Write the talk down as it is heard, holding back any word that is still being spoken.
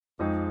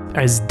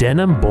Is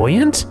denim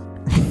buoyant?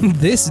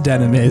 This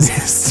denim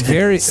is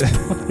very...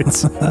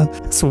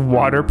 It's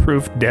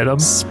waterproof denim.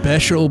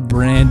 Special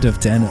brand of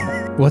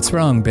denim. What's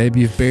wrong, babe?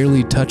 You've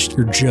barely touched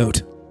your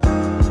Joat.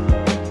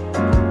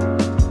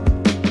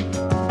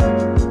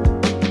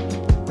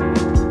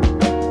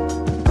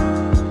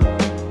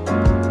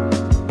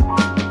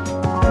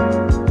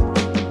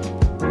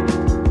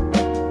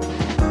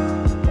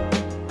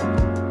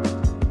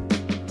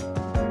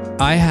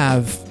 I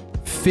have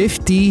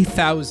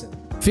 50,000.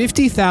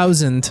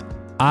 50,000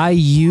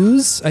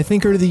 IUs, I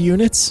think are the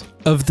units,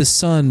 of the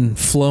sun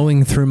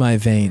flowing through my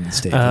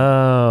veins, David.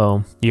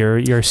 Oh,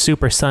 your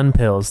super sun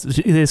pills.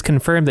 It is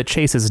confirmed that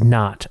Chase is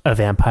not a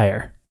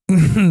vampire.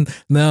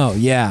 No,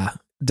 yeah.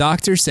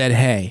 Doctor said,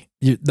 hey,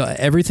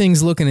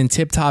 everything's looking in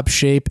tip-top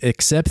shape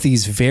except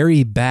these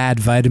very bad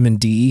vitamin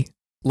D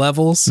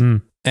levels,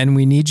 and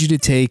we need you to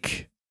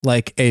take...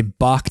 like a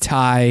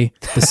Boktai,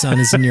 the sun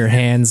is in your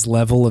hands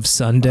level of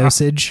sun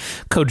dosage.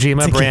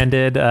 Kojima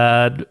branded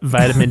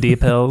vitamin D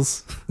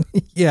pills.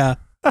 Yeah.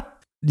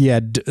 Yeah.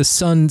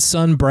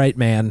 Sun Bright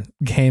Man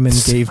came and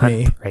gave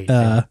me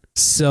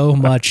so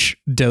much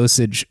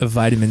dosage of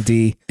vitamin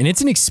D. And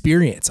it's an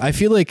experience. I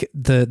feel like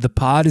the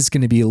pod is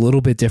going to be a little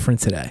bit different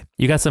today.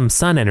 You got some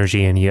sun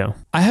energy in you.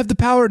 I have the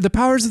power. The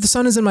powers of the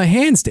sun is in my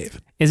hands,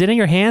 David. Is it in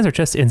your hands or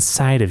just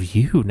inside of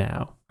you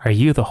now? Are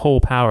you the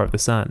whole power of the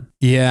sun?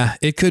 Yeah,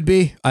 it could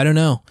be. I don't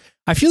know.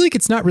 I feel like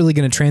it's not really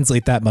going to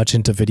translate that much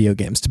into video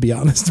games, to be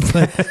honest.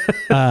 But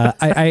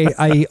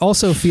I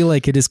also feel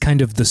like it is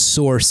kind of the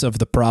source of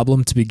the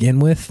problem to begin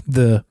with.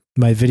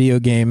 My video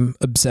game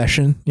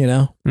obsession, you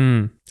know?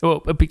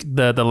 Oh,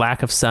 the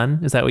lack of sun.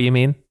 Is that what you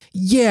mean?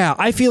 Yeah,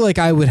 I feel like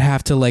I would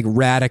have to like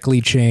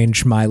radically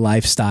change my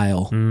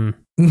lifestyle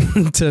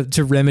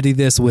to remedy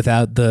this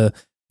without the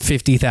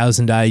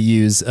 50,000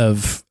 IUs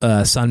of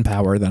sun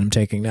power that I'm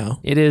taking now.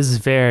 It is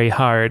very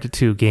hard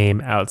to game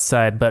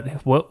outside,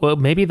 but well,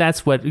 maybe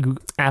that's what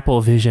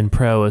Apple Vision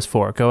Pro is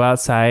for. Go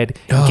outside,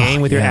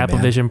 game with your Apple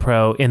Vision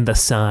Pro in the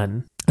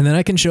sun. And then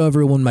I can show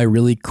everyone my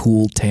really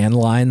cool tan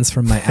lines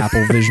from my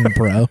Apple Vision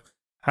Pro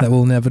that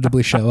will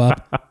inevitably show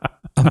up.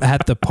 I'm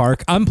at the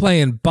park. I'm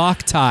playing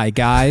Boktai,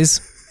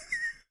 guys.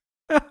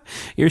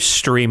 You're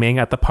streaming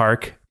at the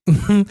park.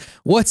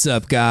 What's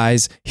up,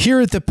 guys? Here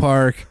at the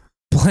park.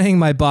 Playing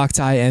my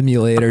Boktai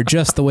emulator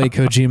just the way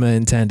Kojima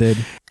intended.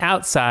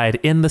 Outside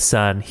in the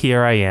sun,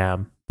 here I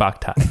am,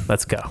 Boktai.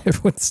 Let's go.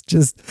 Everyone's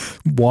just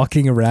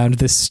walking around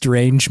this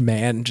strange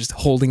man, just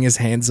holding his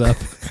hands up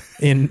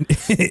in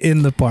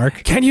the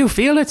park. Can you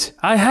feel it?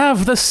 I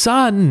have the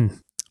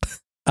sun.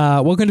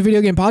 Welcome to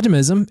Video Game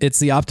Podtimism. It's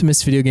the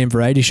Optimist video game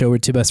variety show where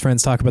two best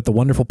friends talk about the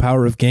wonderful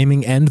power of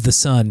gaming and the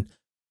sun.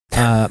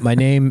 My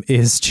name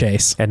is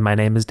Chase. And my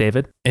name is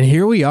David. And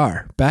here we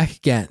are, back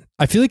again.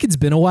 I feel like it's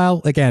been a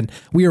while. Again,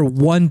 we are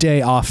one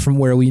day off from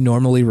where we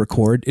normally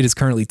record. It is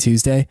currently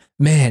Tuesday.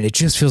 Man, it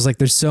just feels like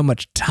there's so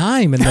much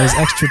time in those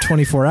extra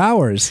 24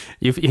 hours.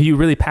 You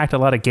really packed a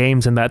lot of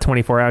games in that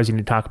 24 hours you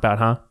need to talk about,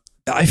 huh?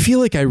 I feel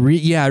like I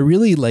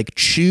really like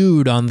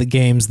chewed on the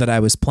games that I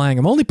was playing.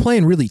 I'm only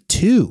playing really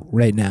 2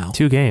 right now.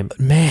 2 games.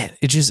 But man,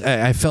 it just,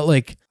 I felt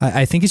like,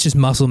 I think it's just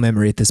muscle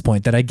memory at this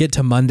point that I get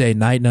to Monday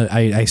night and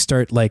I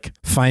start like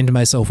find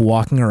myself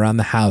walking around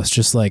the house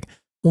just like,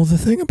 well, the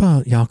thing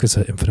about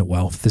Yakuza Infinite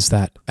Wealth is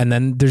that, and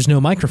then there's no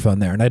microphone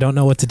there and I don't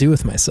know what to do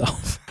with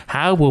myself.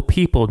 How will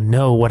people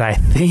know what I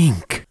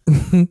think?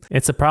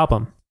 It's a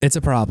problem. It's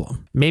a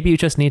problem. Maybe you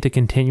just need to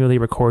continually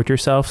record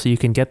yourself so you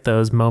can get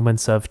those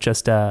moments of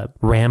just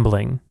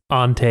rambling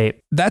on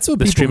tape. That's what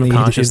the people stream of need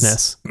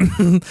consciousness.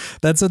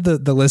 That's what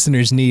the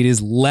listeners need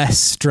is less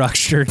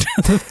structured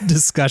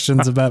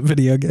discussions about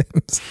video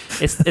games.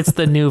 It's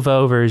the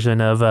nouveau version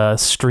of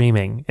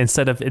streaming.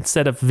 Instead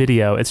of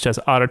video, it's just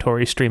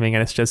auditory streaming,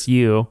 and it's just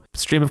you,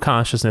 stream of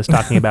consciousness,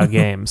 talking about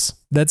games.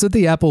 That's what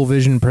the Apple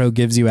Vision Pro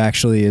gives you.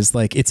 Actually, is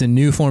like it's a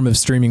new form of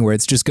streaming where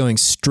it's just going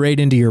straight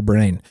into your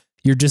brain.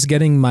 You're just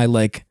getting my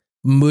like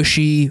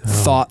mushy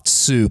thought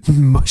soup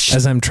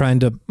as I'm trying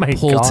to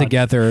pull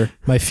together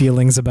my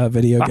feelings about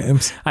video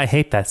games. I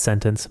hate that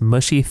sentence.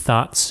 Mushy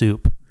thought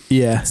soup.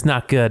 Yeah. It's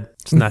not good.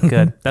 It's not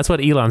good. That's what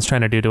Elon's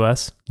trying to do to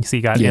us. You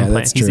see,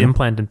 he's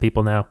implanting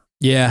people now.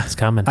 Yeah. It's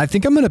coming. I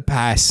think I'm going to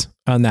pass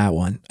on that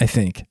one, I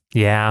think.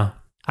 Yeah.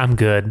 I'm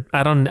good.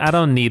 I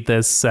don't need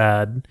this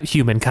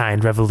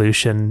humankind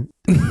revolution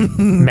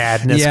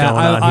madness going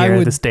on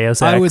here. This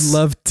Deus Ex. I would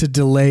love to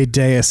delay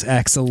Deus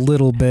Ex a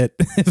little bit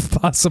if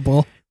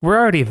possible. We're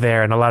already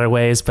there in a lot of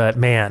ways, but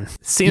man,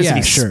 it seems to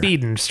be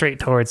speeding straight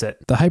towards it.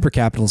 The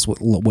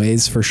hypercapitalist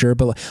ways for sure,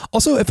 but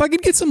also if I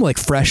could get some like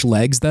fresh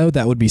legs though,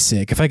 that would be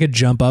sick. If I could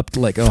jump up to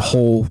like a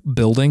whole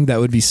building, that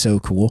would be so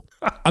cool.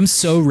 I'm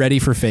so ready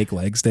for fake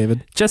legs,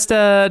 David. Just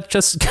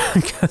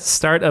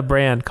start a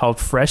brand called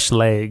Fresh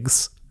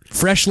Legs.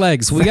 Fresh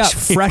legs. We got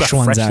fresh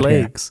ones out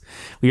legs.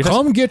 Here.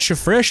 Come get your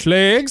fresh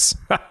legs.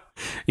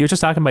 You were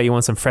just talking about you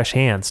want some fresh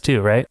hands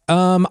too, right?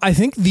 I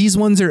think these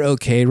ones are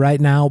okay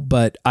right now,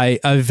 but I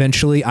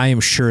am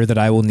sure that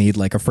I will need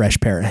like a fresh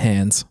pair of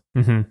hands.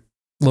 Mm-hmm.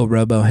 Little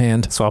robo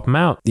hand. Swap them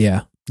out.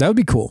 Yeah. That would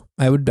be cool.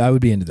 I would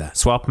be into that.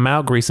 Swap them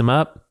out, grease them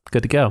up,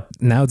 good to go.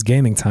 Now it's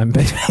gaming time,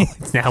 baby.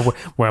 Now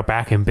we're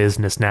back in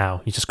business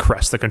now. You just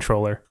crush the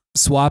controller.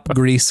 Swap,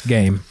 grease,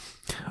 game.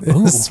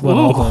 Ooh,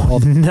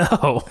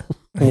 no.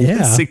 Yeah.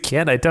 Once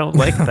again, I don't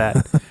like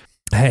that.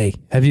 Hey,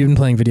 have you been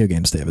playing video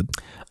games, David?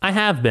 I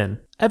have been.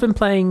 I've been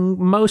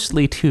playing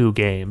mostly two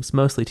games.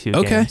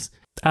 Okay.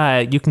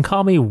 You can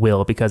call me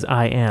Will because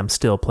I am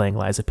still playing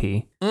Liza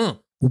P.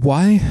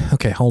 Why?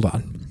 Okay, hold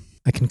on.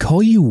 I can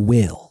call you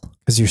Will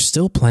because you're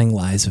still playing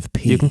Lies of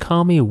P. You can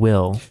call me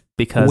Will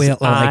because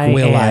I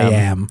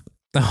am.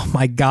 Oh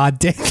my God,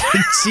 David.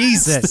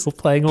 Jesus. Still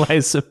playing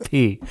Liza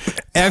P.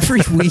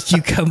 Every week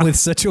you come with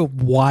such a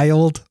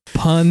wild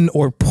pun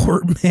or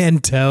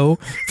portmanteau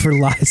for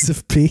Lies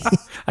of P.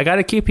 I got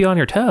to keep you on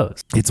your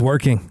toes. It's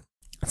working.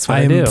 That's what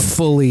I do. am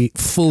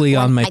fully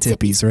on my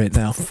tippies right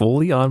now.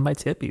 Fully on my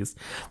tippies.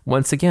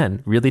 Once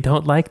again, really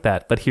don't like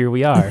that, but here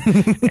we are.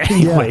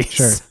 Anyways,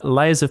 sure.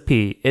 Lies of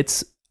P.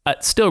 It's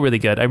still really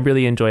good. I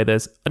really enjoy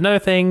this. Another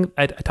thing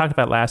I talked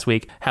about last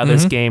week, how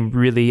this game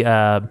really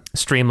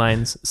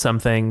streamlines some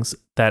things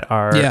that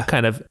are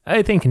kind of,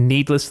 I think,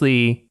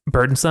 needlessly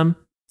burdensome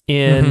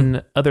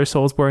in other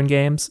Soulsborne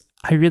games.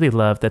 I really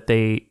love that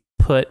they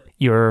put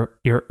your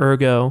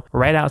ergo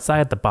right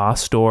outside the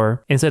boss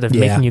door instead of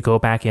making you go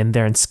back in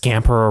there and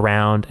scamper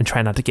around and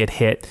try not to get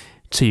hit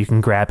so you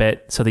can grab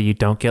it so that you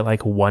don't get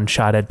like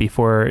one-shotted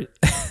before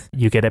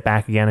you get it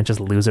back again and just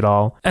lose it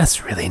all.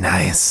 That's really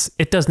nice.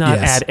 It does not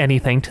add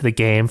anything to the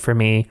game for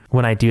me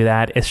when I do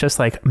that. It's just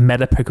like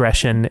meta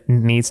progression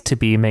needs to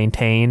be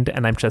maintained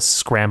and I'm just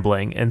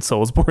scrambling in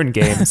Soulsborne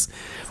games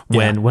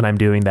when I'm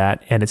doing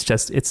that. And it's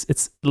just,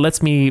 it's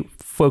lets me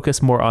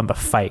focus more on the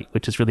fight,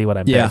 which is really what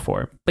I'm there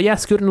for. But yeah,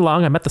 scooting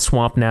along. I'm at the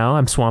swamp now.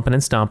 I'm swamping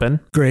and stomping.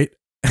 Great.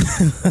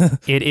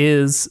 It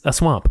is a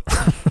swamp.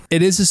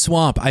 It is a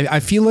swamp. I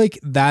feel like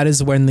that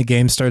is when the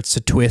game starts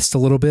to twist a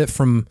little bit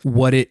from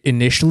what it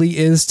initially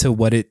is to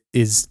what it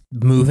is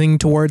moving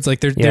towards. Like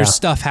there's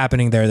stuff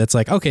happening there that's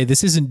like, okay,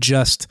 this isn't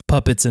just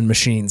puppets and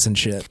machines and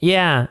shit.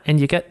 Yeah, and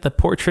you get the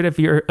portrait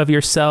of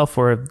yourself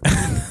or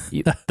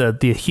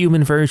the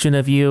human version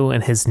of you,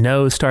 and his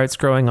nose starts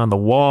growing on the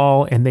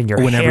wall, and then your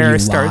hair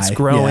starts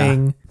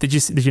growing. Yeah.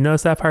 Did you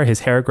notice that part?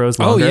 His hair grows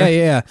longer. Oh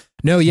yeah.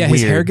 No, yeah,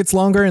 his hair gets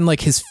longer and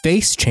like his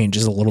face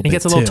changes a little bit. He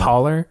gets a little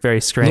taller.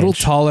 Very strange. A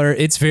little taller.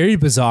 It's very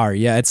bizarre.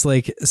 Yeah, it's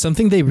like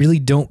something they really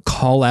don't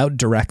call out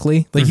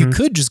directly. Like you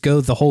could just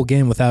go the whole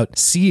game without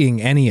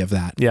seeing any of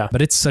that. Yeah.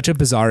 But it's such a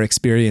bizarre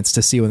experience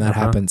to see when that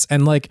happens.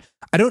 And like,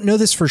 I don't know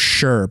this for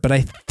sure, but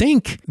I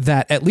think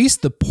that at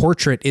least the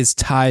portrait is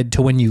tied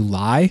to when you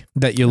lie,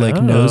 that your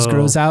like nose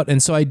grows out.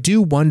 And so I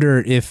do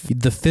wonder if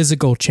the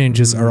physical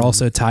changes are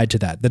also tied to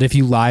that, that if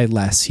you lie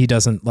less, he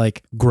doesn't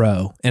like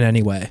grow in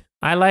any way.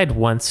 I lied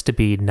once to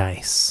be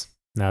nice.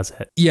 That's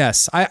it.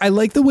 Yes. I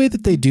like the way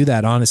that they do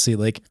that, honestly.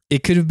 Like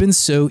it could have been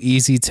so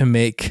easy to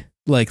make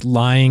like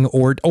lying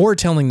or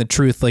telling the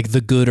truth, like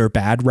the good or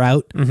bad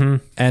route.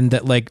 And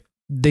that like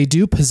they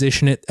do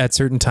position it at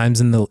certain times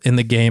in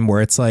the game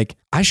where it's like,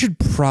 I should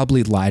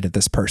probably lie to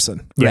this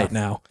person right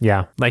now.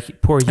 Yeah.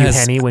 Like poor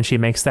Euhenny when she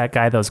makes that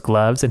guy those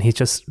gloves and he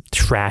just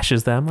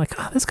trashes them. Like,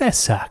 oh, this guy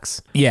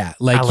sucks. Yeah.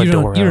 Like you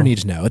don't need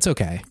to know. It's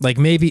okay. Like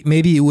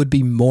maybe it would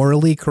be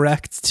morally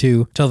correct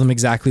to tell them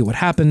exactly what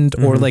happened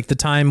or like the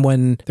time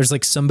when there's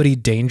like somebody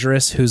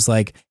dangerous who's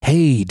like,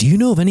 hey, do you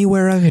know of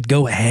anywhere I could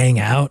go hang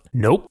out?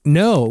 Nope.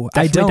 No,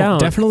 I don't.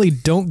 Definitely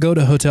don't go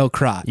to Hotel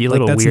Krot. You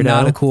little that's weirdo.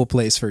 Not a cool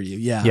place for you.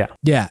 Yeah. Yeah.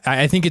 Yeah.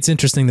 I think it's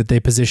interesting that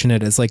they position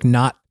it as like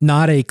not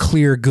a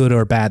clear good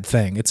or bad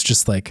thing. It's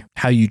just like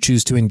how you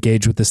choose to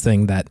engage with this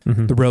thing that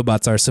the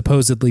robots are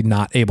supposedly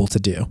not able to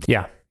do.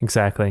 Yeah,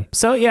 exactly.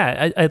 So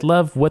yeah, I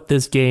love what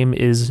this game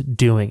is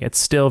doing. It's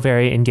still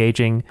very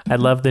engaging. I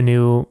love the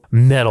new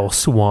metal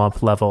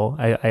swamp level.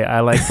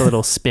 I like the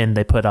little spin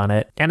they put on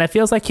it. And it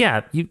feels like,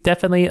 a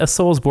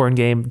Soulsborne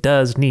game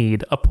does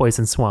need a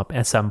poison swamp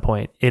at some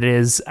point. It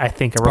is, I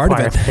think, a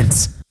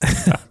requirement.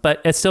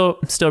 But it's still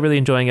really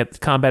enjoying it. The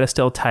combat is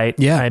still tight.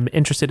 Yeah. I'm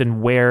interested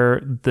in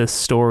where the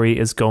story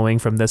is going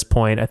from this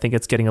point. I think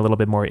it's getting a little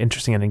bit more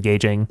interesting and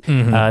engaging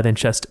than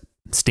just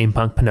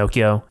steampunk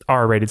Pinocchio,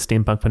 R-rated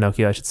steampunk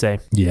Pinocchio, I should say.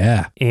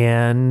 Yeah.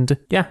 And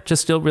yeah,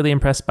 just still really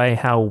impressed by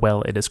how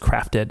well it is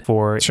crafted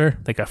for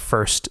like a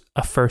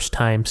first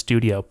time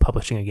studio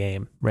publishing a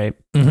game, right?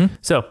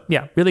 So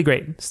yeah, really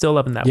great. Still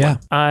loving that one.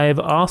 I've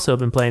also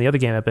been playing, the other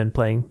game I've been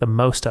playing the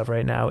most of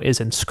right now is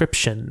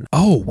Inscription.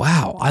 Oh,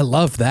 wow. I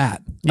love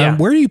that. Yeah.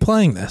 Where are you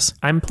playing this?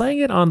 I'm playing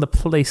it on the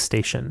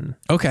PlayStation.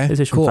 Okay,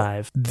 PlayStation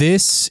 5.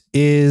 This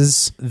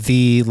is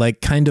the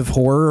like kind of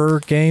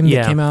horror game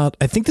that came out.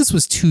 I think this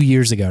was 2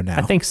 years ago now.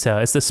 I think so.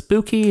 It's the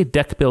spooky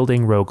deck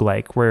building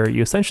roguelike where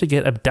you essentially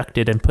get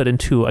abducted and put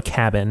into a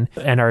cabin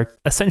and are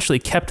essentially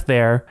kept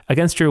there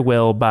against your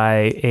will by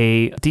by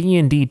a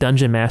D&D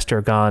dungeon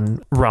master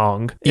gone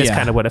wrong is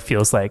kind of what it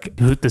feels like.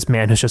 This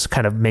man who's just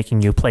kind of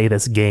making you play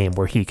this game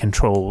where he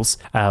controls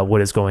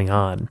what is going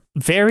on.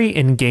 Very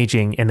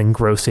engaging and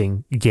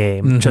engrossing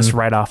game just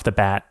right off the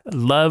bat.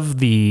 Love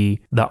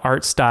the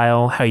art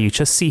style, how you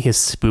just see his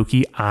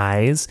spooky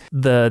eyes,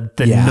 the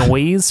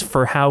noise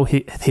for how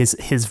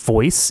his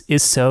voice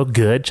is so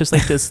good, just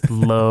like this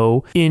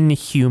low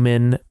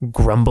inhuman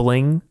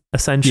grumbling,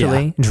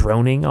 essentially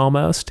droning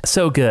almost.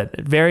 So good.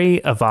 Very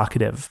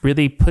evocative.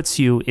 Really puts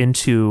you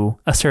into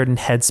a certain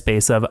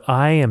headspace of,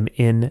 I am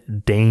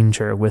in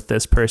danger with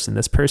this person.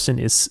 This person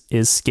is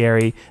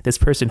scary. This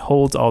person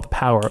holds all the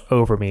power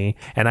over me,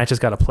 and I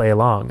just got to play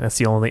along. That's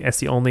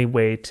the only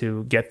way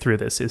to get through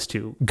this, is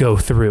to go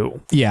through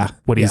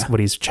what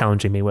he's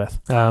challenging me with.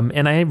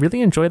 And I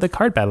really enjoy the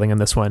card battling in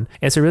this one.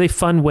 It's a really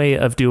fun way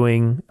of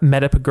doing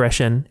meta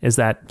progression, is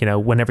that,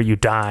 whenever you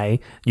die,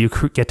 you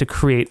get to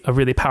create a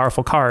really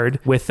powerful card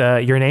with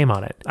your name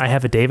on it. I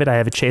have a David, I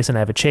have a Chase, and I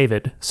have a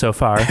Chavid so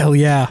far. Hell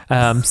yeah.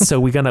 So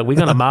we're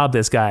gonna mob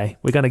this guy.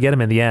 We're gonna get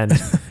him in the end.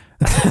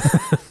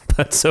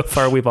 But so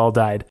far we've all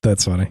died.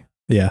 That's funny.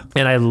 Yeah.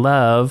 And I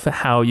love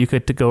how you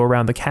get to go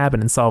around the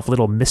cabin and solve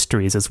little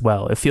mysteries as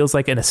well. It feels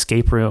like an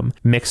escape room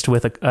mixed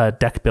with a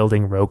deck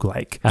building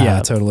roguelike. Yeah,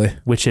 totally.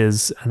 Which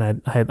is,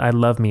 and I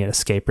love me an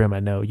escape room.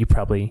 I know you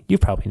probably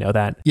know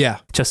that. Yeah.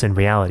 Just in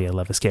reality, I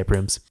love escape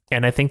rooms.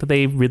 And I think that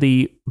they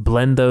really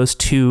blend those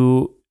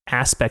two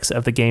aspects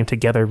of the game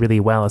together really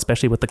well,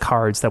 especially with the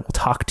cards that will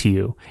talk to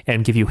you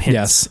and give you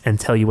hints and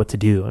tell you what to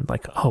do. And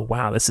like, oh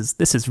wow, this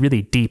is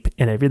really deep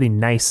and a really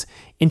nice,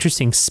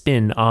 interesting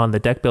spin on the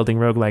deck building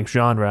roguelike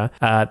genre.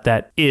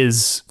 That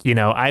is,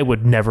 I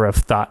would never have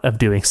thought of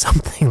doing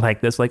something like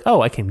this. Like,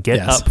 oh, I can get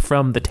up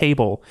from the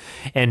table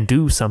and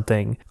do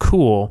something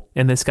cool.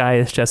 And this guy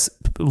is just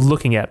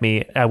looking at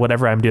me at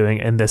whatever I'm doing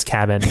in this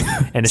cabin,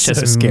 and it's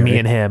just me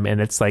and him, and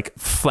it's like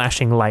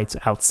flashing lights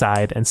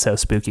outside and so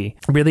spooky.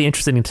 Really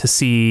interesting to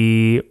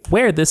see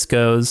where this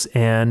goes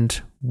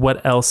and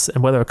what else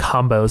and what other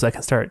combos I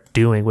can start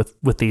doing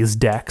with these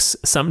decks.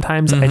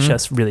 Sometimes I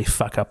just really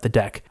fuck up the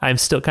deck. I'm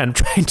still kind of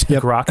trying to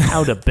grok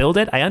how to build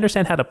it. I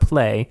understand how to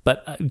play,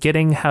 but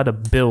getting how to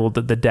build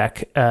the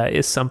deck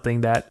is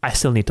something that I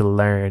still need to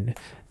learn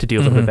to do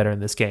a little bit better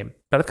in this game.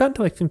 But I've gotten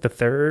to, I think, the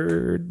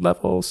 3rd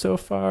level so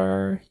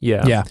far.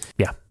 Yeah.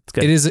 It's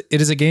good.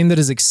 It is a game that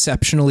is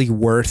exceptionally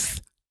worth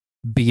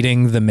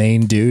beating the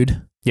main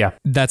dude. Yeah,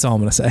 that's all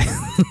I'm gonna say.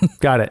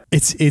 Got it.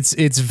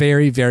 It's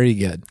very, very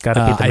good. Got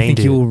to beat the main I think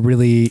dude. you will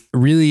really,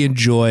 really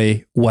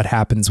enjoy what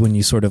happens when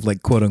you sort of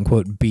like quote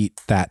unquote beat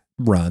that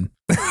run.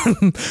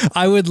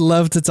 I would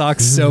love to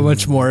talk so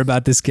much more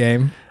about this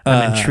game.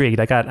 I'm intrigued.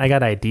 I got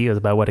ideas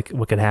about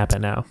what could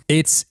happen now.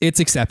 It's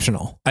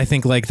exceptional. I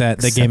think like that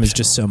the game is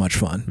just so much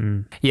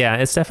fun. Yeah,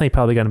 it's definitely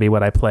probably going to be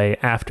what I play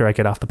after I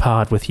get off the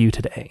pod with you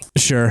today.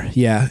 Sure.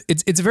 Yeah.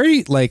 It's a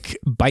very like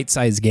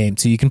bite-sized game,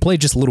 so you can play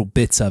just little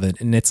bits of it,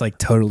 and it's like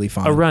totally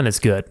fun. A run is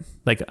good.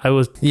 Like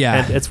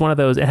it's one of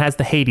those, it has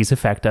the Hades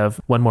effect of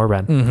one more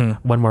run,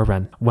 one more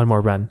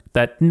run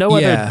that no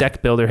other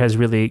deck builder has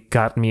really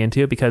gotten me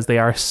into, because they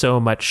are so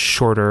much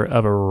shorter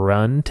of a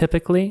run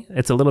typically.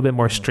 It's a little bit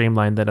more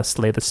streamlined than a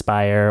Slay the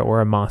Spire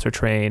or a Monster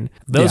Train.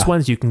 Those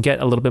ones you can get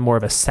a little bit more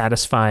of a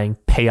satisfying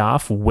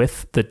payoff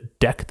with the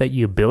deck that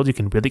you build. You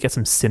can really get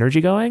some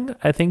synergy going,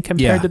 I think,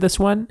 compared to this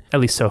one, at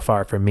least so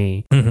far for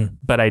me.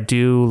 But I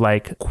do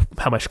like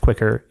how much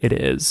quicker it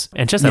is.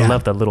 And just I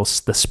love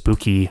the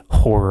spooky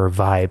horror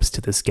vibes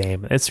to this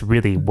game. It's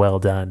really well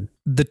done.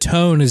 The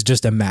tone is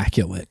just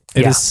immaculate.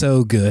 It is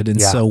so good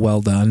and so well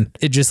done.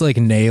 It just like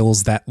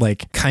nails that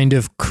like kind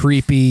of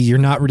creepy, you're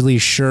not really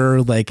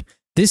sure, like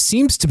this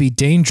seems to be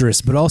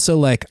dangerous, but also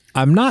like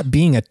I'm not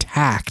being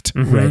attacked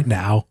right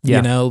now.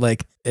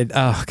 Like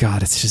oh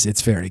God,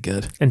 it's very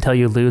good. Until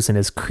you lose and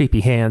his creepy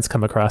hands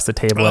come across the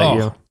table at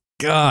you.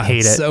 God,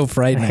 hate it. So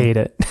frightening. I hate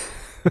it.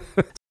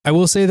 I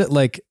will say that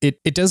like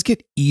it does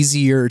get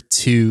easier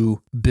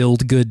to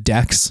build good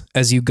decks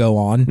as you go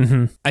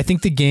on. I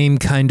think the game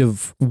kind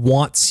of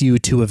wants you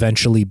to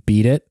eventually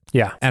beat it.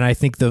 Yeah. And I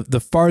think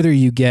the farther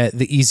you get,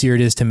 the easier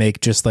it is to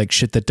make just like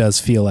shit that does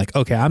feel like,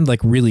 okay, I'm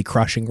like really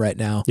crushing right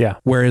now. Yeah.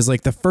 Whereas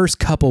like the first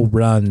couple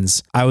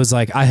runs, I was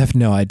like, I have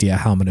no idea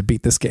how I'm going to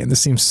beat this game.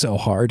 This seems so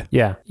hard.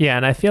 Yeah. Yeah.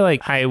 And I feel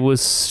like I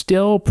was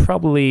still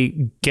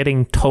probably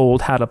getting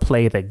told how to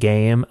play the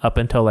game up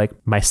until like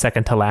my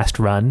second to last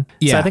run.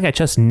 Yeah. So I think I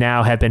just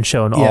now have been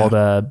shown all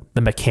the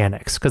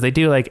mechanics, because they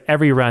do like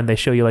every run, they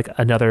show you like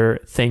another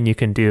thing you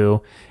can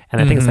do. And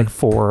I think it's like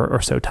 4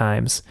 or so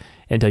times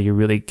until you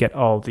really get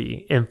all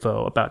the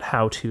info about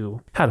how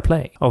to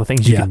play, all the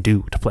things you can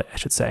do to play, I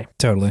should say.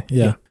 Totally.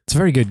 Yeah. It's a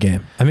very good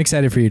game. I'm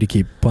excited for you to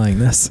keep playing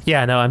this.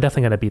 Yeah, no, I'm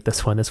definitely going to beat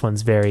this one. This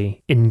one's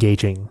very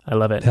engaging. I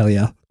love it. Hell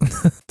yeah.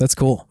 That's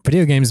cool.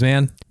 Video games,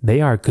 man. They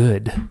are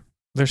good.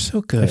 They're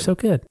so good. They're so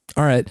good.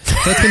 All right.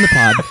 That's been the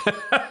pod.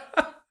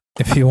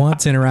 If you want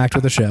to interact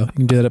with the show, you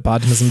can do that at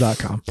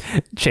podtimism.com.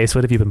 Chase,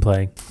 what have you been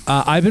playing?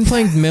 I've been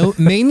playing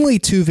mainly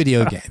 2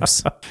 video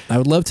games. I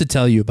would love to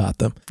tell you about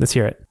them. Let's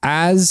hear it.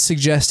 As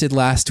suggested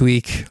last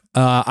week,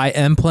 I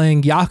am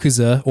playing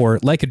Yakuza, or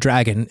Like a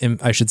Dragon,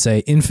 I should say,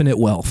 Infinite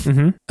Wealth.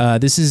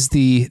 This is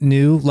the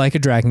new Like a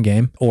Dragon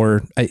game,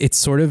 or it's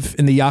sort of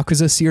in the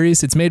Yakuza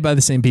series. It's made by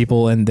the same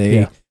people, and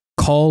they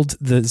called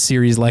the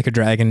series Like a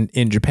Dragon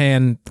in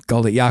Japan,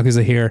 called it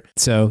Yakuza here.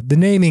 So the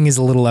naming is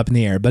a little up in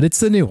the air, but it's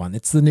the new one.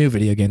 It's the new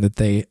video game that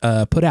they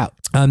put out.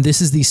 This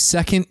is the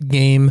second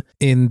game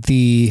in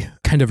the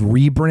kind of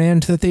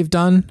rebrand that they've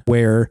done,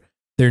 where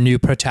their new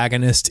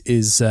protagonist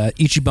is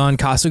Ichiban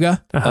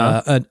Kasuga,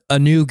 a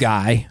new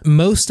guy.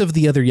 Most of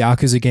the other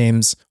Yakuza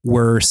games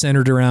were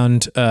centered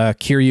around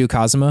Kiryu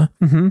Kazuma,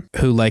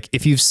 who, like,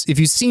 if you've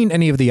seen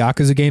any of the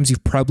Yakuza games,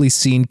 you've probably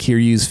seen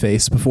Kiryu's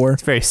face before.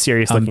 It's a very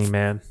serious looking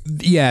man.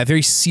 Yeah,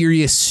 very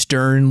serious,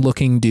 stern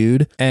looking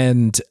dude.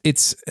 And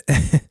it's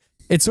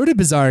it's sort of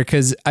bizarre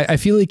because I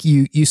feel like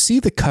you see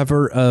the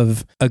cover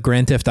of a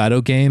Grand Theft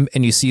Auto game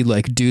and you see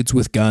like dudes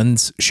with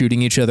guns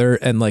shooting each other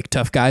and like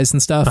tough guys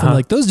and stuff. And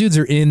like those dudes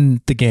are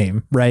in the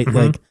game, right?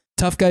 Like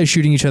tough guys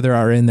shooting each other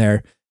are in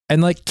there.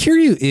 And like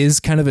Kiryu is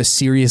kind of a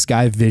serious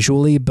guy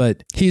visually,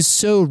 but he's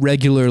so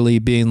regularly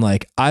being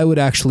like, I would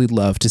actually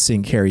love to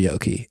sing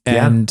karaoke.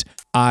 And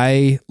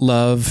I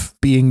love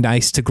being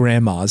nice to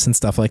grandmas and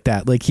stuff like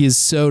that. Like he is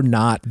so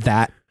not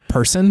that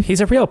person.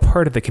 He's a real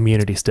part of the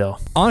community still.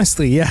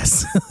 Honestly,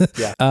 yes.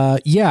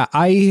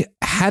 I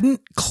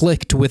hadn't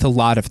clicked with a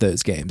lot of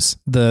those games,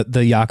 the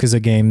Yakuza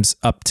games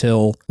up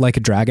till Like a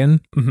Dragon.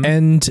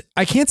 And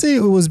I can't say it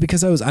was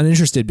because I was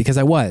uninterested, because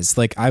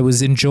I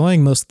was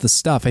enjoying most of the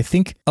stuff. I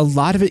think a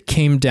lot of it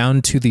came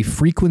down to the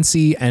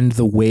frequency and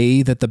the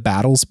way that the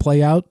battles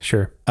play out.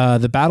 Sure.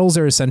 The battles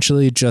are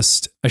essentially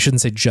I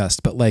shouldn't say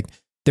just, but like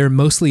they're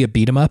mostly a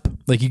beat 'em up.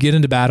 Like you get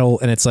into battle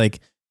and it's like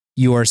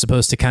you are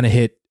supposed to kind of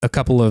hit a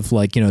couple of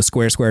like,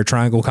 square,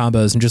 triangle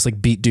combos and just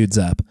like beat dudes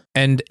up.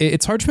 And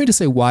it's hard for me to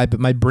say why, but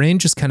my brain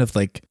just kind of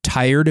like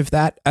tired of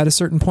that at a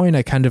certain point.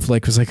 I kind of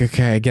like was like,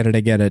 okay, I get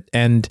it.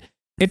 And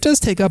it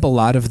does take up a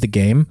lot of the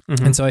game.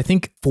 And so I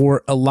think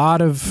for a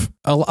lot of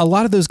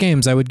those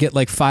games, I would get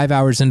like 5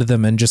 hours into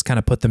them and just kind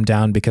of put them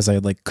down because I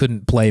like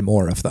couldn't play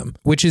more of them,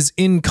 which is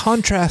in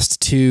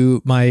contrast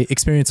to my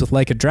experience with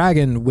Like a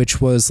Dragon, which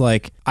was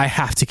like, I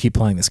have to keep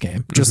playing this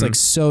game. Just like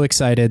so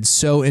excited,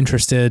 so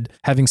interested,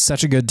 having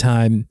such a good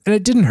time. And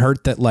it didn't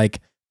hurt that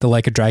like the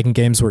Like a Dragon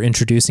games were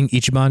introducing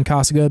Ichiban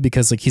Kasuga,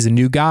 because like he's a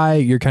new guy.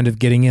 You're kind of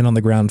getting in on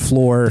the ground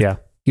floor. Yeah.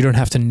 You don't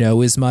have to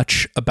know as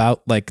much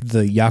about like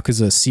the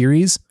Yakuza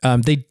series.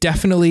 They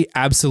definitely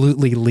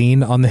absolutely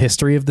lean on the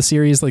history of the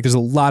series. Like there's a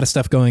lot of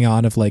stuff going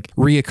on of like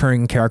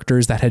reoccurring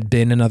characters that had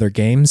been in other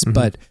games.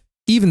 But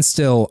even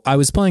still, I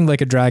was playing Like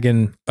a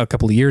Dragon a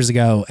couple of years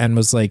ago and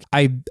was like,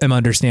 I am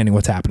understanding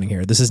what's happening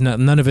here. This is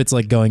none of it's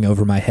like going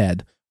over my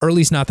head. Or at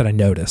least not that I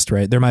noticed,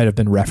 right? There might have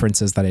been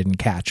references that I didn't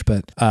catch,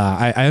 but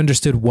I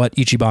understood what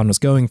Ichiban was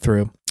going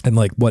through and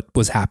like what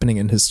was happening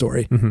in his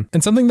story.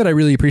 And something that I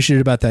really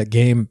appreciated about that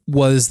game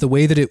was the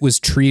way that it was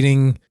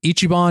treating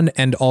Ichiban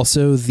and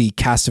also the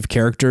cast of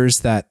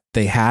characters that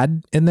they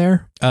had in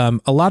there.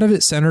 A lot of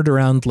it centered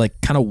around like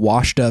kind of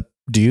washed up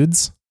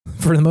dudes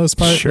for the most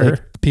part. Sure.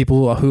 Like,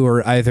 people who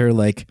are either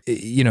like,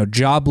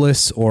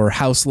 jobless or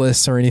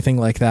houseless or anything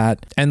like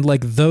that. And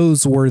like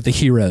those were the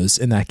heroes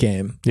in that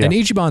game. Yeah. And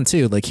Ichiban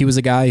too, like he was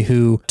a guy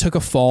who took a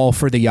fall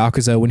for the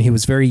Yakuza when he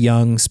was very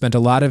young, spent a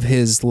lot of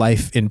his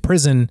life in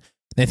prison.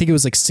 And I think it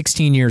was like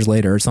 16 years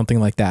later or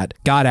something like that,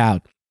 got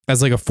out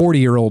as like a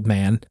 40-year-old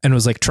man and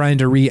was like trying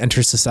to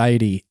re-enter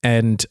society.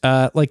 And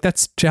like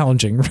that's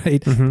challenging,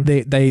 right?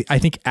 They I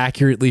think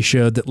accurately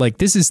showed that like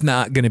this is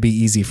not going to be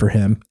easy for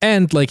him.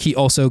 And like he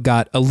also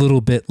got a little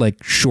bit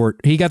like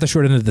short. He got the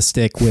short end of the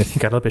stick with he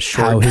got a little bit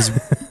short. How his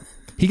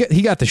he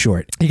got the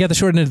short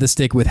end of the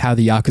stick with how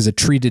the Yakuza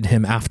treated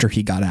him after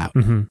he got out.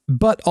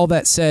 But all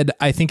that said,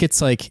 I think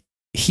it's like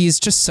he's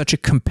just such a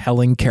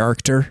compelling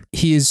character.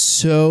 He is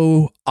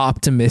so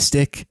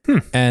optimistic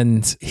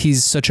and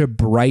he's such a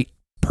bright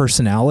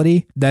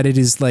personality that it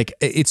is like,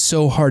 it's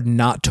so hard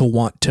not to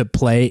want to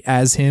play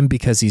as him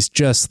because he's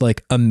just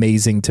like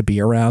amazing to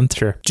be around.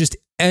 Sure. Just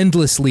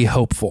endlessly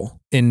hopeful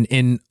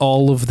in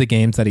all of the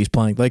games that he's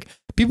playing. Like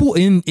people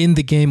in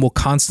the game will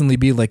constantly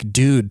be like,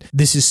 dude,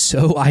 this is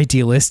so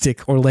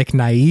idealistic or like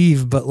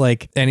naive, but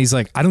like, and he's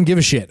like, I don't give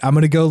a shit. I'm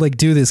going to go like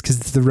do this because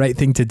it's the right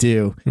thing to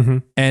do.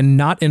 And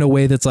not in a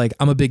way that's like,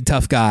 I'm a big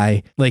tough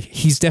guy. Like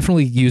he's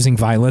definitely using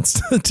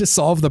violence to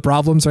solve the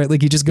problems, right?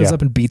 Like he just goes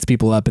up and beats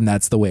people up and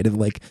that's the way to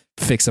like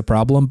fix a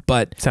problem.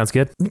 But sounds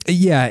good.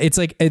 Yeah. It's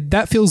like,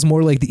 that feels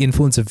more like the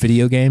influence of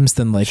video games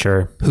than like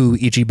who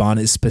Ichiban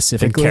is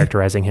specifically. And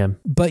characterizing him.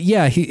 But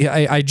yeah,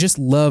 I just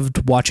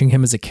loved watching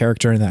him as a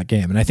character in that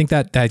game. And I think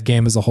that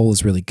game as a whole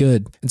is really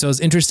good. And so I was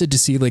interested to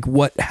see like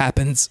what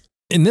happens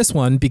in this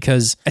one,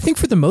 because I think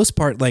for the most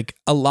part, like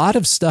a lot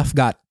of stuff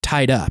got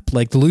tied up,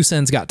 like the loose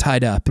ends got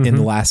tied up in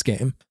the last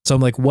game. So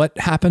I'm like, what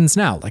happens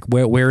now? Like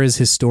where is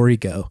his story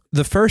go?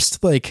 The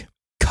first like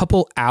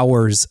couple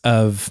hours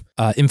of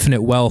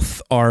Infinite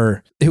Wealth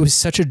it was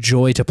such a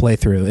joy to play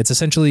through. It's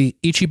essentially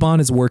Ichiban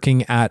is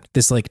working at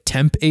this like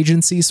temp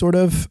agency sort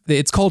of.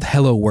 It's called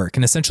Hello Work.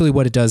 And essentially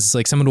what it does is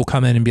like someone will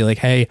come in and be like,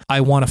 hey, I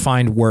want to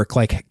find work.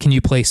 Like, can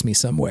you place me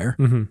somewhere?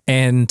 Mm-hmm.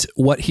 And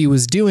what he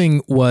was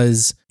doing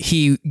was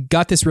he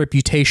got this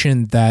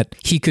reputation that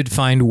he could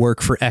find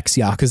work for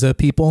ex-Yakuza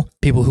people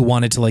who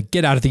wanted to like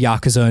get out of the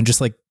Yakuza and just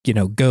like, you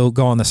know, go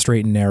on the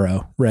straight and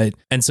narrow, right?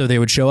 And so they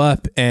would show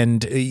up,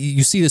 and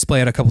you see this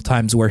play out a couple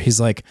times where he's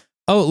like,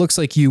 oh, it looks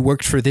like you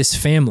worked for this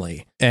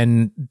family.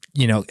 And,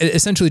 you know,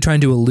 essentially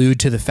trying to allude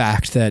to the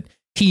fact that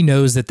he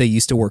knows that they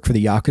used to work for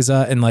the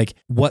Yakuza and like,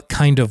 what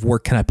kind of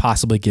work can I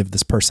possibly give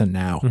this person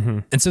now? Mm-hmm.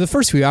 And so the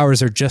first few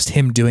hours are just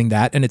him doing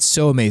that. And it's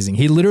so amazing.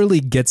 He literally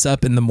gets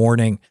up in the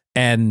morning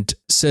and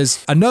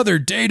says, another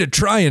day to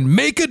try and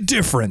make a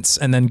difference,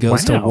 and then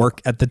goes to work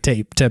at the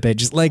temp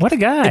agency. Like, what a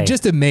guy.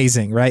 Just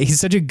amazing, right? He's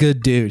such a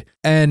good dude.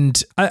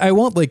 And I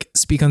won't like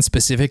speak on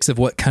specifics of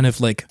what kind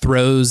of like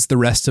throws the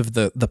rest of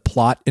the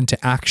plot into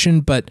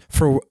action, but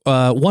for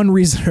one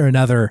reason or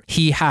another,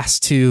 he has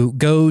to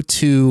go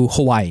to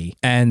Hawaii,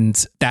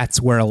 and that's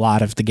where a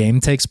lot of the game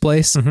takes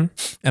place, mm-hmm.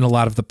 and a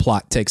lot of the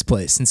plot takes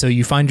place. And so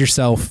you find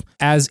yourself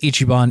as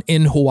Ichiban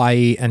in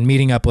Hawaii and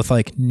meeting up with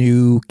like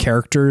new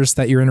characters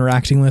that you're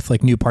interacting with,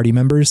 like new party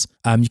members.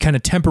 You kind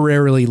of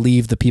temporarily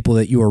leave the people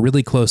that you are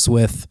really close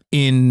with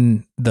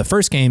in the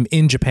first game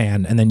in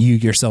Japan, and then you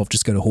yourself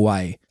just go to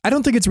Hawaii. I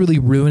don't think it's really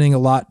ruining a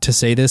lot to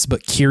say this,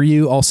 but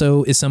Kiryu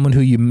also is someone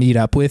who you meet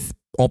up with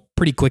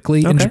pretty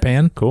quickly in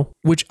Japan. Cool.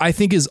 Which I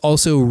think is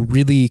also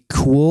really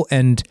cool,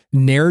 and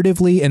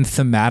narratively and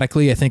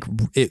thematically, I think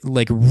it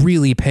like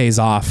really pays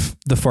off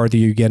the farther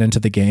you get into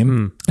the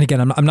game. And again,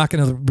 I'm not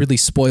going to really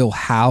spoil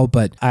how,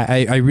 but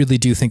I really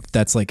do think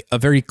that's like a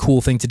very cool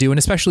thing to do. And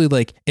especially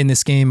like in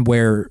this game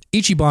where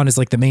Ichiban is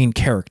like the main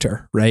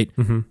character, right?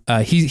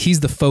 Mm-hmm. He's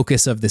the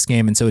focus of this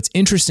game. And so it's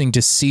interesting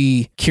to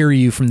see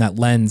Kiryu from that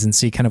lens and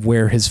see kind of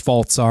where his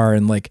faults are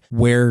and like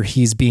where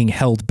he's being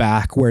held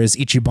back. Whereas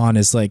Ichiban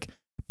is like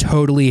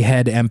totally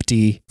head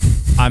empty.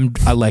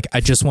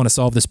 I just want to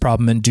solve this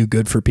problem and do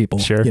good for people,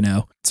 sure. You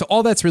know? So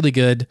all that's really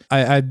good.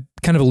 I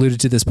kind of alluded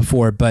to this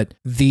before, but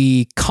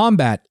the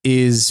combat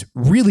is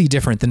really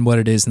different than what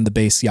it is in the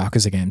base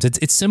Yakuza games.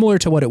 It's similar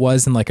to what it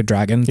was in Like a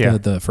Dragon,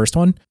 the first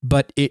one,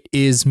 but it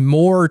is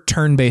more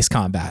turn-based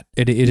combat.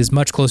 It is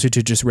much closer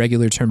to just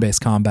regular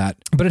turn-based combat,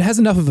 but it has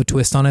enough of a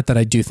twist on it that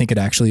I do think it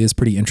actually is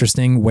pretty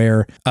interesting,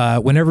 where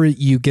whenever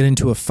you get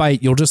into a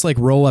fight, you'll just like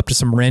roll up to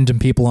some random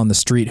people on the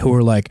street who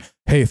are like,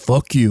 hey,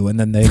 fuck you. And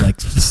then they like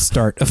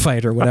start a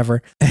fight or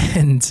whatever.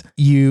 And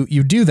you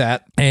do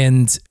that.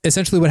 And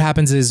essentially what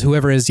happens is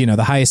whoever is, you know,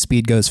 the highest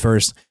speed goes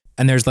first.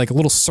 And there's like a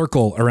little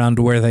circle around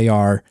where they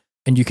are.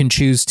 And you can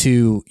choose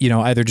to, you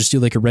know, either just do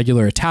like a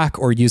regular attack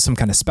or use some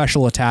kind of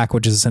special attack,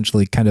 which is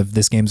essentially kind of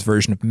this game's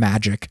version of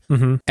magic.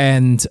 Mm-hmm.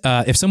 And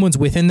if someone's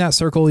within that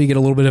circle, you get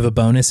a little bit of a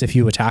bonus if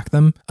you attack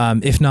them.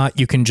 If not,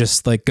 you can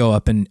just like go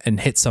up and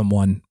hit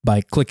someone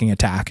by clicking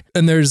attack.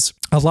 And there's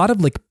a lot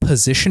of like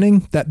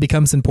positioning that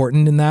becomes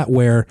important in that,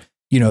 where,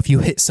 you know, if you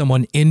hit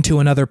someone into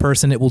another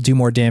person, it will do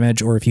more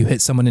damage. Or if you hit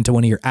someone into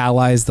one of your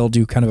allies, they'll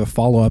do kind of a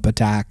follow-up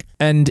attack.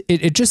 And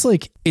it just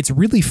like, it's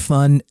really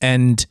fun.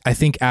 And I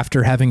think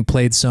after having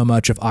played so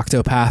much of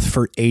Octopath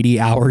for 80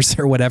 hours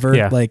or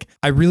whatever, like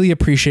I really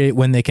appreciate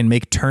when they can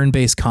make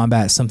turn-based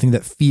combat something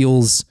that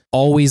feels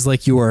always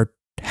like you are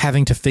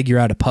having to figure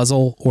out a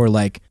puzzle, or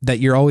like that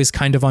you're always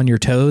kind of on your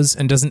toes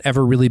and doesn't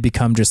ever really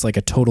become just like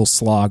a total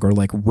slog or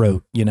like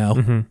rote, you know?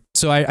 Mm-hmm.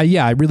 So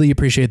I really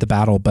appreciate the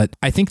battle, but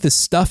I think the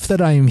stuff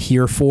that I'm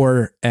here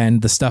for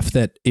and the stuff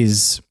that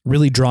is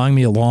really drawing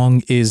me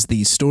along is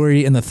the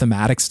story and the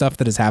thematic stuff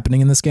that is happening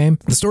in this game.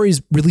 The story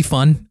is really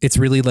fun. It's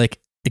really like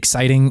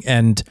exciting,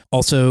 and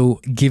also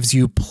gives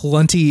you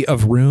plenty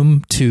of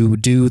room to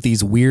do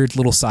these weird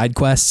little side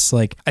quests.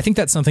 Like, I think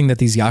that's something that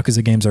these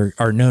Yakuza games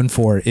are known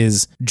for,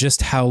 is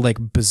just how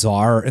like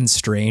bizarre and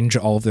strange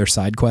all of their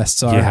side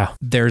quests are. Yeah.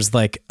 There's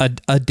like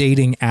a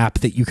dating app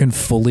that you can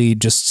fully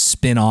just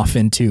spin off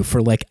into for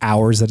like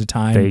hours at a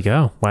time. There you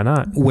go. Why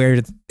not?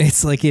 Where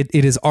it's like it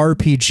is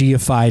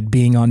RPG-ified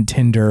being on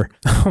Tinder,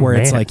 where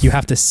it's like you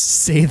have to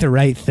say the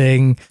right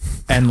thing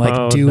and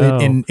like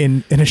it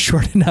in a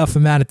short enough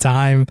amount of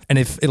time. And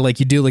if it, like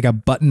you do like a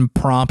button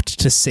prompt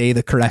to say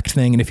the correct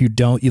thing, and if you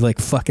don't, you like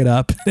fuck it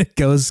up. It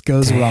goes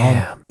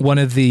wrong. One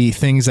of the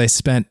things I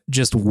spent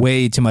just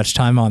way too much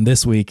time on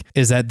this week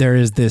is that there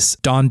is this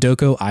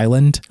Dondoko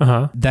Island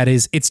that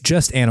is, it's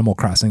just Animal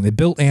Crossing. They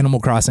built Animal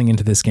Crossing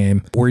into this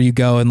game, where you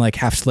go and like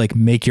have to like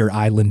make your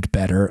island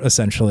better,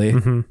 essentially.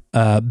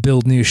 Mm-hmm.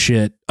 Build new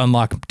shit,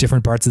 unlock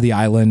different parts of the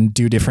island,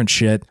 do different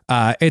shit.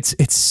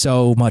 It's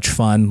so much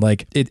fun.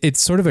 Like it's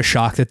sort of a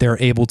shock that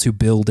they're able to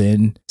build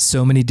in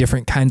so many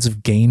different kinds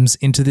of games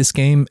into this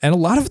game, and a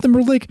lot of them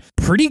are like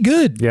pretty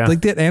good. Yeah.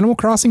 Like that Animal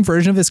Crossing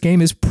version of this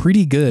game is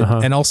pretty good,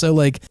 and also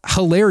like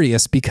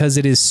hilarious because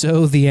it is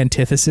so the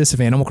antithesis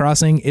of Animal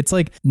Crossing. It's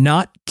like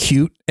not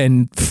cute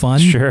and fun.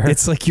 Sure.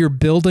 It's like you're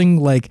building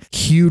like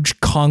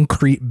huge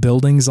concrete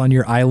buildings on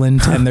your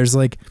island, and there's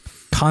like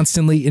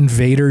constantly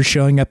invaders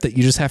showing up that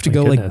you just have to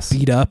go like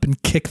beat up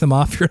and kick them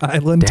off your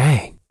island.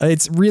 Dang.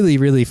 It's really,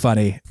 really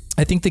funny.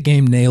 I think the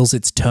game nails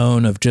its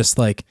tone of just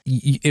like,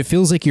 it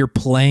feels like you're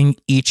playing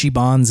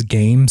Ichiban's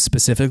game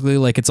specifically.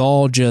 Like it's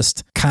all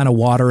just kind of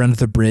water under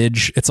the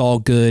bridge. It's all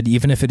good.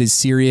 Even if it is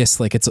serious,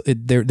 like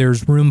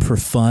there's room for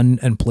fun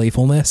and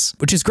playfulness,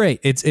 which is great.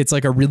 It's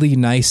like a really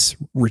nice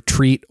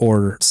retreat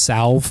or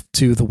salve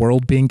to the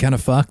world being kind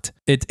of fucked.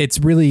 It's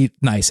really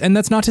nice. And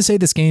that's not to say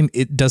this game,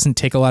 it doesn't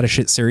take a lot of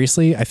shit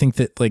seriously. I think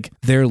that like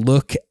their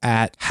look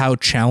at how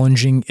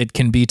challenging it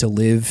can be to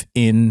live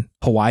in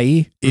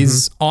Hawaii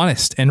is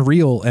honest and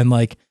real, and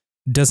like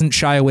doesn't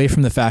shy away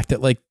from the fact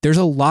that like there's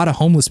a lot of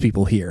homeless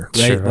people here,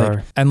 right? Sure. Like,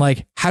 and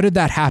like, how did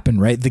that happen,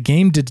 right? The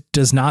game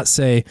does not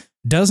say,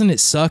 doesn't it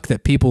suck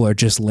that people are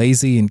just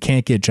lazy and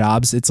can't get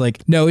jobs? It's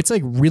like, no, it's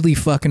like really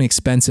fucking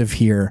expensive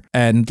here.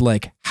 And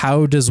like,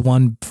 how does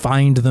one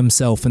find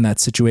themselves in that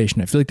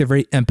situation? I feel like they're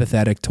very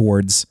empathetic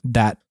towards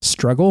that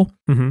struggle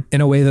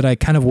in a way that I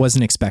kind of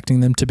wasn't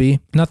expecting them to be.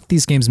 Not that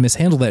these games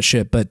mishandle that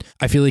shit, but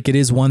I feel like it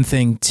is one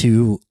thing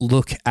to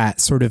look at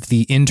sort of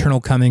the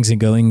internal comings and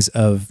goings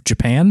of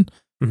Japan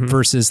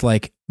versus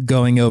like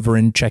going over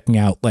and checking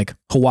out like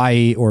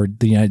Hawaii or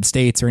the United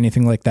States or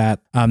anything like that.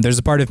 There's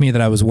a part of me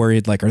that I was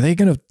worried, like, are they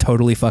going to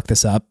totally fuck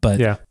this up? But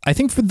yeah. I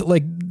think for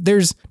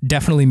there's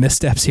definitely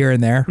missteps here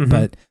and there,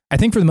 but I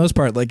think for the most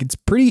part, like it's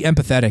pretty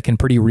empathetic and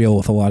pretty real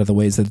with a lot of the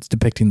ways that it's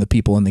depicting the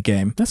people in the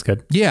game. That's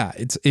good. Yeah,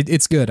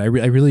 it's good. I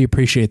really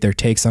appreciate their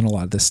takes on a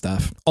lot of this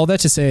stuff. All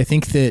that to say, I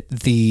think that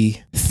the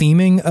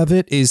theming of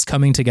it is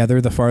coming together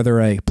the farther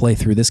I play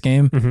through this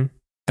game.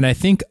 And I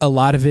think a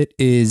lot of it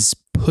is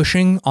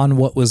pushing on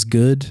what was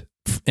good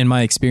in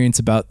my experience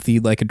about the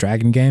Like a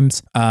Dragon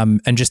games,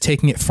 and just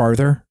taking it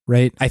farther,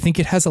 right? I think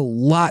it has a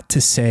lot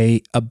to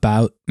say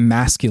about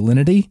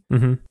masculinity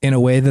in a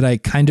way that I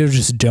kind of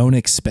just don't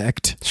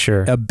expect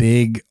a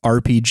big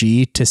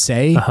RPG to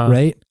say,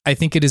 right? I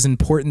think it is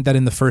important that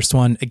in the first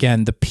one,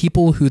 again, the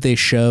people who they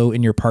show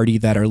in your party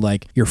that are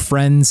like your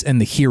friends and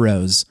the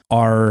heroes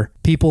are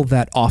people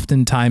that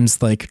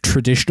oftentimes like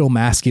traditional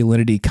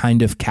masculinity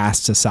kind of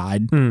casts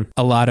aside.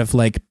 A lot of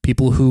like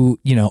people who,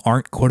 you know,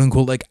 aren't quote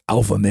unquote like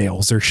alpha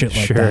males or shit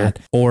like that,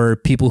 or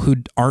people who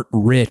aren't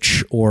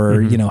rich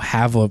or, you know,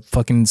 have a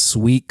fucking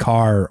sweet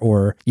car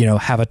or, you know,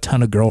 have a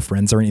ton of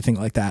girlfriends or anything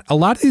like that. A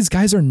lot of these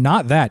guys are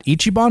not that.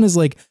 Ichiban is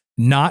like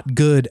not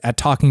good at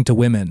talking to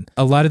women.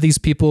 A lot of these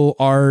people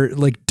are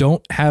like,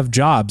 don't have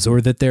jobs, or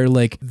that they're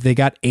like, they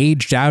got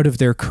aged out of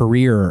their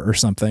career or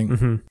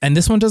something. And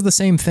this one does the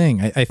same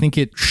thing. I think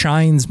it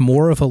shines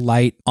more of a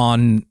light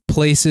on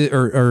places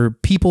or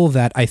people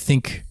that I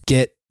think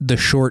get the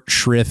short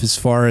shrift as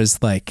far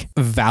as like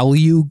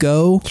value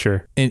go.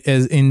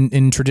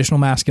 In traditional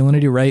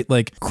masculinity, right?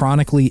 Like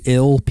chronically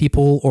ill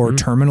people or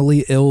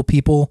terminally ill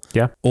people.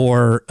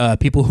 Or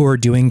people who are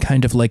doing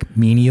kind of like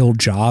menial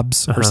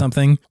jobs or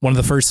something. One of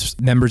the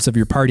first members of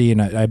your party,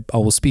 and I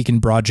will speak in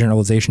broad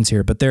generalizations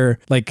here, but they're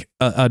like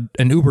an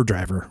Uber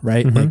driver,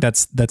 right? Like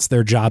that's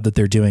their job that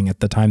they're doing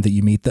at the time that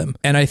you meet them.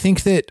 And I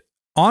think that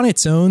on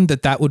its own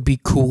that would be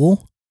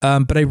cool.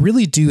 But I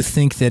really do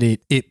think that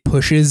it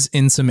pushes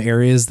in some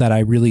areas that I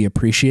really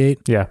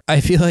appreciate.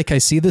 I feel like I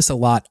see this a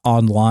lot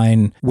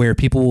online where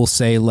people will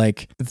say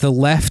like the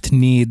left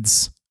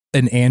needs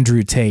an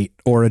Andrew Tate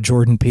or a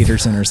Jordan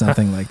Peterson or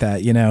something like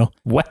that, you know?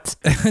 What?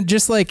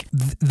 Just like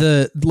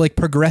the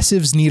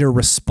progressives need a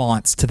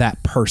response to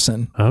that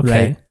person,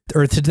 right?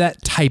 Or to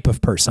that type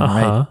of person,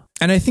 right?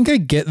 And I think I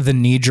get the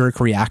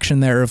knee-jerk reaction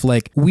there of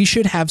like, we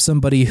should have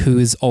somebody who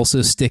is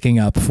also sticking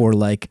up for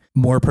like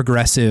more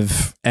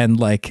progressive and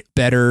like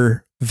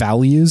better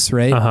values,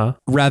 right?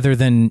 Rather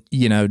than,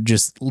 you know,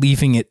 just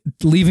leaving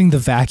the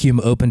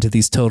vacuum open to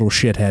these total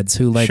shitheads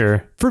who like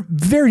for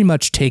very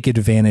much take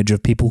advantage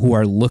of people who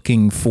are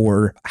looking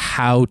for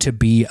how to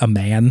be a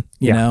man,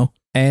 you know?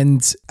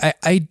 And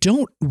I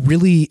don't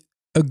really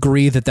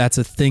agree that that's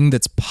a thing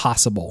that's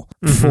possible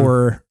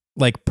for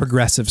like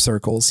progressive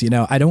circles. You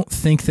know, I don't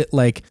think that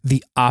like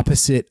the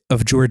opposite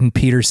of Jordan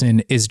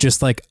Peterson is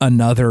just like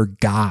another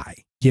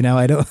guy. You know,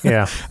 I don't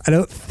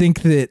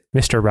think that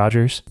Mr.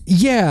 Rogers.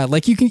 Yeah.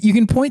 Like you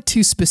can point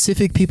to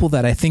specific people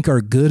that I think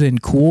are good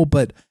and cool,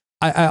 but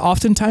I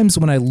oftentimes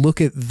when I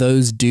look at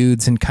those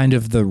dudes and kind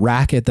of the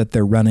racket that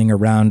they're running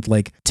around,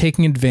 like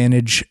taking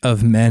advantage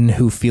of men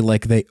who feel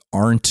like they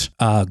aren't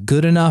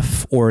good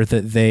enough or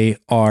that they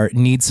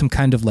need some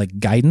kind of like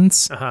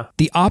guidance.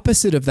 The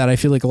opposite of that, I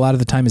feel like a lot of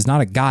the time is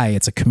not a guy,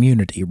 it's a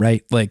community,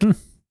 right? Like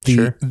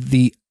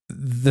the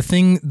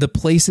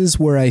places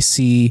where I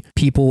see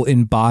people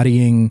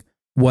embodying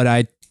what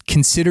I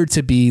consider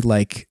to be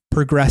like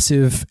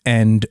progressive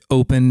and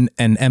open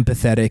and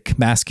empathetic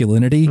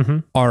masculinity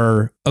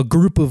are a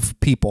group of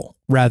people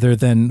rather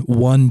than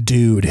one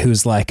dude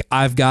who's like,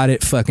 I've got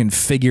it fucking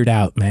figured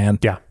out, man.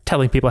 Yeah.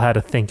 Telling people how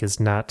to think is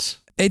not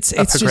it's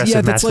just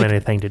that's masculinity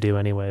like thing to do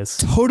anyways.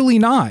 Totally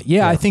not.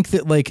 Yeah, I think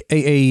that like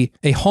a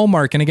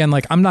hallmark, and again,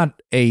 like I'm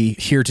not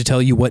here to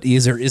tell you what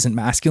is or isn't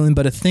masculine,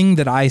 but a thing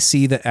that I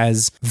see that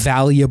as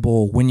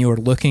valuable when you're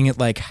looking at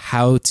like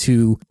how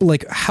to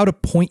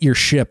point your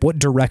ship, what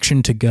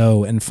direction to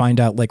go, and find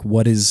out like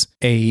what is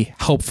a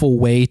helpful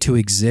way to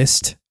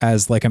exist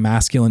as like a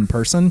masculine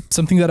person.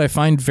 Something that I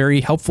find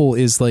very helpful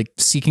is like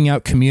seeking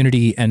out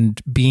community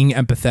and being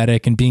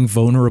empathetic and being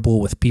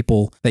vulnerable with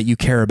people that you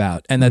care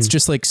about. And that's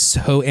just like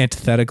so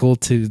antithetical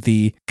to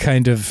the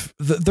kind of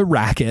the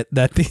racket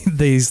that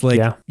these like,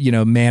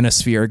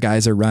 manosphere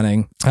guys are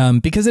running.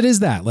 Because it is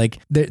that like,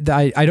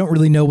 I don't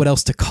really know what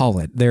else to call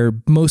it. They're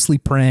mostly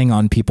preying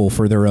on people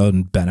for their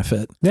own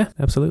benefit. Yeah,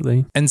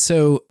 absolutely. And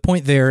so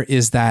point there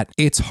is that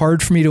it's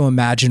hard for me to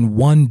imagine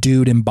one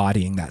dude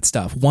embodying that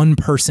stuff, one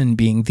person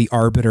being the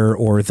arbiter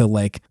or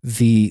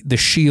the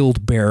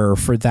shield bearer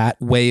for that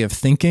way of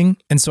thinking.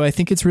 And so I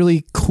think it's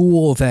really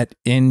cool that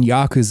in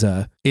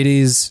Yakuza, it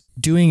is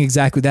doing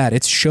exactly that.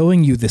 It's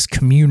showing you this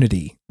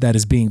community that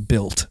is being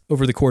built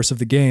over the course of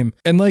the game.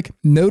 And like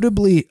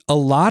notably, a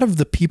lot of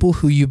the people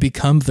who you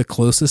become the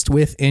closest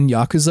with in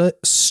Yakuza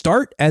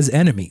start as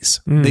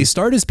enemies. They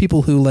start as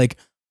people who like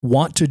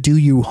want to do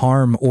you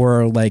harm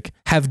or like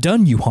have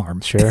done you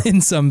harm. Sure. in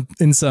some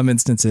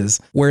instances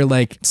where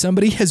like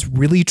somebody has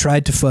really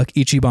tried to fuck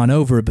Ichiban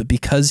over, but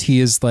because he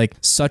is like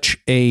such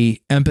a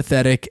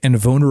empathetic and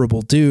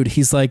vulnerable dude,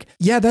 he's like,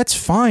 yeah, that's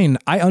fine.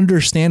 I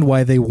understand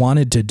why they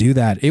wanted to do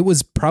that. It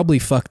was probably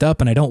fucked up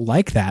and I don't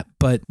like that,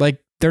 but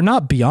like they're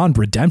not beyond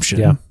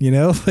redemption,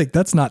 like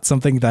that's not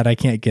something that I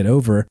can't get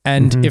over.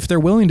 And if they're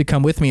willing to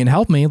come with me and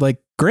help me,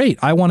 like, great.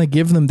 I want to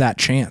give them that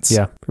chance.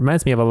 Yeah.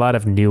 Reminds me of a lot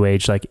of new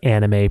age, like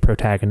anime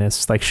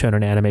protagonists, like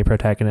shonen anime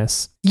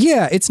protagonists.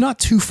 Yeah. It's not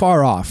too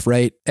far off.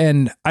 Right.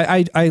 And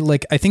I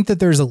think that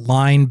there's a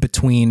line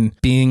between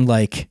being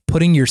like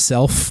putting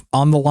yourself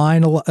on the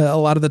line a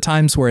lot of the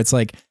times where it's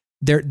like,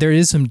 there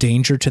is some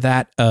danger to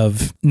that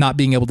of not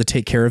being able to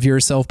take care of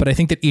yourself. But I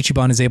think that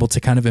Ichiban is able to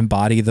kind of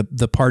embody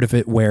the part of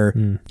it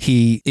where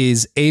he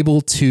is able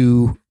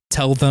to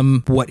tell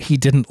them what he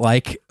didn't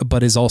like,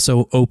 but is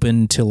also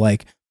open to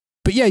like,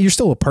 but yeah, you're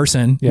still a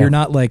person. Yeah. You're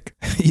not like,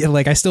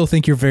 I still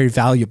think you're very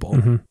valuable.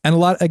 And a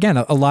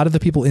lot of the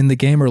people in the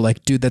game are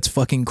like, dude, that's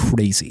fucking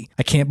crazy.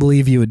 I can't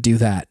believe you would do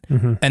that.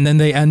 And then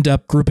they end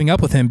up grouping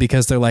up with him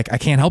because they're like, I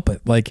can't help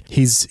it. Like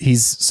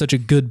he's such a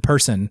good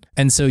person.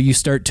 And so you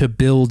start to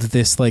build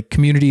this like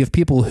community of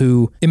people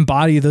who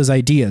embody those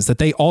ideas that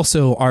they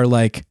also are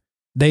like,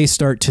 they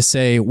start to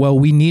say, well,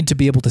 we need to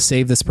be able to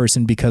save this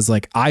person because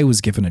like I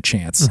was given a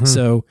chance.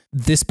 So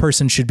this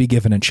person should be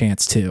given a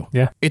chance too.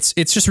 Yeah. It's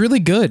just really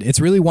good. It's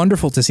really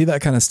wonderful to see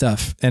that kind of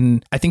stuff.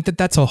 And I think that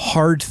that's a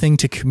hard thing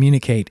to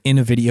communicate in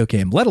a video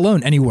game, let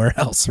alone anywhere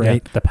else,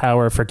 right? Yeah, the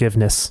power of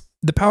forgiveness.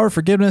 The power of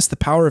forgiveness, the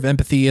power of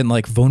empathy and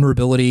like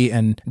vulnerability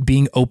and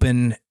being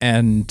open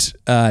and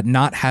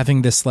not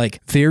having this like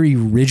very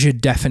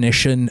rigid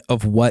definition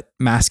of what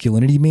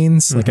masculinity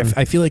means. Like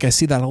I feel like I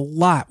see that a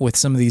lot with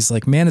some of these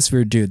like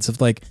manosphere dudes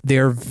of like,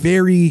 they're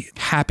very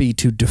happy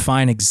to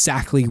define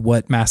exactly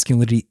what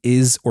masculinity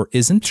is or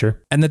isn't. Sure.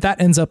 And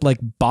that ends up like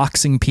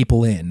boxing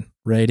people in.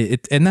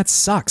 Right. And that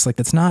sucks. Like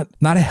that's not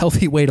a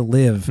healthy way to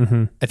live.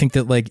 I think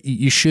that like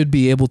you should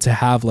be able to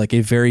have like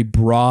a very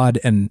broad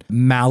and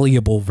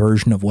malleable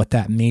version of what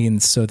that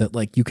means so that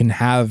like you can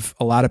have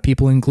a lot of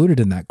people included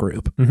in that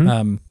group.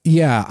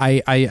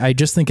 I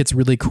just think it's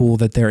really cool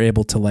that they're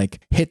able to like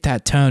hit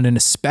that tone. And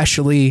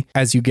especially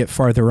as you get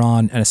farther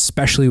on and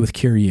especially with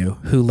Kiryu,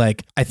 who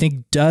like I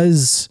think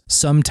does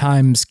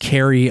sometimes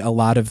carry a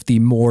lot of the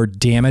more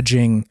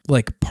damaging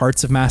like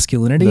parts of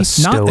masculinity,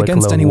 not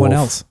against anyone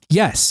else.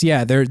 Yes.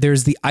 Yeah.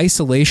 There's the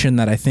isolation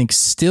that I think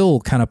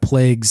still kind of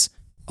plagues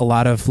a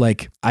lot of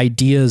like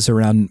ideas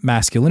around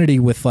masculinity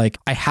with like,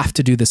 I have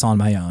to do this on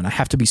my own. I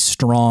have to be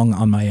strong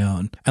on my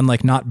own and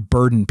like not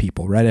burden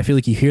people. Right. I feel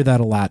like you hear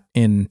that a lot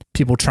in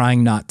people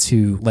trying not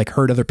to like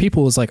hurt other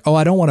people is like, oh,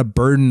 I don't want to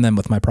burden them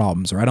with my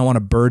problems, or I don't want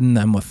to burden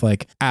them with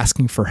like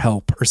asking for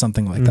help or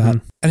something like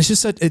that. And it's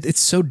just that it's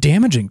so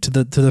damaging to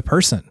the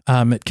person.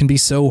 It can be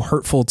so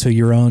hurtful to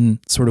your own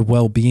sort of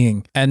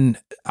well-being. And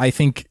I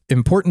think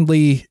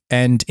importantly,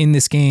 and in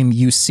this game,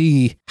 you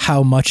see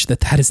how much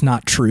that is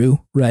not true,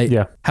 right?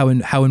 Yeah.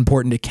 How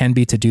important it can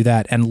be to do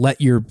that and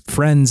let your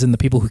friends and the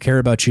people who care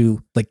about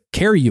you like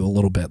carry you a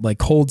little bit, like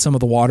hold some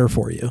of the water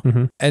for you.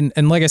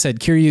 And like I said,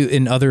 Kiryu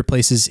in other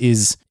places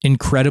is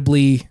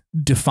incredibly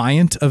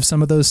defiant of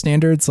some of those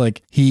standards.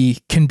 Like he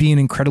can be an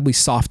incredibly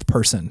soft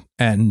person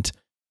and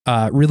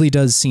really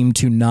does seem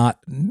to not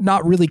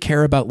really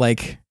care about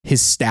like his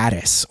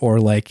status or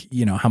like,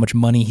 you know, how much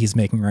money he's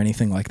making or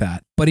anything like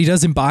that. But he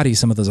does embody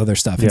some of those other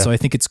stuff. And so I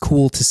think it's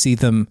cool to see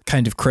them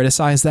kind of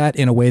criticize that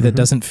in a way that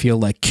doesn't feel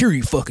like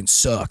Kiryu fucking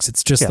sucks.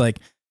 It's just like,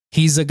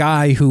 he's a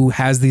guy who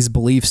has these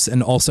beliefs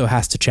and also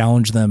has to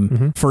challenge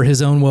them for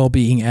his own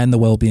well-being and the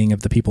well-being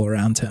of the people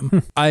around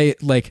him. I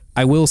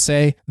will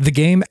say the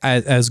game,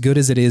 as good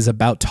as it is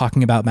about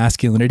talking about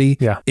masculinity,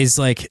 is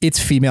like its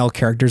female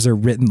characters are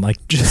written like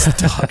just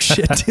dog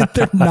shit. Dude.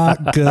 They're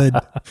not good.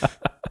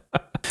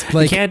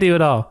 Like, you can't do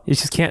it all. You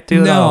just can't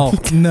do it all.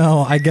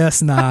 No, I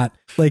guess not.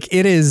 Like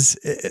it is,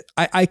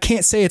 I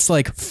can't say it's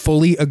like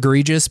fully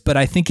egregious, but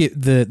I think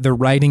the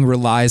writing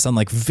relies on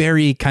like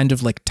very kind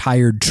of like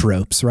tired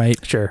tropes, right?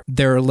 Sure.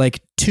 There are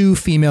like two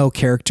female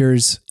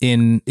characters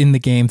in the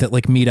game that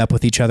like meet up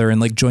with each other and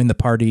like join the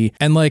party.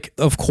 And like,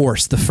 of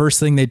course, the first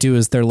thing they do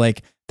is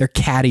they're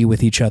catty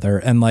with each other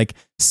and like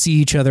see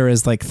each other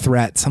as like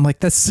threats. I'm like,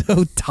 that's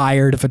so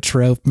tired of a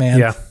trope, man.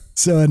 Yeah.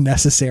 So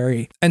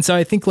unnecessary. And so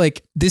I think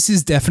like this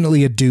is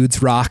definitely a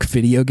dudes rock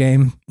video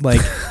game.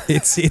 Like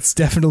it's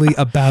definitely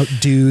about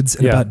dudes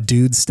and about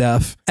dude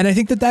stuff. And I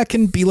think that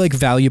can be like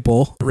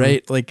valuable,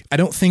 right? Like I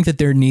don't think that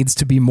there needs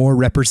to be more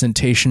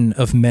representation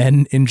of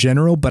men in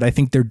general, but I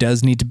think there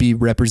does need to be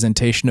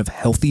representation of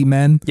healthy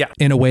men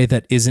in a way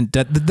that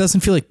doesn't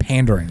feel like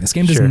pandering. This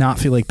game does not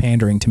feel like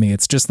pandering to me.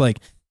 It's just like,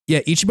 yeah,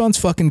 Ichiban's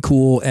fucking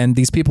cool and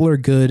these people are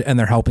good and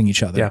they're helping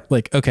each other. Yeah.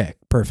 Like, okay,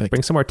 perfect.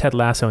 Bring some more Ted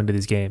Lasso into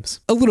these games.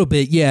 A little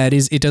bit. Yeah, it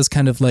is. It does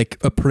kind of like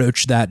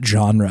approach that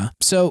genre.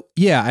 So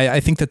yeah, I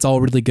think that's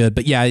all really good.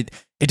 But yeah,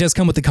 it does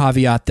come with the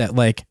caveat that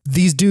like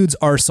these dudes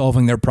are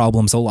solving their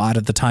problems a lot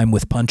of the time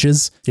with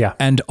punches. Yeah.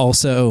 And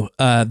also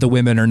the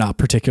women are not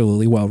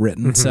particularly well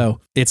written.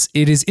 So it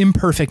is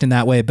imperfect in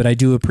that way, but I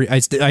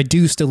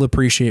do still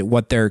appreciate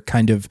what they're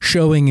kind of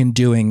showing and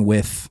doing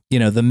with, you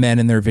know, the men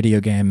in their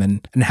video game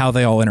and how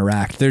they all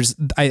interact.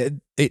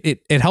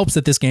 It helps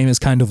that this game is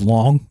kind of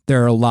long.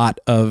 There are a lot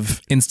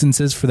of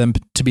instances for them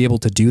to be able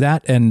to do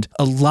that and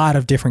a lot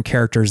of different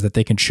characters that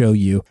they can show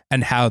you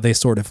and how they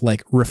sort of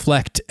like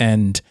reflect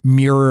and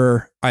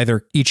mirror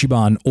either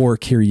Ichiban or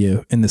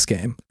Kiryu in this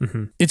game.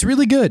 It's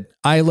really good.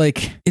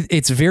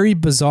 It's very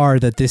bizarre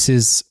that this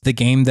is the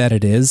game that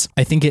it is.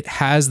 I think it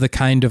has the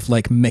kind of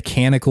like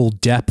mechanical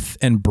depth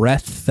and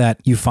breadth that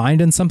you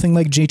find in something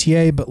like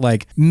GTA, but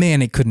like,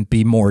 man, it couldn't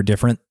be more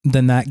different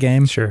than that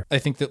game. Sure. I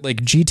think that like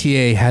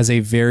GTA has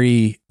a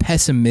very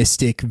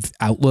pessimistic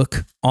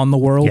outlook on the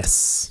world.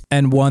 Yes.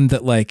 And one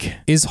that like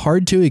is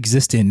hard to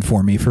exist in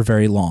for me for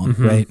very long,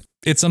 right?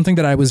 It's something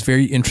that I was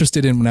very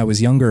interested in when I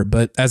was younger,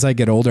 but as I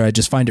get older, I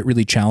just find it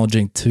really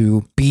challenging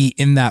to be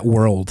in that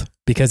world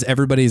because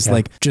everybody's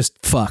like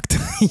just fucked,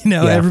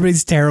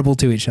 everybody's terrible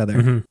to each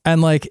other.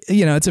 And like,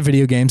 it's a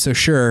video game, so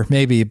sure,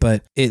 maybe,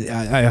 but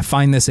I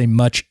find this a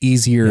much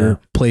easier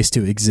place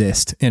to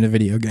exist in a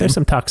video game. There's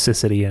some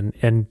toxicity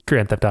in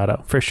Grand Theft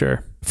Auto, for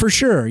sure. For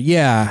sure,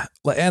 yeah.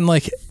 And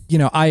like,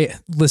 I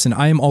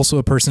am also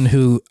a person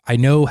who I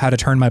know how to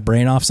turn my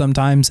brain off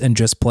sometimes and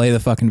just play the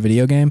fucking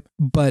video game.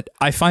 But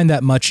I find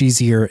that much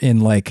easier in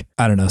like,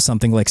 I don't know,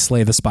 something like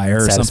Slay the Spire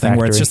or something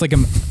where it's just like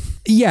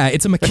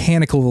it's a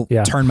mechanical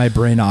turn my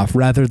brain off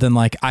rather than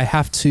like I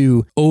have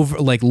to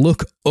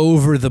look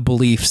over the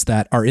beliefs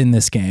that are in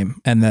this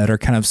game and that are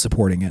kind of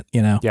supporting it,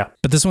 Yeah.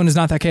 But this one is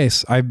not that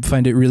case. I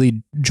find it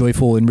really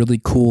joyful and really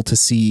cool to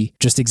see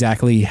just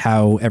exactly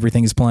how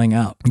everything is playing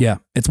out. Yeah,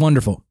 it's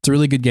wonderful. It's a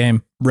really good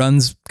game.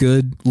 Runs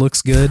good,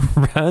 looks good.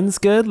 Runs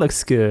good,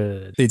 looks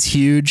good. It's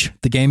huge.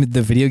 The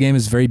video game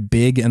is very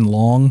big and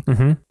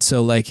long.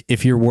 So like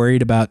if you're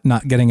worried about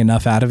not getting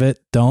enough out of it,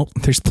 don't.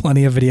 There's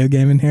plenty of video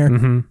game in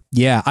here.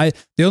 Yeah,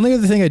 the only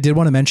other thing I did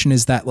want to mention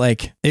is that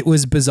like it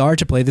was bizarre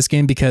to play this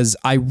game because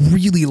I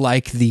really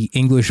like the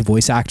English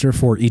voice actor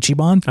for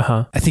Ichiban.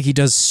 I think he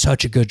does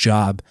such a good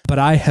job, but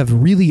I have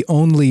really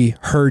only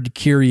heard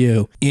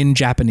Kiryu in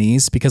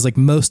Japanese because like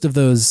most of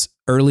those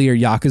earlier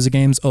Yakuza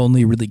games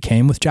only really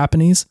came with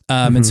Japanese.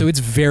 And so it's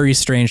very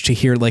strange to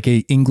hear like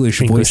a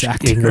English voice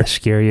actor.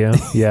 English Kiryu.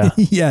 Yeah.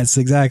 Yes,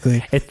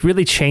 exactly. It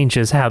really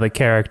changes how the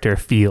character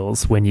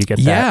feels when you get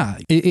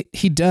that. Yeah,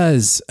 he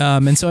does.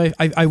 And so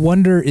I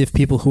wonder if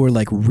people who are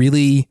like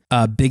really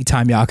big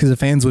time Yakuza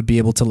fans would be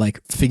able to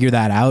like figure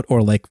that out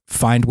or like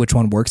find which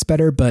one works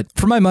better. But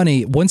for my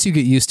money, once you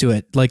get used to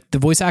it, like the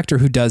voice actor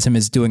who does him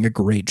is doing a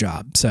great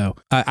job. So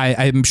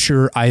I'm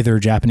sure either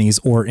Japanese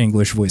or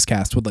English voice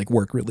cast would like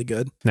work really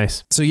good.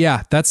 Nice. So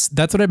yeah, that's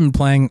what I've been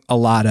playing a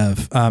lot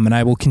of, and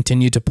I will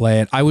continue to play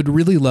it. I would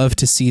really love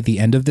to see the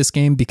end of this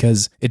game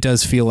because it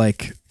does feel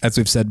like, as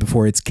we've said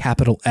before, it's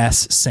capital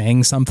S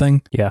saying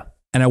something. Yeah.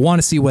 And I want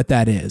to see what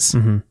that is.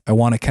 I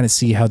want to kind of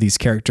see how these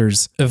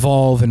characters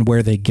evolve and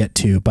where they get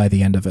to by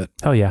the end of it.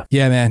 Oh yeah.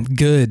 Yeah, man.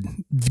 Good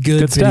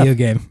video stuff.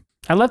 game.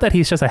 I love that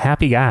he's just a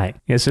happy guy.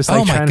 It's just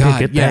like trying to do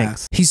good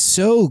things. He's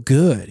so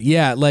good.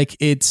 Yeah, like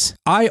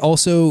I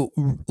also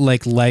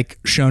like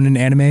shonen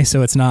anime,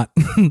 so it's not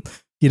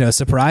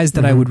surprised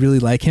that I would really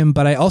like him,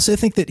 but I also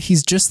think that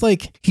he's just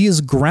like he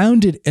is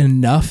grounded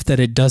enough that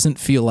it doesn't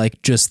feel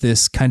like just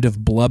this kind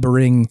of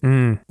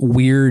blubbering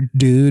weird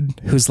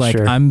dude who's like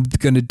I'm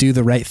going to do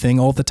the right thing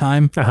all the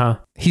time.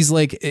 he's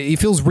like, he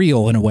feels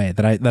real in a way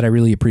that I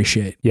really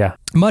appreciate. Yeah.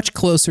 Much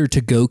closer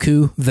to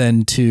Goku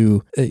than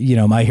to,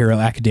 My Hero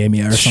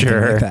Academia or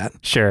something like that.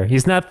 Sure.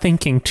 He's not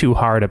thinking too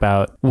hard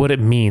about what it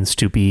means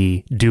to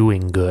be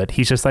doing good.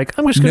 He's just like,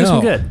 I'm just going to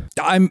do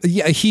some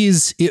good.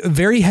 He's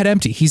very head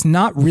empty. He's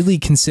not really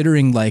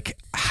considering like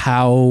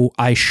how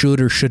I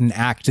should or shouldn't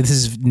act. This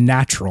is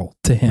natural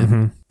to him.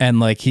 Mm-hmm. And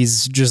like,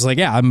 he's just like,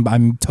 yeah,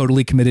 I'm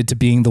totally committed to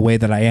being the way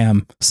that I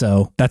am.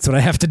 So that's what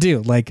I have to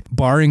do. Like,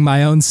 barring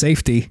my own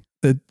safety,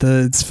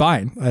 it's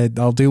fine.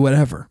 I'll do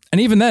whatever. And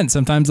even then,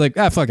 sometimes like,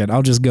 fuck it.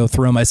 I'll just go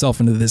throw myself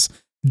into this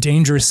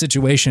dangerous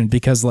situation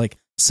because like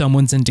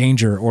someone's in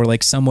danger or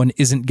like someone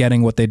isn't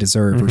getting what they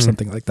deserve mm-hmm. or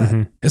something like that.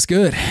 Mm-hmm. It's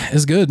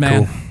good,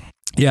 man. Cool.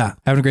 Yeah.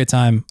 Having a great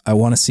time. I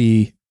want to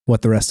see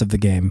what the rest of the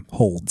game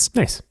holds.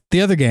 Nice.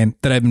 The other game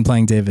that I've been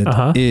playing, David,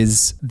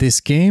 is this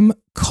game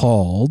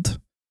called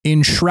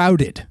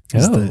Enshrouded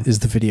is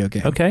the video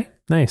game. Okay.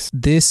 Nice.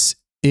 This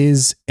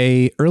is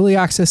a early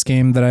access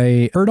game that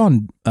I heard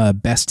on the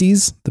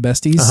Besties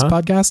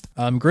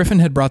podcast. Griffin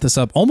had brought this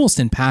up almost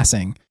in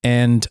passing,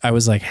 and I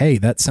was like, hey,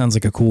 that sounds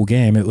like a cool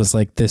game. It was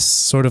like this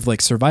sort of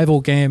like survival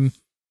game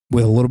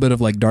with a little bit of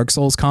like Dark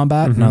Souls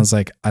combat. Mm-hmm. And I was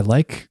like, I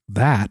like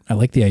that. I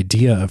like the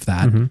idea of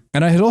that. Mm-hmm.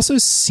 And I had also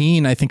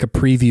seen, I think, a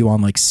preview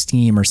on like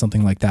Steam or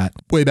something like that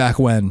way back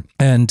when.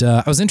 And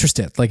I was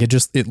interested. Like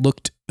it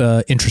looked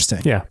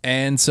interesting. Yeah.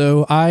 And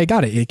so I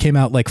got it. It came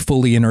out like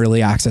fully in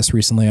early access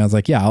recently. I was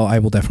like, yeah, I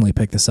will definitely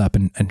pick this up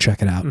and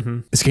check it out. Mm-hmm.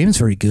 This game is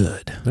very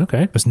good.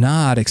 Okay. I was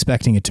not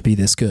expecting it to be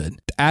this good.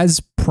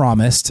 As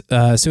promised.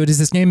 So it is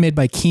this game made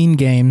by Keen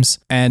Games,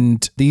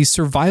 and the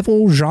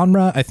survival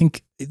genre, I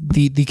think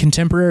the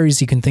contemporaries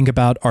you can think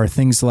about are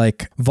things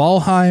like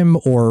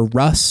Valheim or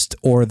Rust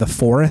or The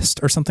Forest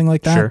or something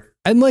like that. Sure.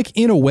 And like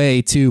in a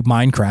way to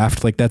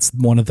Minecraft, like that's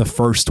one of the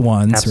first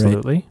ones,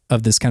 absolutely, right,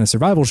 of this kind of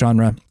survival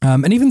genre.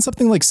 And even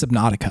something like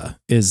Subnautica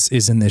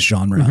is in this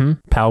genre. Mm-hmm.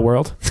 Pal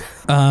World.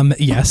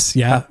 Yes.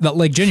 Yeah.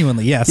 Like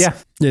genuinely. Yes. Yeah.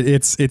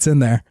 It's in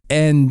there.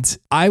 And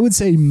I would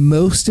say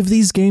most of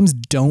these games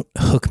don't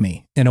hook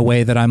me in a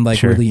way that I'm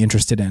like really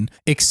interested in,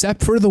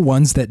 except for the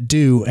ones that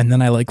do. And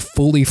then I like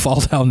fully fall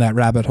down that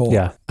rabbit hole.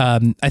 Yeah.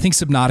 I think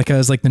Subnautica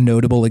is like the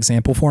notable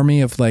example for me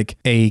of like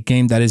a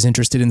game that is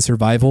interested in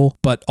survival,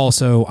 but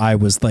also I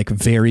was like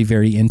very,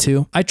 very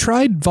into. I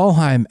tried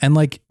Valheim and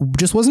like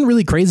just wasn't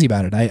really crazy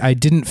about it. I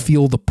didn't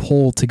feel the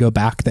pull to go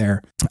back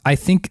there. I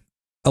think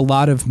a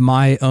lot of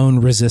my own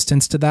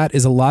resistance to that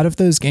is a lot of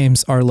those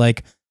games are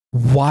like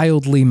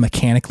wildly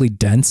mechanically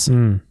dense.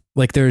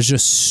 Like there's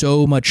just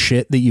so much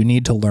shit that you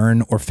need to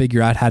learn or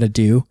figure out how to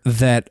do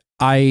that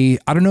I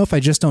don't know if I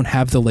just don't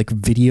have the like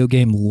video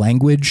game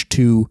language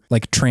to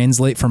like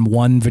translate from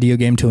one video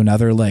game to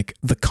another, like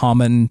the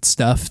common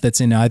stuff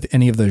that's in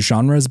any of those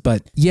genres.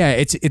 But yeah,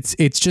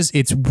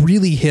 it's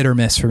really hit or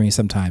miss for me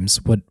sometimes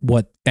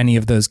what any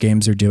of those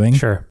games are doing.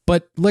 Sure.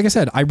 But like I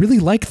said, I really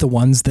like the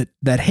ones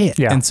that hit.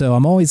 Yeah. And so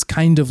I'm always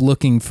kind of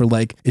looking for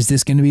like, is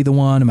this going to be the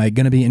one? Am I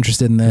going to be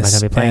interested in this? Am I going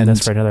to be playing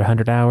this for another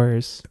 100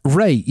 hours?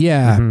 Right.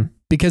 Yeah. Mm-hmm.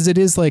 Because it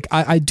is like,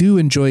 I do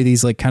enjoy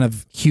these like kind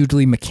of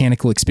hugely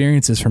mechanical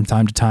experiences from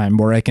time to time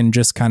where I can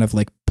just kind of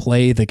like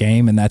play the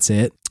game and that's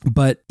it.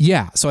 But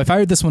yeah, so I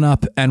fired this one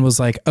up and was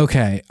like,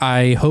 okay,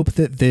 I hope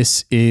that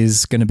this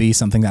is going to be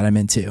something that I'm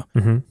into.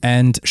 Mm-hmm.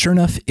 And sure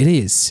enough, it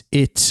is.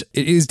 It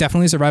is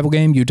definitely a survival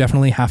game. You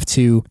definitely have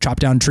to chop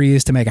down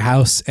trees to make a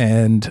house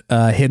and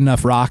hit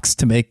enough rocks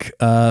to make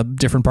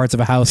different parts of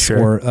a house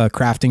or a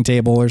crafting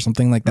table or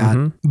something like that.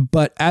 Mm-hmm.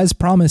 But as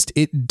promised,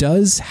 it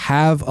does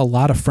have a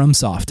lot of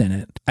FromSoft in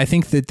it. I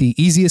think that the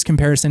easiest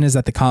comparison is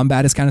that the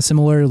combat is kind of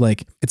similar.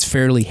 Like it's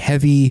fairly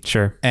heavy.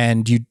 Sure.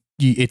 And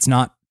it's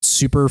not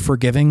super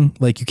forgiving.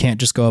 Like you can't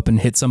just go up and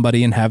hit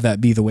somebody and have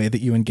that be the way that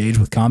you engage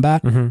with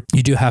combat. Mm-hmm.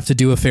 You do have to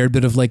do a fair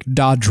bit of like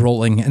dodge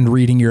rolling and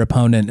reading your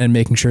opponent and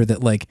making sure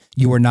that like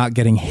you are not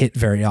getting hit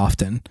very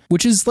often,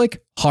 which is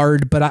like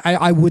hard, but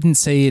I wouldn't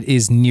say it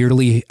is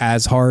nearly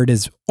as hard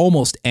as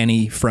almost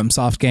any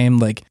FromSoft game.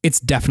 Like it's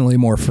definitely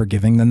more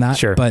forgiving than that.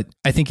 Sure. But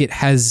I think it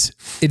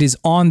is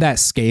on that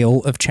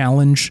scale of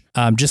challenge,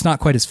 just not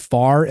quite as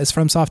far as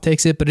FromSoft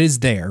takes it, but it is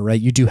there,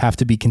 right? You do have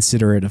to be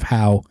considerate of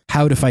how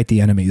to fight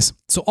the enemies.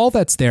 So all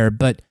that's there,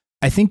 but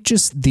I think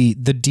just the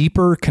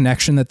deeper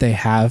connection that they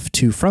have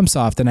to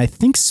FromSoft, and I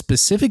think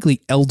specifically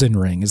Elden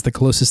Ring is the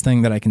closest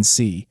thing that I can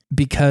see,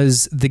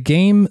 because the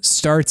game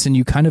starts and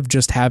you kind of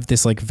just have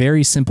this like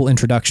very simple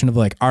introduction of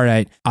like, all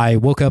right, I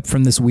woke up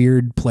from this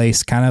weird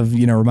place, kind of,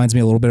 reminds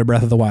me a little bit of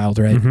Breath of the Wild,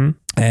 right? Mm-hmm.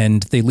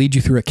 And they lead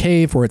you through a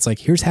cave where it's like,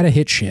 here's how to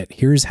hit shit.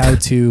 Here's how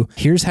to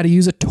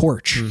use a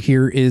torch. Mm.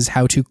 Here is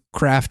how to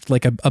craft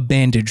like a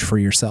bandage for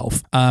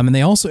yourself. And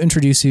they also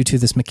introduce you to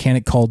this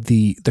mechanic called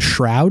the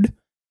Shroud.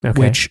 Okay.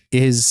 Which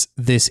is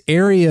this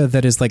area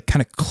that is like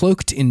kind of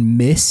cloaked in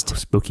mist.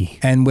 Spooky.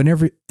 And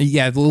a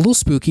little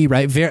spooky,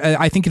 right?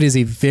 I think it is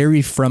a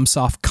very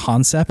FromSoft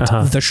concept,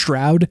 the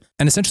Shroud.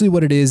 And essentially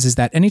what it is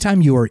that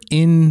anytime you are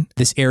in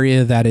this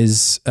area that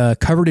is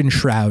covered in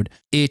Shroud,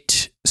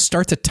 it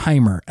starts a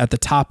timer at the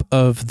top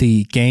of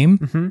the game.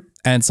 Mm-hmm.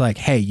 And it's like,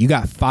 hey, you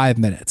got 5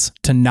 minutes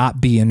to not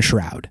be in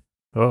Shroud.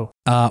 Oh.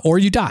 Or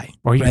you die.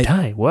 Or you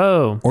die.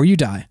 Whoa. Or you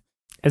die.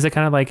 Is it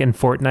kind of like in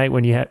Fortnite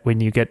when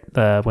you get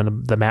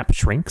when the map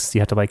shrinks,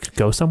 you have to like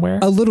go somewhere?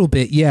 A little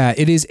bit, yeah.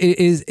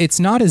 It's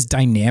not as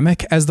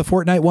dynamic as the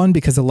Fortnite one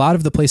because a lot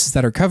of the places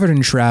that are covered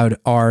in Shroud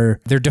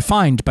they're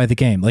defined by the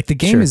game. Like the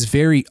game is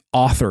very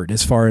authored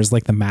as far as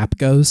like the map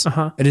goes.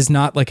 It is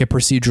not like a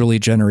procedurally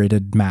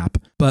generated map.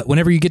 But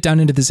whenever you get down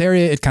into this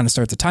area, it kind of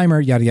starts a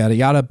timer, yada yada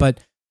yada. But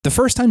the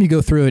first time you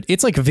go through it,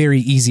 it's like very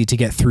easy to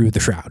get through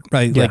the Shroud,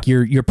 right? Yeah. Like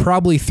you're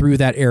probably through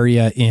that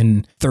area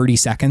in 30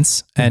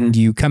 seconds and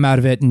you come out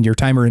of it and your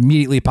timer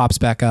immediately pops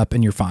back up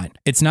and you're fine.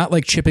 It's not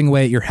like chipping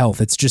away at your health.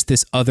 It's just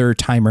this other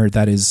timer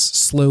that is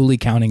slowly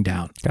counting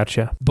down.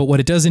 Gotcha. But what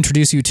it does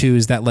introduce you to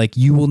is that like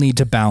you will need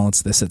to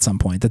balance this at some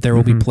point, that there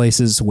will be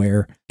places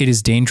where it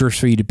is dangerous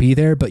for you to be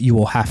there, but you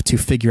will have to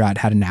figure out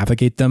how to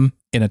navigate them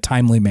in a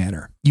timely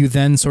manner. You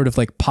then sort of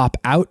like pop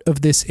out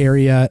of this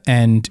area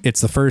and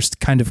it's the first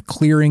kind of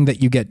clearing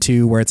that you get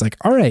to where it's like,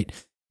 all right,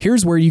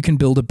 here's where you can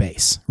build a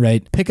base,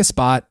 right? Pick a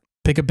spot,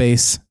 pick a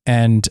base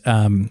and,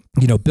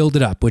 build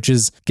it up, which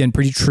is again,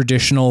 pretty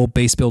traditional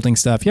base building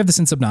stuff. You have this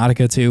in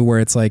Subnautica too, where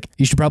it's like,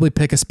 you should probably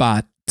pick a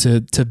spot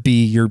to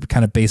be your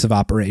kind of base of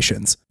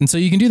operations. And so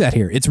you can do that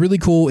here. It's really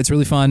cool. It's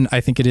really fun.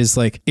 I think it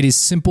is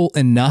simple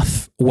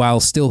enough while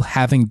still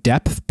having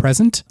depth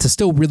present to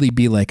still really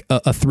be like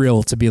a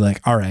thrill to be like,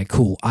 all right,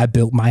 cool. I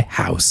built my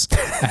house.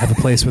 I have a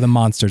place where the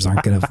monsters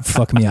aren't going to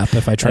fuck me up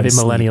if I try to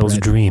sleep. Millennial's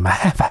dream. I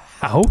have a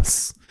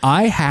house.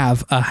 I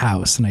have a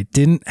house and I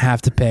didn't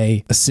have to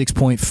pay a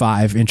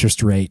 6.5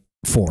 interest rate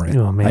for it.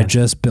 Oh, man. I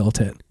just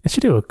built it. I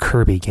should do a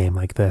Kirby game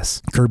like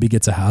this. Kirby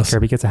gets a house.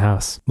 Kirby gets a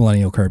house.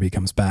 Millennial Kirby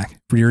comes back.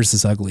 Rears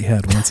his ugly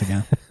head once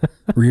again.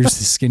 Rears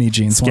his skinny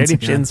jeans once again.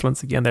 Skinny jeans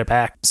once again, they're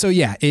back. So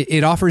yeah,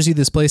 it offers you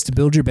this place to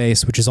build your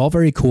base, which is all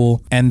very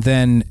cool. And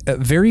then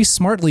very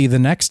smartly, the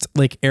next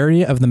like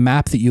area of the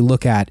map that you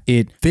look at,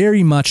 it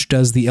very much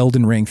does the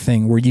Elden Ring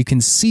thing where you can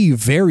see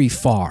very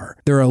far.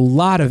 There are a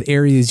lot of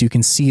areas you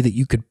can see that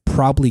you could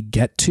probably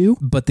get to,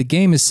 but the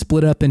game is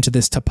split up into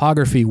this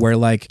topography where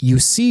like you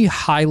see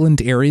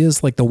highland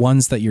areas like the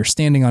ones that you're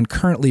standing on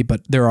currently,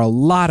 but there are a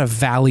lot of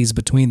valleys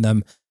between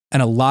them.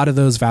 And a lot of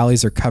those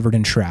valleys are covered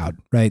in Shroud,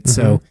 right?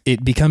 So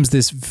it becomes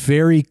this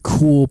very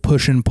cool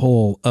push and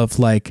pull of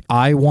like,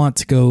 I want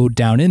to go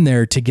down in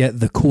there to get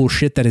the cool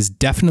shit that is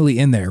definitely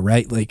in there,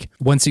 right? Like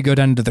once you go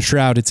down into the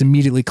Shroud, it's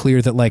immediately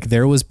clear that like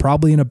there was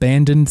probably an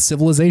abandoned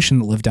civilization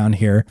that lived down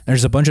here.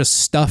 There's a bunch of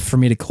stuff for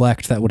me to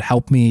collect that would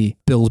help me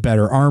build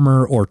better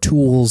armor or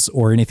tools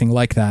or anything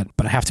like that.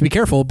 But I have to be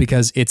careful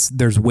because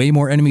there's way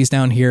more enemies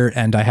down here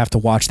and I have to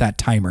watch that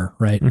timer,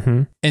 right?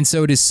 And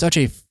so it is such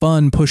a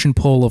fun push and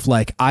pull of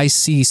like, I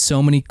see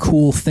so many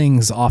cool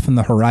things off in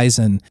the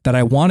horizon that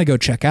I want to go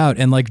check out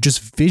and like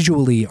just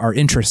visually are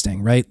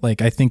interesting, right?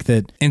 Like I think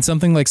that in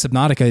something like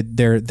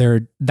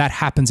Subnautica, that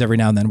happens every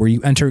now and then where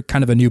you enter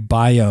kind of a new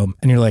biome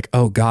and you're like,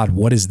 oh God,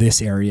 what is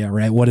this area,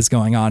 right? What is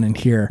going on in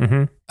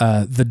here?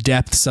 The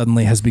depth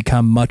suddenly has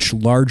become much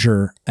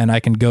larger and I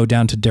can go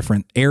down to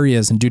different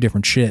areas and do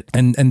different shit.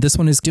 And this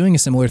one is doing a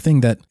similar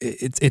thing that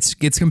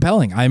it's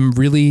compelling. I'm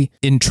really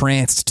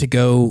entranced to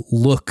go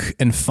look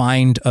and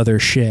find other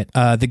shit.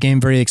 The game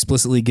very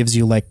explicitly gives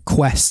you like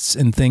quests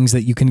and things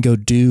that you can go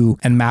do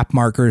and map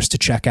markers to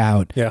check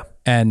out. Yeah.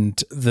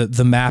 And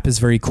the map is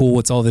very cool.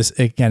 It's all this,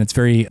 again, it's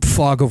very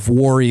fog of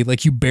war-y,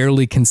 like you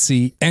barely can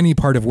see any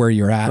part of where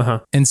you're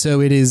at. And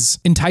so it is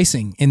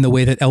enticing in the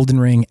way that Elden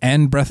Ring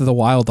and Breath of the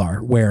Wild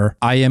are, where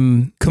I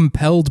am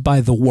compelled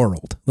by the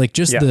world. Like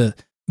just the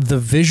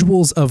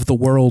visuals of the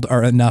world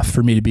are enough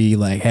for me to be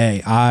like,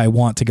 hey, I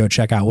want to go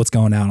check out what's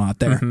going on out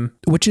there,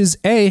 which is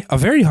a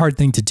very hard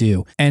thing to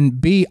do. And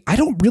B, I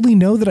don't really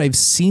know that I've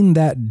seen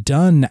that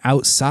done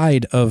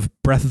outside of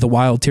Breath of the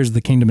Wild, Tears of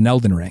the Kingdom, and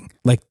Elden Ring.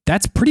 Like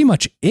that's pretty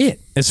much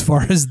it as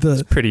far as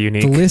it's pretty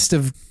unique. The list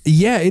of,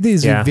 it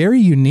is very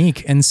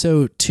unique. And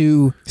so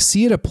to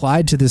see it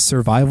applied to this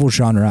survival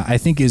genre, I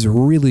think is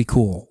really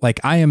cool. Like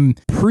I am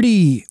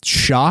pretty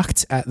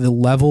shocked at the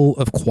level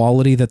of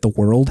quality that the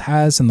world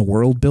has and the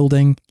world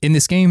building in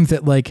this game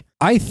that like,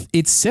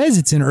 it says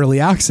it's in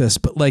early access,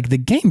 but like the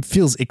game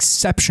feels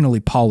exceptionally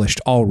polished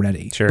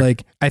already. Sure.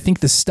 Like I think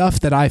the stuff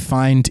that I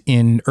find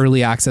in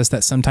early access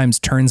that sometimes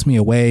turns me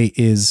away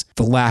is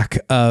the lack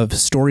of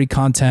story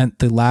content,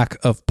 the lack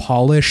of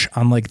polish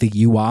on like the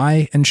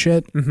UI and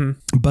shit.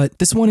 But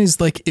this one is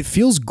like, it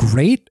feels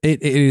great.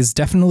 It is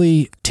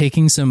definitely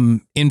taking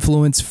some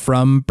influence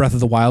from Breath of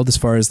the Wild as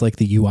far as like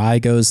the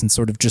UI goes and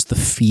sort of just the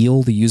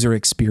feel, the user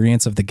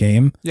experience of the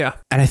game. Yeah.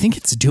 And I think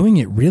it's doing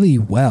it really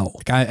well.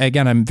 Like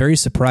I'm very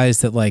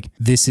surprised that like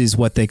this is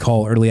what they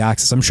call early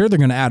access. I'm sure they're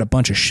going to add a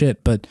bunch of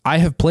shit, but I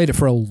have played it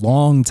for a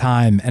long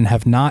time and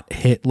have not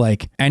hit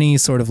like any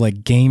sort of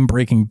like game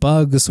breaking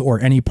bugs or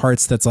any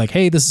parts that's like,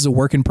 hey, this is a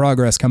work in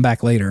progress, come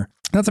back later.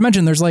 Not to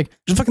mention, there's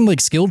fucking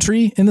like skill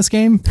tree in this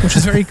game, which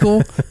is very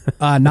cool.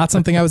 Not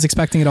something I was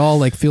expecting at all.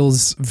 Like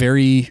feels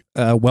very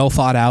well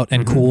thought out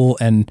and cool.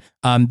 And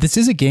this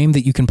is a game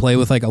that you can play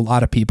with like a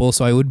lot of people.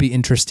 So I would be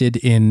interested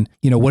in,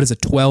 what does a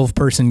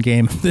 12-person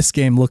game of this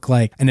game look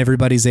like? And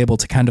everybody's able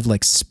to kind of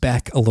like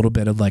spec a little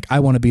bit of like, I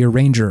want to be a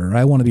ranger, or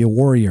I want to be a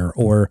warrior,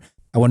 or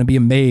I want to be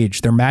a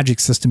mage. Their magic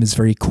system is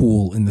very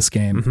cool in this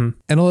game,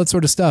 and all that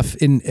sort of stuff.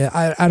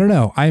 I don't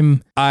know.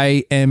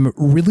 I am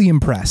really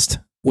impressed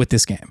with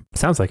this game.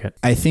 Sounds like it.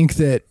 I think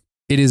that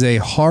it is a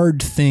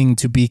hard thing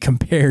to be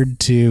compared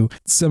to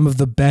some of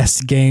the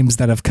best games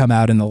that have come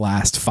out in the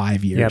last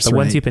 5 years. Yeah, the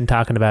ones you've been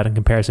talking about in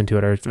comparison to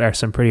it are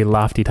some pretty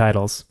lofty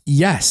titles.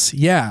 Yes,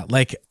 yeah.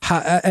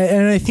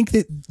 And I think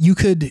that you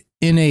could,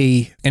 in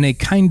a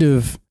kind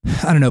of,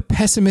 I don't know,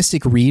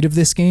 pessimistic read of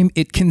this game,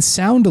 it can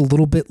sound a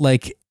little bit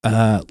like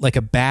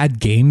a bad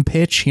game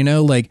pitch,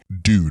 like,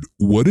 dude,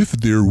 what if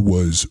there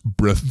was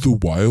Breath of the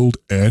Wild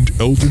and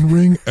Elden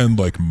Ring and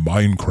like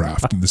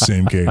Minecraft in the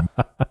same game?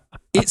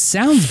 It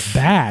sounds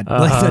bad.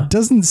 Like that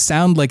doesn't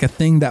sound like a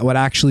thing that would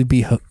actually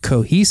be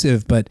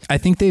cohesive, but I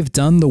think they've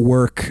done the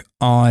work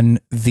on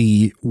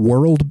the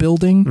world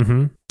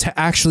building to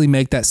actually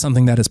make that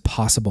something that is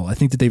possible. I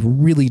think that they've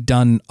really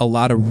done a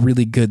lot of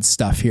really good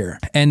stuff here.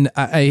 And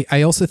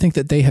I also think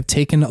that they have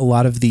taken a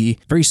lot of the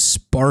very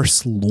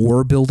sparse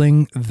lore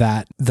building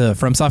that the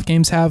FromSoft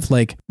games have.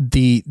 Like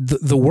the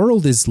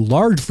world is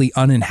largely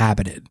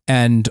uninhabited.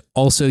 And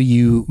also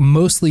you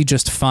mostly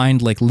just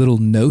find like little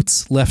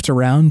notes left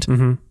around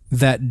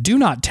that do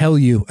not tell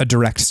you a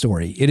direct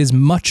story. It is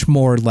much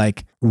more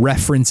like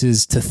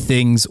references to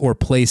things or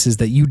places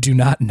that you do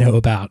not know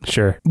about.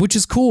 Sure. Which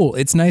is cool.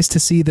 It's nice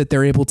to see that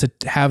they're able to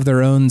have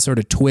their own sort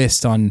of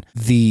twist on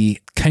the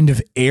kind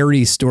of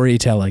airy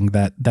storytelling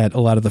that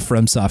a lot of the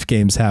FromSoft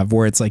games have,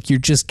 where it's like you're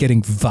just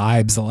getting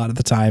vibes a lot of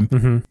the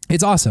time.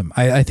 It's awesome.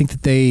 I think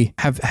that they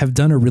have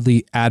done a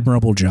really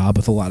admirable job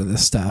with a lot of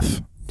this stuff.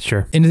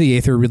 Sure. Into the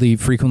Aether really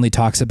frequently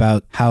talks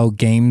about how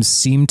games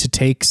seem to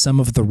take some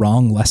of the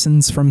wrong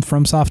lessons from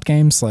FromSoft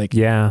games. Like,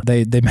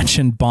 they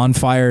mentioned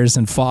bonfires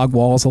and fog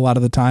walls a lot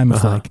of the time.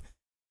 Of like,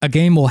 a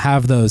game will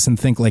have those and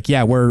think like,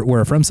 yeah,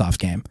 we're a FromSoft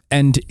game.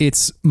 And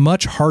it's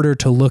much harder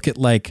to look at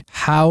like,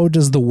 how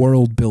does the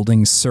world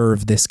building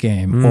serve this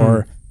game?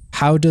 Or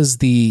how does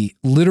the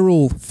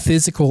literal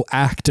physical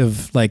act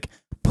of like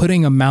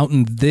putting a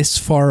mountain this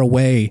far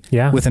away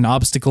with an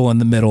obstacle in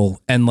the middle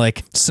and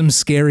like some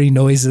scary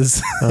noises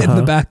in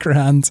the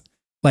background.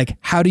 Like,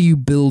 how do you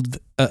build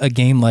a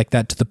game like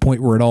that to the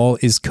point where it all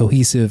is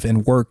cohesive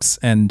and works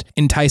and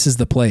entices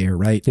the player,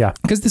 right? Yeah.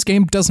 Because this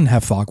game doesn't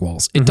have fog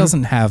walls. It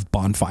doesn't have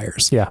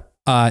bonfires. Yeah.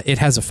 It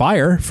has a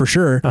fire for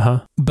sure,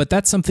 but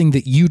that's something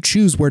that you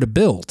choose where to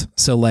build.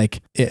 So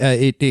like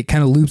it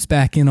kind of loops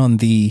back in on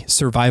the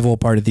survival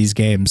part of these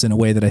games in a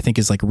way that I think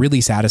is like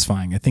really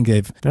satisfying. I think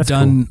they've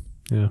done... Cool.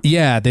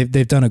 Yeah,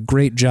 they've done a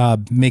great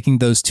job making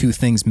those two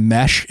things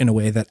mesh in a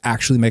way that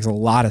actually makes a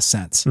lot of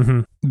sense.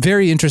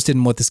 Very interested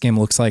in what this game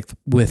looks like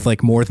with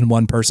like more than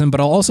one person, but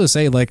I'll also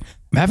say like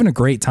I'm having a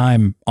great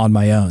time on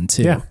my own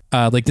too.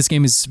 Yeah. Like this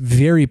game is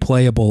very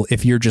playable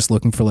if you're just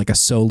looking for like a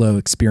solo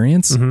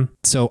experience.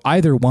 So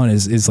either one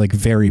is like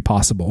very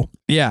possible.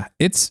 Yeah,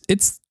 it's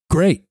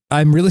great.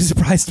 I'm really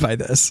surprised by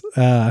this.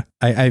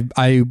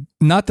 I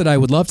not that I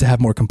would love to have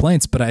more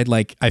complaints, but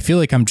I feel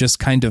like I'm just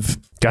kind of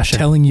gushing.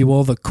 Telling you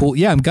all the cool.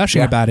 Yeah, I'm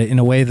gushing about it in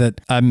a way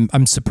that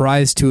I'm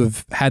surprised to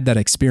have had that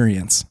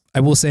experience.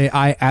 I will say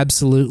I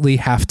absolutely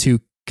have to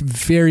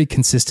very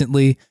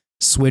consistently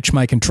switch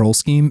my control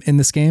scheme in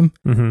this game.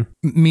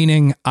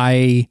 Meaning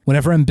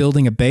whenever I'm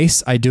building a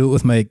base, I do it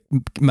with my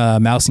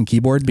mouse and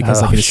keyboard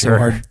because it's so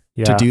hard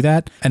to do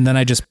that. And then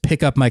I just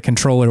pick up my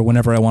controller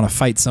whenever I want to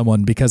fight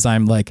someone because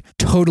I'm like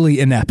totally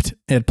inept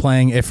at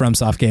playing a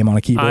FromSoft game on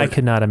a keyboard. I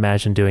could not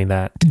imagine doing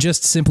that.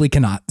 Just simply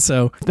cannot.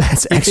 So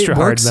that's extra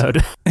hard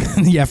mode.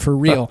 Yeah, for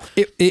real.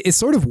 It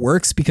sort of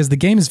works because the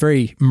game is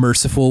very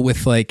merciful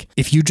with like,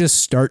 if you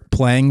just start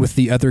playing with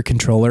the other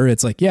controller,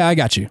 it's like, yeah, I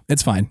got you.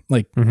 It's fine.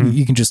 Like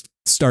you can just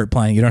start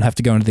playing. You don't have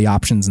to go into the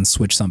options and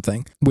switch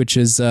something, which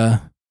is,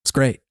 it's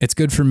great. It's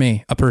good for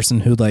me, a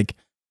person who like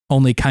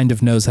only kind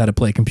of knows how to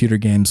play computer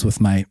games with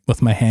my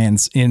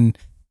hands in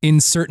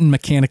certain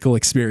mechanical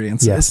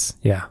experiences. Yes.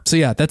 Yeah. So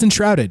yeah, that's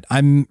Enshrouded.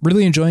 I'm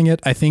really enjoying it.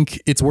 I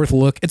think it's worth a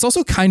look. It's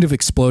also kind of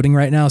exploding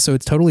right now, so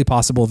it's totally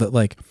possible that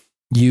like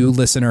you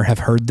listener have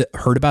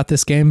heard about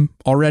this game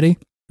already.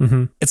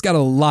 It's got a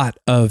lot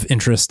of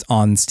interest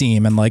on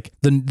Steam, and like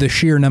the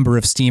sheer number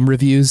of Steam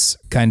reviews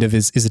kind of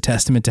is a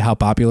testament to how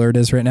popular it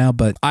is right now.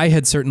 But I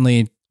had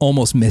certainly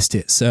almost missed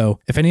it. So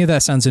if any of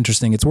that sounds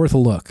interesting, it's worth a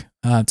look.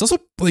 It's also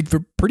like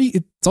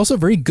it's also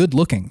very good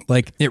looking.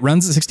 Like it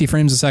runs at 60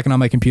 frames a second on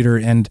my computer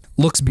and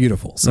looks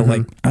beautiful. So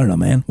like, I don't know,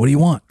 man, what do you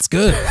want? It's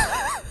good.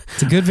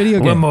 It's a good video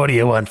game. What more do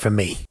you want from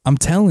me? I'm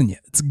telling you,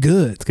 it's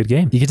good. It's a good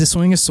game. You get to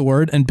swing a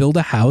sword and build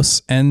a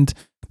house, and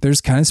there's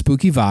kind of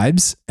spooky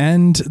vibes,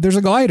 and there's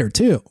a glider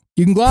too.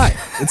 You can glide.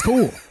 It's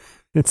cool.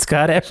 It's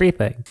got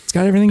everything. It's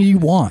got everything you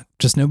want.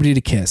 Just nobody to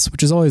kiss,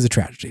 which is always a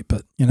tragedy,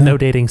 but you know. No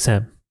dating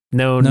sim.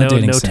 No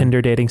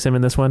Tinder dating sim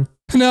in this one.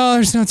 No,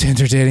 there's no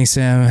Tinder dating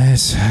sim.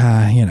 It's,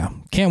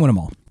 can't win them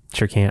all.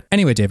 Sure can't.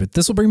 Anyway, David,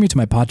 this will bring me to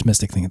my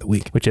Podtimistic thing of the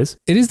week. Which is?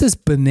 It is this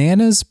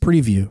bananas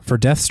preview for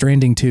Death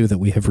Stranding 2 that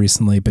we have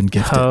recently been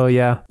gifted. Oh,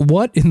 yeah.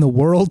 What in the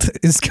world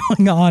is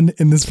going on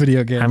in this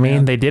video game? I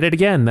mean, they did it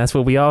again. That's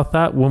what we all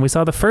thought when we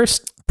saw the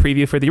first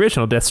preview for the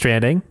original Death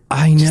Stranding.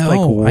 I know. Just like,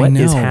 what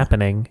is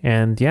happening?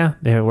 And yeah,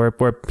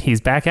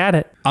 he's back at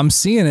it. I'm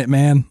seeing it,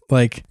 man.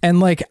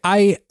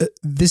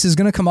 This is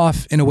going to come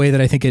off in a way that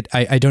I think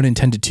I don't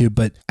intend it to,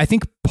 but I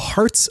think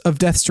parts of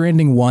Death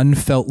Stranding 1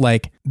 felt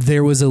like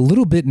there was a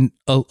little bit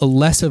a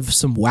less of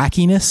some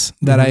wackiness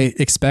that I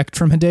expect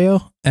from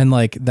Hideo and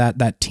like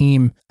that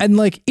team. And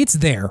like, it's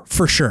there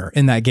for sure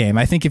in that game.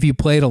 I think if you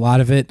played a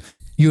lot of it,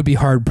 you would be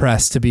hard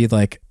pressed to be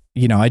like,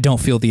 I don't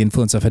feel the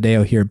influence of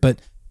Hideo here,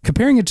 but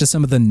comparing it to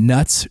some of the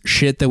nuts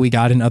shit that we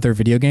got in other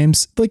video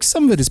games, like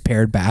some of it is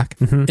pared back.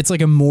 It's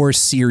like a more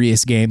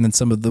serious game than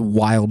some of the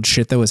wild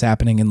shit that was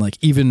happening in like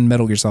even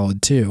Metal Gear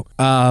Solid 2.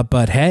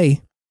 But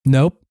hey,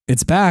 nope,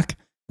 it's back.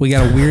 We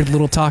got a weird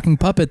little talking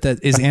puppet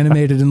that is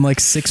animated in like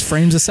 6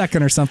 frames a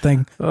second or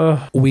something.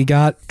 We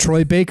got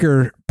Troy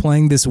Baker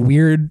playing this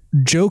weird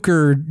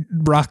Joker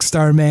rock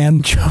star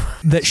man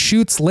that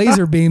shoots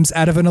laser beams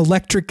out of an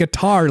electric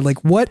guitar.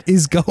 Like, what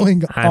is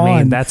going on? I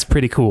mean, that's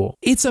pretty cool.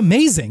 It's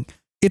amazing.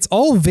 It's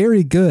all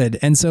very good.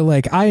 And so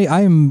like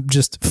I'm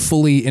just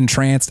fully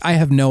entranced. I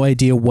have no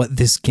idea what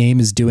this game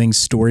is doing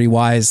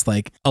story-wise.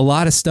 Like a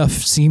lot of stuff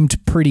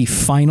seemed pretty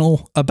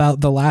final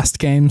about the last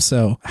game.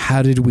 So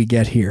how did we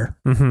get here?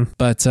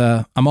 But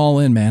I'm all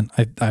in, man.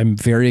 I'm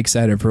very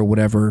excited for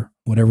whatever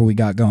we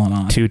got going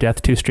on. 2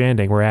 Death, 2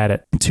 Stranding. We're at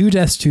it. 2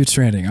 Death, 2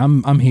 Stranding.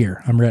 I'm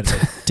here. I'm ready.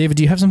 David,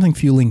 do you have something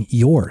fueling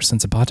your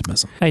sense of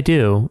optimism? I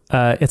do.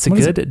 It's a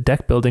good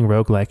deck building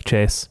roguelike,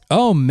 Chase.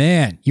 Oh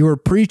man, you were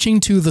preaching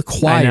to the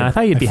choir. I know. I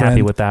thought you'd be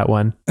happy with that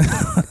one.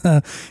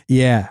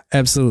 Yeah,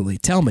 absolutely.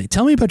 Tell me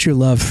about your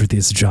love for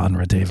this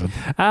genre, David.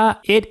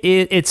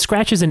 It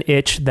scratches an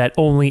itch that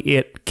only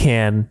it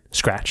can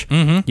scratch.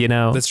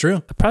 That's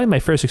true. Probably my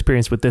first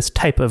experience with this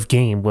type of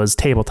game was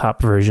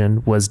tabletop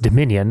version was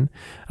Dominion.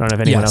 I don't know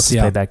if anyone else has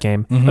played that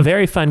game. A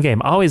very fun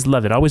game. Always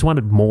loved it. Always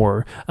wanted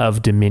more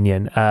of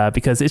Dominion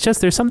because it's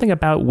just there's something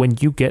about when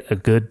you get a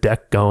good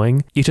deck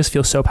going, you just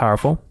feel so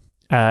powerful.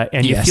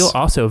 And you feel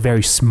also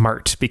very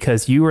smart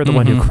because you are the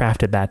one who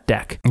crafted that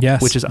deck,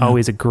 which is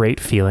always a great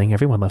feeling.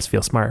 Everyone loves to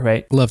feel smart,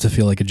 right? Love to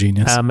feel like a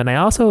genius. And I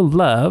also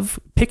love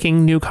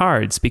picking new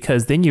cards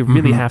because then you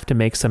really have to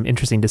make some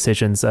interesting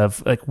decisions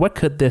of like, what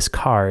could this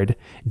card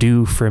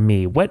do for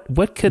me?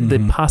 What could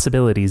the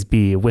possibilities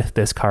be with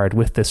this card,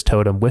 with this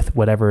totem, with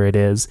whatever it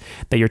is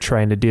that you're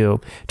trying to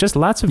do? Just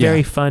lots of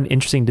very fun,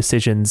 interesting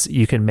decisions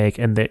you can make.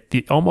 And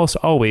almost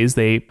always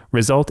they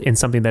result in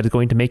something that is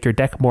going to make your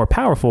deck more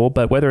powerful,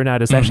 but whether or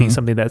not it's actually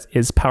something that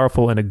is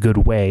powerful in a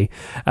good way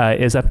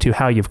is up to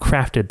how you've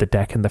crafted the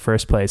deck in the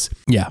first place.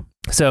 Yeah.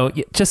 So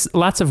just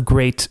lots of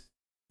great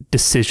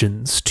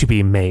decisions to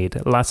be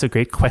made, lots of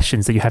great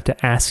questions that you have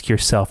to ask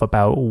yourself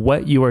about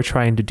what you are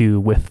trying to do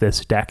with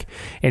this deck.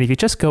 And if you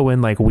just go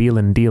in like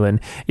wheelin'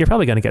 dealin', you're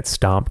probably going to get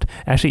stomped.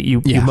 Actually,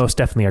 you most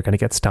definitely are going to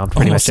get stomped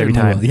pretty much every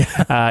time.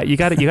 You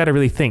got to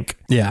really think.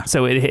 Yeah.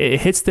 So it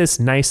hits this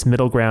nice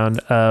middle ground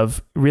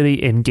of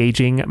really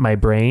engaging my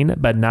brain,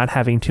 but not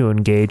having to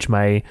engage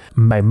my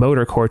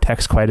motor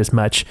cortex quite as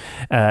much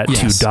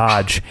to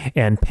dodge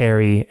and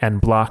parry and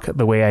block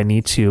the way I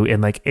need to in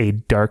like a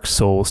Dark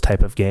Souls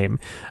type of game.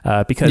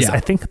 Because I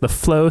think the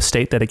flow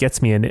state that it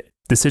gets me in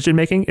decision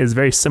making is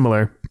very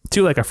similar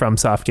to like a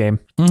FromSoft game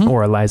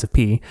or a Lies of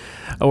P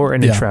or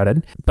an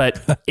Enshrouded,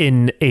 but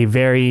in a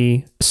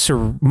very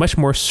much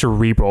more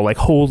cerebral, like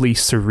wholly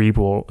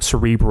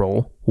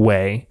cerebral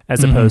way,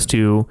 as opposed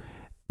to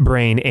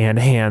brain and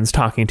hands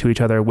talking to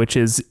each other, which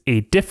is a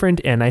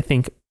different and I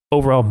think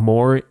overall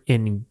more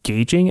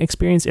engaging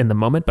experience in the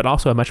moment, but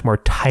also a much more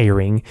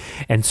tiring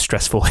and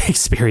stressful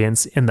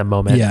experience in the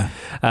moment.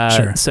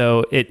 Sure.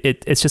 So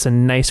it's just a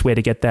nice way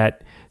to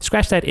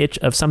scratch that itch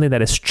of something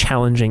that is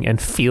challenging and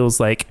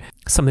feels like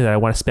something that I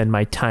want to spend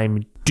my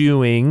time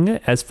doing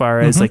as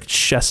far as like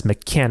just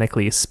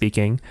mechanically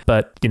speaking,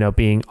 but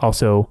being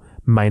also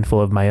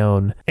mindful of my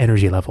own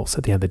energy levels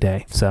at the end of the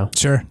day. So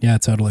sure. Yeah,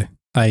 totally.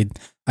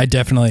 I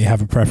definitely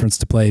have a preference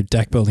to play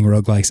deck building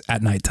roguelikes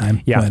at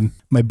nighttime when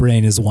my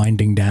brain is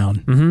winding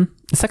down.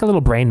 It's like a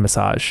little brain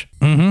massage.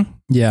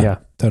 Yeah,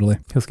 totally.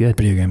 Feels good.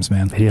 Video games,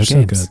 man. Video games.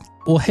 So good.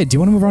 Well, hey, do you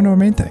want to move on to our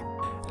main thing?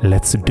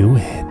 Let's do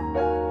it.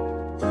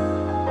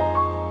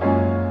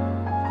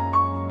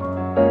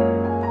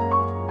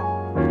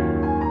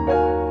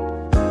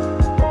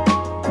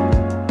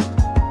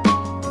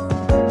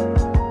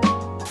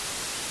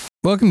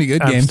 Welcome to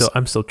Good Games.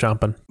 I'm still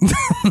chomping.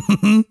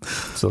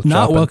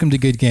 Not welcome to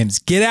Good Games.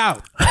 Get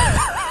out.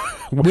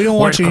 We don't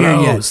want you here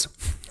yet.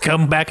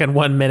 Come back in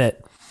 1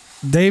 minute.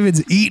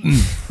 David's eating.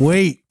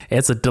 Wait.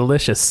 It's a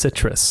delicious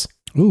citrus.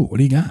 Ooh, what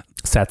do you got?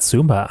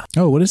 Satsuma.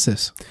 Oh, what is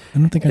this? I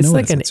don't think I know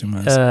what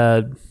Satsuma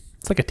is.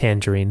 It's like a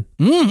tangerine.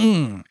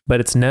 But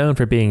it's known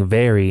for being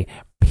very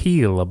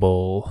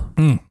peelable.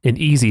 An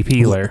easy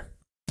peeler.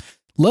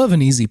 Love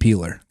an easy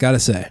peeler, gotta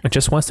say. It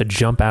just wants to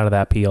jump out of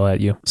that peel at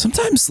you.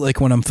 Sometimes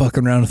like when I'm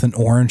fucking around with an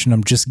orange and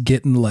I'm just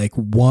getting like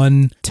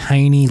one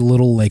tiny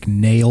little like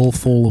nail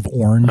full of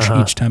orange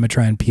each time I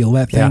try and peel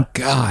that thing. Yeah.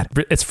 God.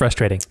 It's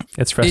frustrating.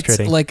 It's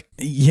frustrating. It's like,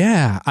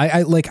 yeah,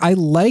 I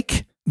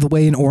like the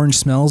way an orange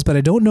smells, but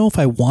I don't know if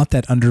I want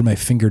that under my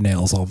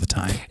fingernails all the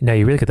time. No,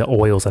 you really get the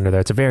oils under there.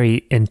 It's a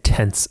very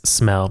intense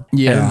smell.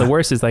 Yeah. And the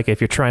worst is like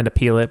if you're trying to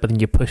peel it, but then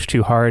you push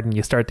too hard and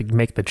you start to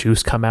make the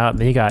juice come out, and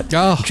then you got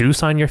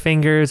juice on your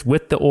fingers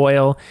with the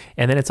oil,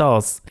 and then it's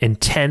all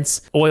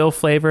intense oil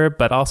flavor,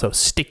 but also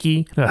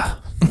sticky.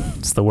 Ugh,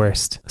 it's the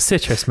worst.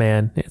 Citrus,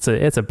 man.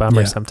 It's a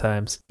bummer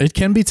sometimes. It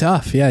can be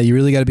tough. Yeah, you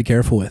really got to be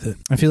careful with it.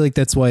 I feel like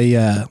that's why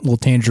little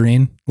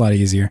tangerine, a lot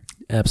easier.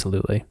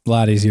 Absolutely. A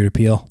lot easier to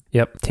peel.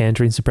 Yep.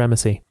 Tangerine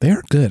supremacy. They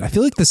are good. I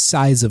feel like the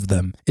size of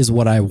them is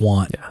what I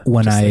want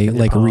when I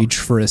like reach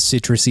for a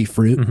citrusy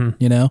fruit,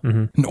 you know?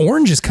 An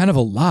orange is kind of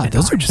a lot. And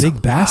those are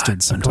big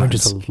bastards sometimes. An orange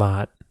is a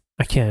lot.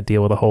 I can't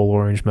deal with a whole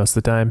orange most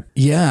of the time.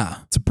 Yeah.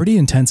 It's a pretty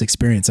intense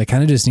experience. I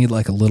kind of just need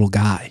like a little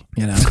guy,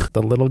 you know?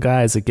 The little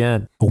guys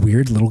again. A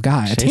weird little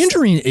guy. A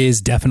tangerine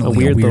is definitely a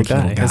weird little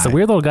guy. It's a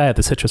weird little guy at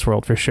the citrus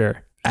world for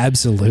sure.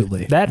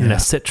 Absolutely. That and a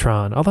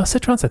citron. Although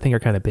citrons I think are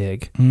kind of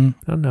big. I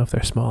don't know if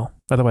they're small.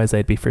 Otherwise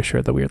they'd be for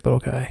sure the weird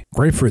little guy.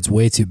 Grapefruit's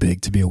way too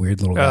big to be a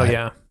weird little guy. Oh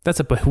yeah. That's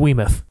a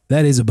behemoth.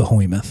 That is a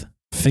behemoth.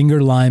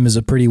 Finger lime is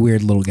a pretty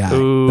weird little guy.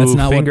 Ooh, that's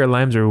not finger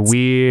limes are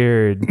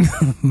weird.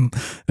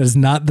 That is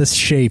not the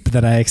shape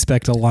that I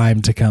expect a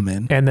lime to come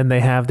in. And then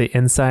they have the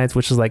insides,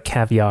 which is like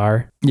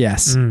caviar.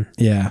 Yes.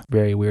 Yeah.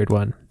 Very weird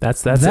one.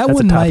 That's a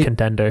top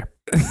contender.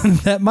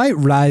 That might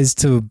rise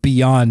to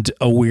beyond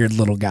a weird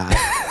little guy.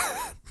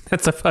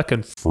 That's a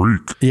fucking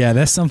freak. Yeah,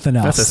 that's something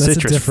else. That's a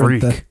citrus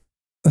freak.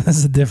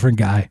 That's a different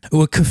guy.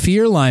 Well,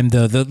 kaffir lime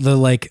though,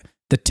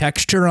 the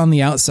texture on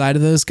the outside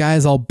of those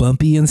guys all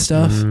bumpy and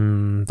stuff.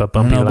 The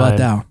bumpy lime. About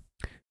that.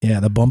 Yeah,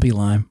 the bumpy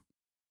lime.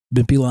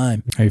 Bimpy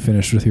lime. Are you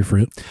finished with your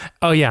fruit?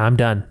 Oh yeah, I'm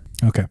done.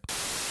 Okay.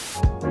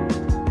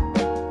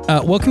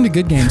 Welcome to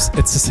Good Games.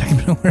 It's a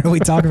segment where we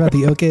talk about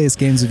the okayest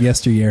games of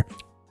yesteryear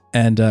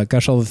and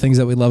gush all the things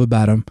that we love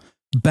about them.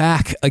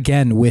 Back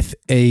again with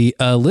a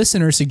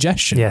listener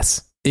suggestion.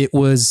 Yes. It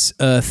was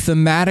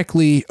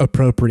thematically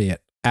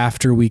appropriate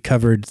after we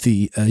covered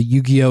the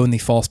Yu-Gi-Oh! And the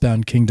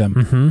Falsebound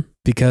Kingdom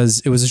because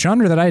it was a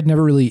genre that I had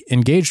never really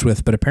engaged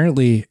with, but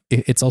apparently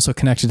it's also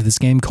connected to this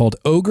game called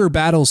Ogre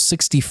Battle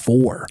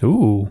 64.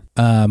 Ooh.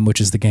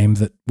 Which is the game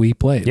that we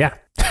played. Yeah.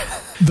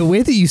 The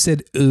way that you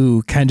said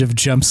 "ooh" kind of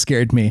jump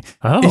scared me.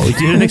 Oh, you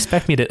didn't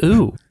expect me to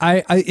ooh.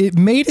 It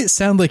made it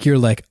sound like you're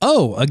like,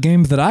 oh, a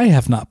game that I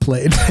have not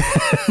played.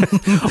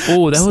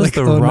 Oh, that was like,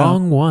 the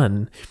wrong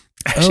one.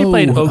 I actually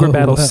played Ogre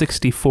Battle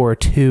 64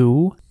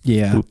 too.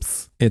 Yeah.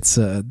 Oops. It's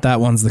that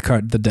one's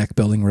the deck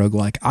building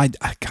roguelike.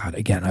 God,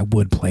 again, I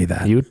would play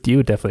that. You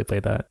would definitely play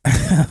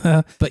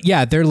that. But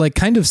yeah, they're like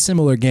kind of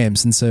similar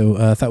games, and so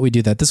I thought we'd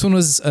do that. This one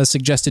was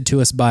suggested to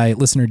us by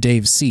listener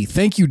Dave C.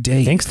 Thank you,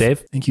 Dave. Thanks,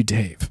 Dave. Thank you,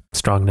 Dave.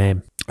 Strong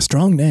name.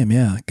 Strong name,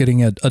 yeah.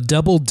 Getting a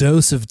double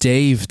dose of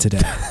Dave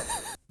today.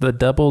 The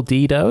double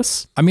D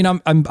dose? I mean, I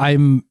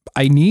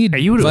need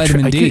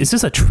vitamin D. Is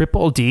this a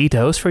triple D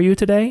dose for you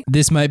today?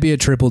 This might be a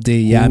triple D.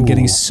 Yeah, ooh. I'm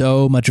getting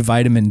so much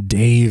vitamin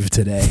Dave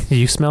today.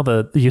 You smell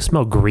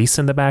grease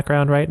in the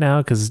background right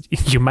now because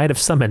you might have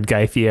summoned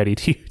Guy Fieri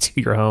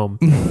to your home.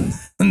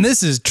 And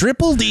this is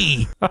triple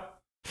D.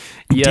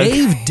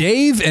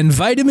 Dave, and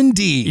vitamin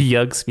D.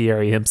 Yugs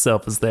Fieri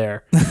himself is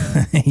there.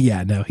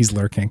 Yeah, no, he's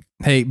lurking.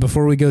 Hey,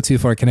 before we go too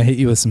far, can I hit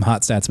you with some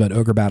hot stats about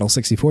Ogre Battle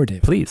 64,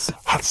 Dave? Please.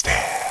 Hot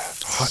stats.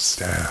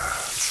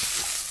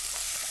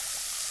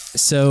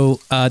 So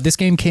this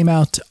game came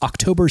out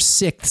October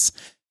 6th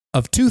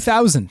of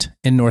 2000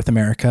 in North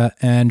America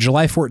and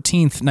July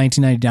 14th,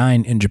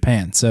 1999 in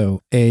Japan.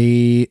 So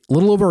a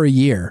little over a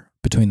year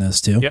between those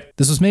two. Yep.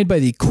 This was made by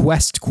the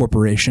Quest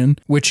Corporation,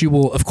 which you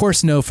will, of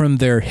course, know from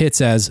their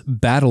hits as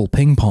Battle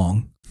Ping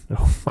Pong,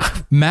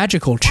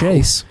 Magical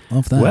Chase.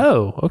 Love that.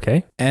 Whoa,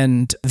 okay.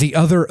 And the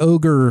other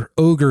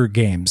Ogre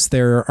games.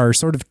 There are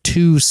sort of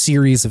two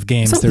series of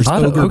games. There's a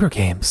lot of Ogre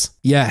games.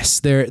 Yes,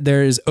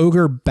 there's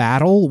Ogre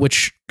Battle,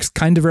 which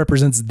kind of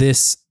represents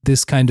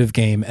this kind of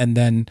game, and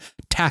then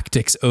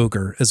Tactics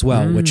Ogre as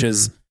well, which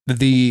is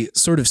the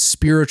sort of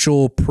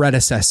spiritual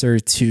predecessor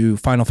to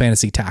Final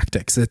Fantasy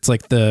Tactics. It's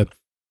like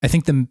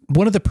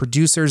one of the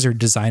producers or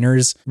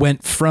designers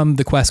went from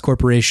the Quest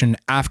Corporation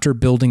after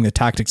building the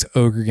Tactics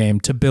Ogre game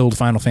to build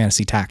Final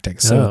Fantasy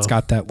Tactics. So it's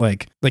got that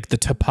like the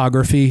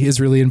topography is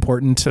really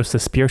important. So it's the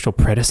spiritual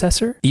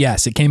predecessor?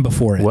 Yes, it came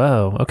before it.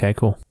 Whoa, okay,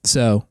 cool.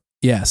 So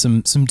yeah,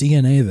 some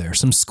DNA there,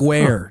 some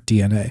Square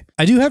DNA.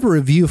 I do have a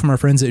review from our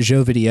friends at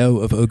Joat Video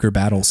of Ogre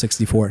Battle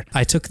 64.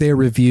 I took their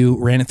review,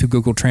 ran it through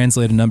Google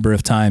Translate a number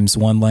of times,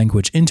 one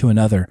language into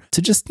another,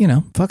 to just,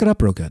 fuck it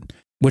up real good,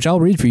 which I'll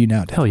read for you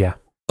now. Hell yeah.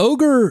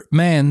 Ogre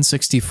Man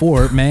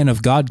 64, Man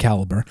of God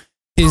Caliber,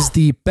 is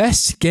the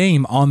best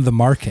game on the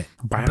market,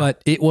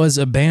 but it was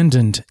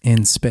abandoned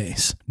in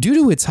space. Due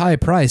to its high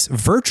price,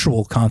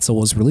 Virtual Console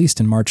was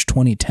released in March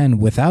 2010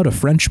 without a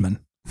Frenchman.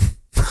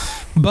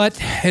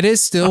 But it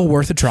is still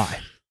worth a try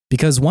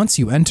because once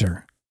you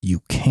enter,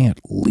 you can't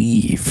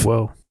leave.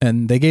 Whoa.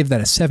 And they gave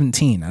that a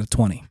 17 out of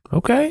 20.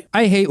 Okay.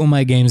 I hate when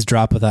my games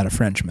drop without a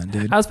Frenchman,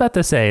 dude. I was about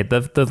to say,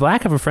 the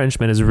lack of a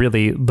Frenchman is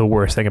really the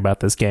worst thing about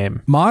this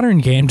game. Modern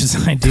game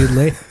design,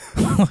 dude.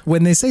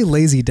 When they say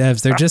lazy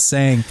devs, they're just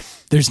saying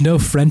there's no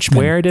Frenchmen.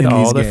 Where did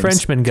all the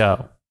Frenchmen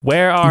go?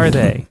 Where are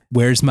they?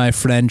 Where's my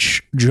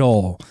French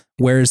Joel?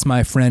 Where's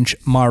my French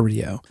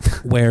Mario?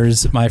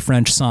 Where's my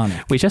French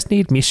Sonic? We just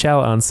need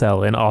Michel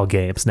Ancel in all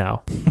games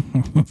now.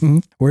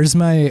 Where's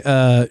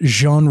my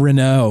Jean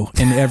Reno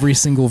in every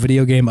single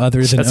video game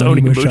other than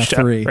Onimusha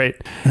 3? Right.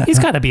 He's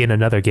got to be in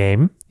another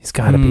game. He's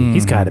got to be.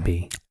 He's got to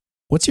be.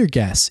 What's your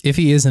guess? If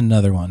he is in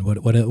another one,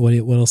 what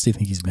else do you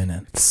think he's been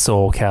in?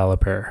 Soul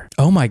Calibur.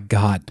 Oh my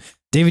God.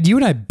 David, you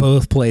and I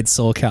both played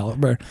Soul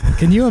Calibur.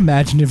 Can you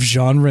imagine if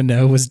Jean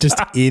Reno was just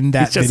in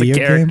that He's video just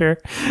a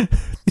character. game?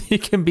 He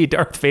can be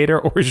Darth Vader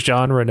or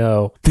Jean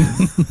Reno.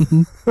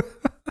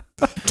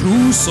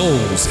 Two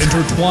souls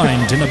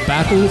intertwined in a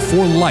battle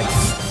for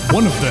life.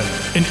 One of them,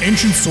 an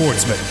ancient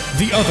swordsman.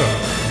 The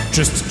other,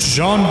 just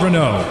Jean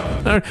Reno.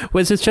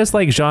 Was it just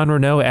like Jean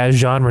Reno as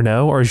Jean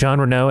Reno, or Jean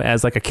Reno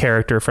as like a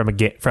character from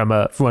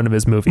one of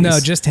his movies? No,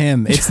 just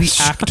him. It's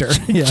the actor.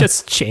 Yeah.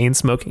 Just chain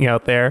smoking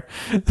out there.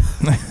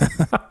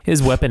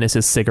 His weapon is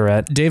his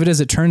cigarette. David, as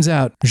it turns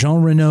out,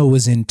 Jean Reno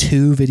was in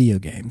 2 video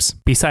games.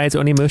 Besides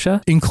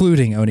Onimusha?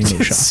 Including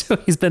Onimusha. So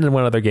he's been in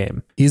one other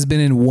game. He's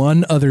been in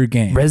one other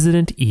game.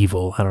 Resident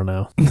Evil. I don't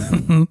know.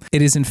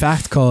 It is in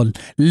fact called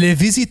Le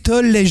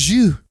Visiteur le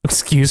Jeu.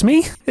 Excuse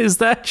me? Is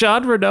that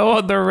Jean Reno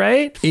on the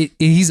right?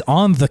 He's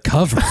on the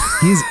cover.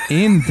 He's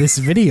in this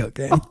video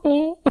game.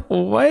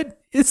 What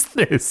is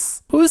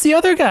this? Who's the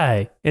other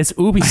guy? It's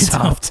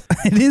Ubisoft.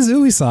 It is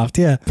Ubisoft,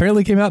 yeah.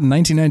 Apparently came out in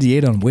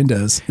 1998 on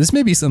Windows. This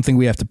may be something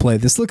we have to play.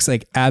 This looks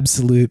like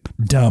absolute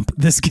dump.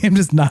 This game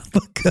does not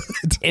look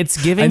good.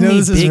 It's giving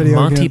me big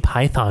Monty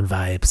Python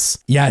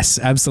vibes. Yes,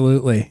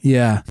 absolutely.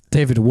 Yeah.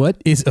 David,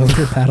 what is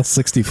Ogre Battle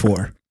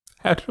 64?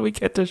 How did we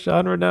get to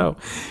Jean Reno?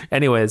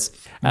 Anyways.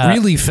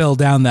 Really fell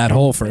down that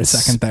hole for a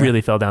second there.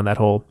 Really fell down that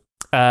hole.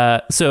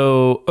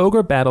 So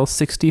Ogre Battle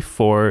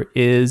 64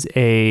 is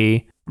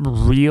a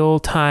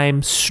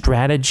real-time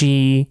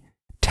strategy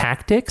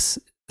tactics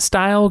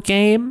style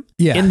game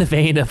in the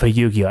vein of a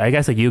Yu-Gi-Oh! I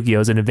guess a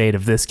Yu-Gi-Oh! Is in the vein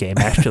of this game,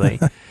 actually.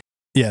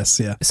 Yes,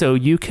 yeah. So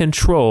you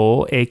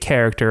control a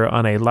character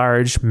on a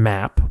large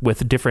map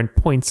with different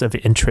points of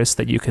interest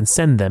that you can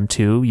send them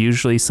to,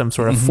 usually some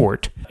sort of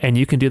fort. And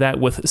you can do that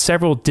with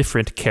several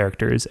different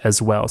characters as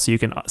well. So you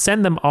can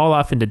send them all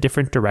off into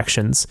different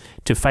directions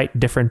to fight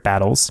different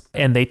battles.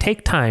 And they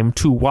take time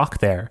to walk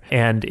there.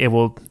 And it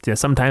will,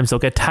 sometimes they'll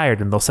get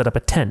tired and they'll set up a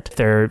tent.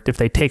 If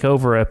they take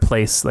over a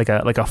place like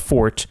a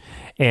fort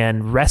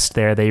and rest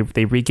there, they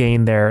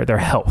regain their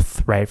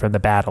health, right, from the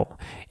battle.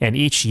 And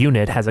each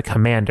unit has a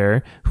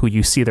commander who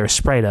you see their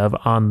sprite of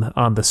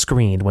on the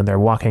screen when they're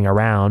walking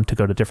around to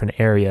go to different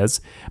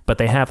areas. But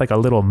they have like a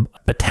little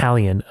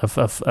battalion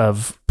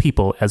of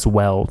people as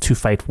well to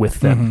fight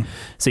with them.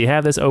 So you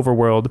have this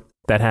overworld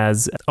that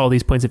has all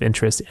these points of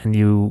interest, and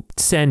you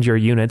send your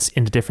units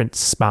into different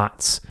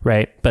spots,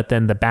 right? But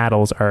then the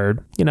battles are,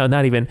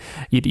 not even,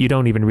 you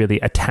don't even really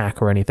attack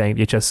or anything.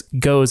 It just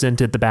goes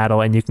into the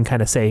battle, and you can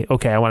kind of say,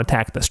 okay, I want to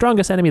attack the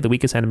strongest enemy, the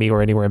weakest enemy,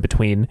 or anywhere in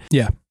between.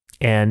 Yeah.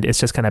 And it's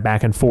just kind of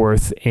back and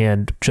forth,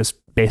 and just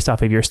based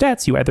off of your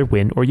stats, you either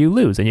win or you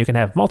lose, and you can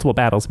have multiple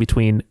battles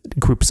between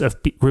groups of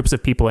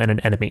people and an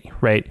enemy,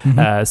 right?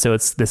 So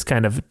it's this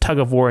kind of tug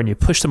of war, and you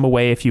push them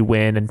away if you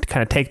win, and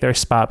kind of take their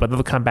spot, but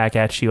they'll come back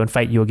at you and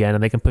fight you again,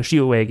 and they can push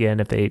you away again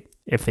if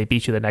they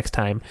beat you the next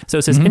time. So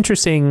it's this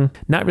interesting,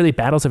 not really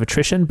battles of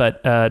attrition,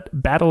 but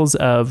battles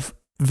of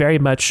very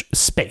much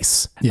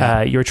space.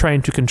 Yeah. You're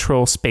trying to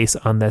control space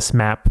on this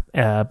map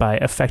by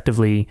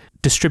effectively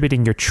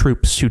distributing your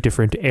troops to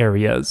different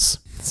areas.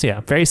 So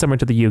yeah, very similar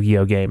to the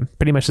Yu-Gi-Oh! Game.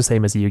 Pretty much the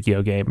same as the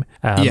Yu-Gi-Oh! Game.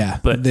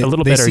 But a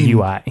little better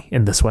UI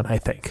in this one, I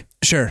think.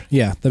 Sure.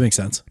 Yeah, that makes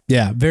sense.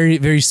 Yeah, very,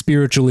 very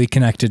spiritually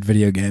connected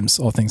video games,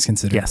 all things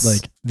considered. Yes.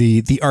 Like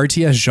the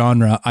RTS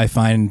genre, I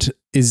find,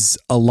 is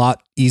a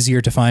lot easier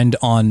to find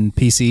on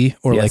PC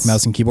or like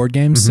mouse and keyboard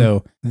games.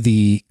 So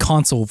the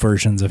console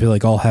versions, I feel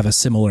like all have a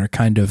similar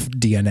kind of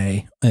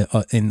DNA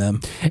in them.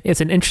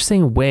 It's an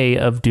interesting way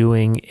of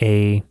doing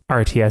a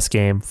RTS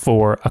game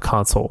for a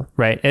console,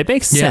 right? It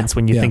makes sense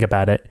when you think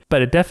about it,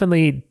 but it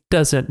definitely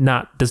does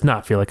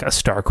not feel like a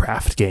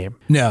StarCraft game.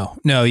 No,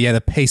 yeah,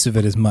 the pace of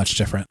it is much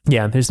different.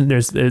 Yeah, there's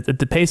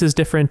the pace is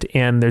different,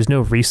 and there's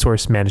no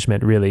resource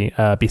management really,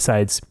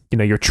 besides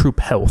your troop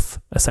health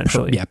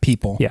essentially. Yeah,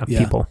 people. Yeah,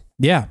 people.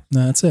 Yeah,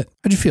 no, that's it.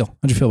 How'd you feel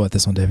about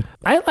this one, David?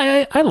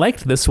 I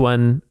liked this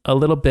one a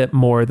little bit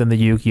more than the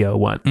Yu-Gi-Oh!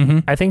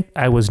 One. I think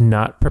I was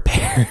not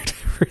prepared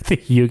for the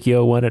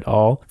Yu-Gi-Oh! One at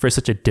all, for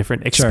such a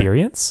different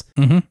experience,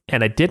 and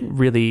I didn't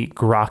really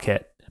grok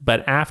it.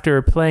 But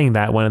after playing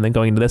that one and then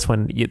going into this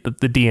one,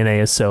 the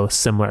DNA is so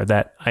similar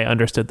that I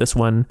understood this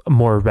one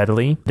more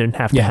readily. Didn't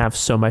have to have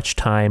so much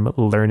time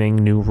learning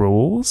new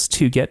rules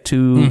to get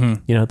to,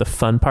 the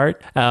fun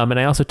part. And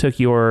I also took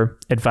your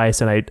advice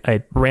and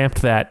I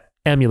ramped that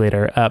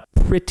emulator up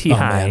pretty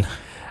high.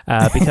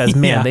 Because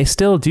they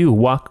still do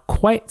walk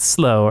quite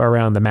slow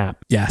around the map.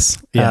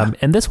 Yes. Yeah.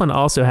 And this one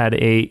also had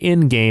a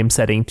in-game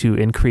setting to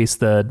increase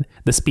the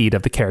speed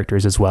of the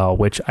characters as well,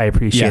 which I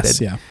appreciated.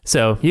 Yes, yeah.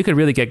 So you could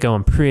really get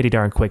going pretty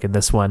darn quick in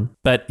this one.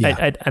 But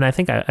I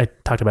think I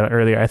talked about it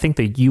earlier. I think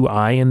the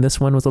UI in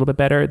this one was a little bit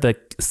better. The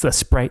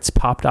sprites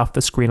popped off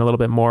the screen a little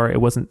bit more.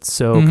 It wasn't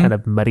so kind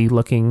of muddy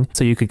looking.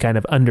 So you could kind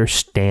of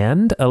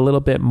understand a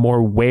little bit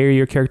more where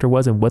your character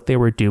was and what they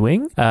were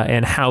doing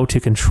and how to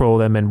control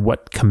them and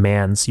what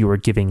commands you were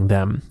giving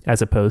them,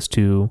 as opposed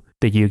to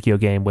the Yu-Gi-Oh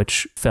game,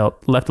 which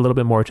left a little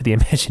bit more to the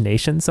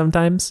imagination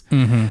sometimes.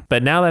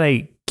 But now that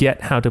I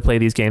get how to play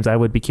these games, I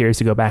would be curious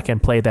to go back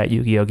and play that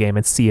Yu-Gi-Oh game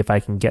and see if I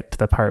can get to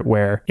the part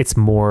where it's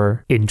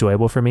more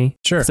enjoyable for me.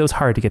 Sure. So it was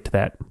hard to get to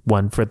that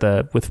one for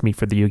the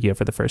Yu-Gi-Oh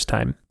for the first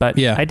time. But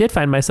I did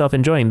find myself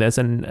enjoying this,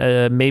 and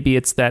maybe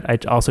it's that I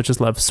also just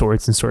love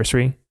swords and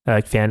sorcery,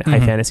 like high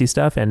fantasy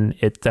stuff, and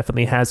it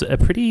definitely has a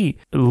pretty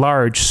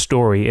large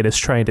story it is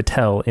trying to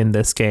tell in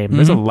this game.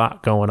 There's a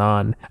lot going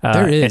on.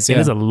 There is. It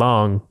is a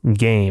long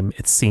game,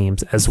 it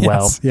seems, as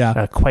well.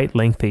 Yeah. Quite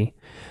lengthy.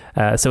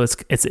 So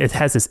it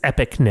has this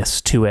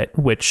epicness to it,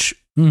 which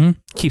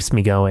keeps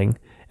me going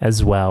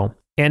as well.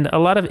 And a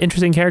lot of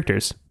interesting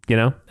characters,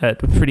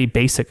 pretty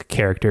basic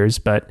characters,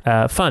 but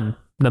fun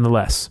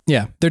nonetheless.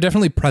 Yeah, they're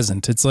definitely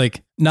present. It's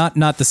like not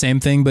the same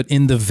thing, but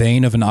in the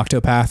vein of an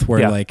Octopath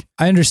where like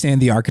I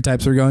understand the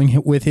archetypes we're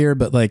going with here,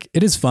 but like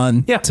it is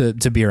fun to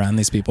be around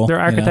these people. They're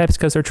archetypes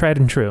because they're tried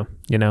and true,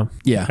 Yeah.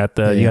 You got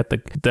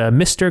the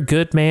Mr.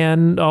 Good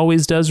Man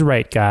always does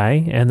right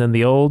guy, and then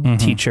the old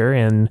teacher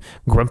and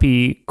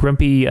grumpy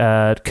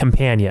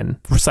companion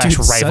 / rival. Such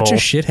a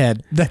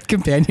shithead. That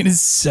companion is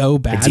so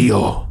bad.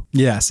 Dio.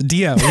 Yes,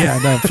 Dio.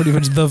 Yeah, pretty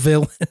much the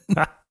villain.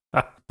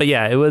 But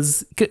yeah, it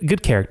was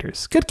good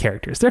characters. Good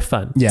characters. They're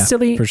fun. Yeah,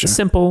 silly, for sure.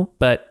 Simple,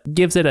 but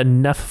gives it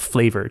enough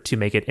flavor to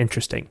make it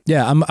interesting.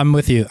 Yeah, I'm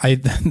with you.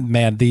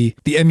 The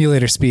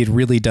emulator speed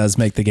really does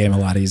make the game a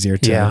lot easier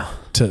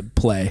to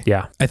play.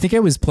 Yeah. I think I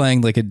was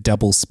playing like a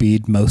double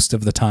speed most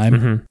of the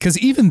time, because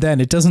even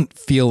then it doesn't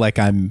feel like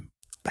I'm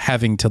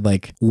having to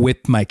like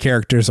whip my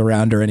characters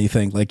around or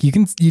anything. Like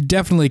you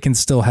definitely can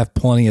still have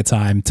plenty of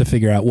time to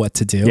figure out what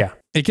to do. Yeah.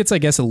 It gets, I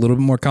guess, a little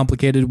bit more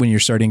complicated when you're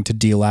starting to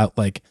deal out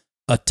like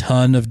a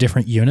ton of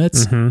different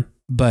units,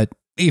 but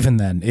even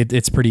then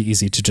it's pretty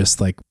easy to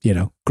just like,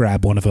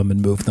 grab one of them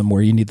and move them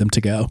where you need them to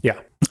go. Yeah.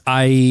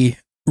 I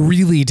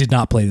really did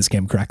not play this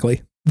game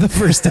correctly the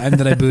first time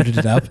that I booted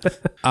it up.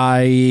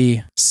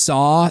 I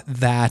saw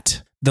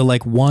that the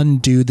like one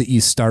dude that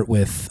you start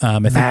with, I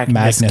think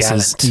Magnus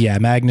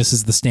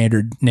is the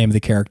standard name of the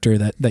character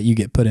that you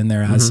get put in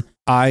there as.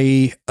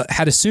 I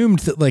had assumed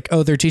that like,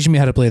 oh, they're teaching me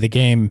how to play the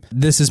game.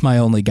 This is my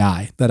only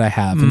guy that I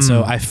have. And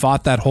so I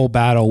fought that whole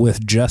battle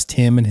with just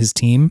him and his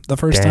team the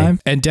first time,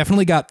 and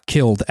definitely got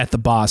killed at the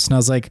boss. And I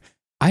was like,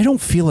 I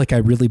don't feel like I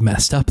really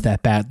messed up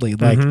that badly.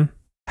 Like,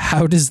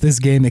 how does this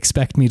game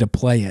expect me to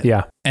play it?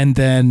 Yeah. And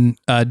then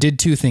did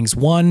two things.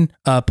 One,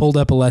 pulled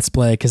up a Let's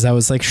Play because I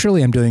was like,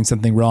 surely I'm doing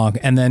something wrong.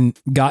 And then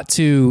got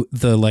to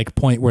the like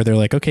point where they're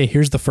like, okay,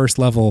 here's the first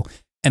level.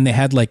 And they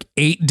had like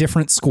 8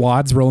 different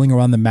squads rolling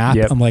around the map.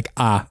 I'm like,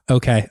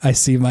 okay, I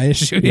see my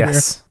issue here.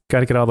 Yes.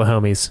 Got to get all the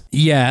homies.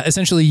 Yeah.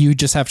 Essentially, you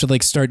just have to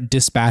like start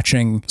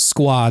dispatching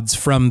squads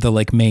from the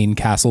like main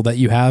castle that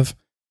you have.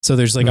 So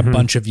there's like a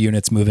bunch of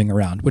units moving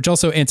around, which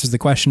also answers the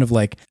question of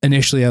like,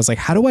 initially I was like,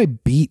 how do I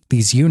beat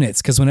these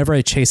units? Because whenever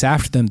I chase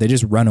after them, they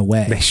just run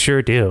away. They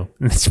sure do.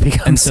 It's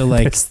becomes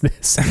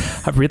this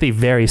a really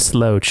very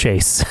slow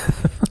chase.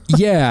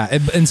 Yeah.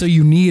 And so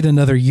you need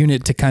another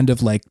unit to kind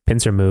of like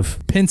pincer move.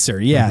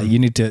 Yeah. You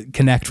need to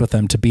connect with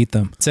them to beat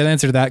them. So that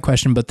answered that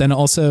question. But then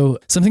also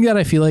something that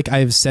I feel like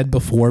I've said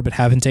before, but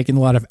haven't taken a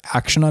lot of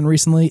action on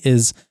recently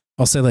is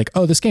I'll say like,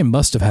 oh, this game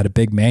must have had a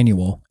big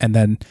manual. And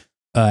then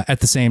at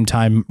the same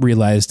time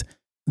realized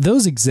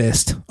those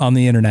exist on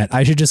the internet.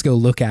 I should just go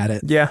look at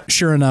it. Yeah.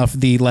 Sure enough,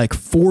 the like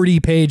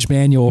 40-page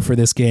manual for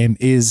this game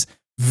is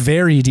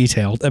very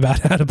detailed about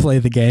how to play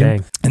the game.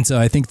 Dang. And so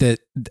I think that,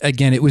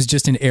 again, it was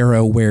just an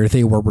era where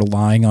they were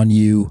relying on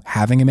you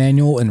having a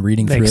manual and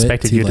reading through it. They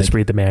expected you to just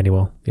read the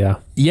manual. Yeah.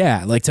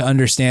 Yeah, like to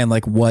understand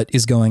like what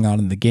is going on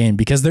in the game,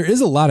 because there is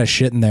a lot of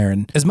shit in there.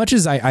 And as much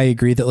as I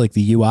agree that like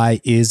the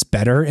UI is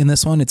better in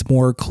this one, it's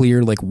more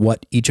clear like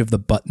what each of the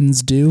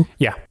buttons do.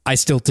 Yeah. I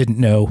still didn't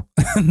know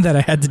that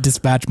I had to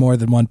dispatch more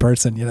than one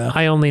person,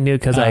 I only knew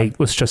because I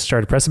was just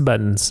started pressing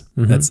buttons.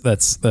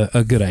 That's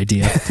a good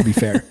idea, to be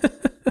fair.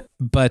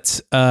 But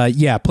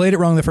yeah, played it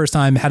wrong the first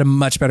time, had a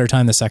much better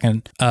time the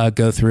second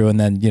go through, and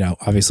then,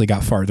 obviously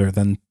got farther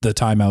than the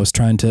time I was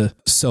trying to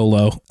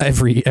solo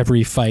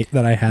every fight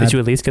that I had. Did you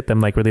at least get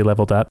them like really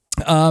leveled up?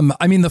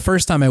 I mean, the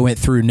first time I went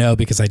through, no,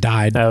 because I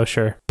died. Oh,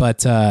 sure. But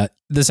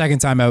the second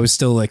time I was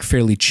still like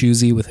fairly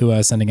choosy with who I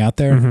was sending out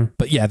there. Mm-hmm.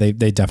 But yeah, they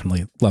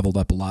definitely leveled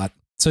up a lot.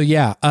 So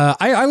yeah,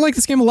 I like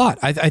this game a lot.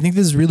 I think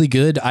this is really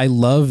good. I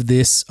love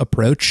this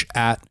approach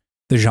at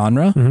the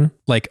genre. Mm-hmm.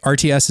 Like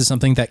RTS is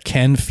something that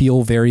can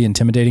feel very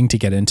intimidating to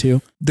get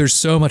into. There's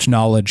so much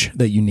knowledge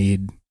that you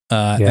need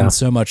and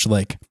so much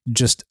like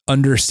just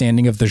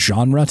understanding of the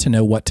genre to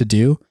know what to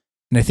do.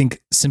 And I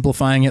think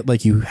simplifying it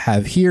like you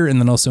have here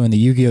and then also in the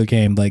Yu-Gi-Oh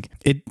game, like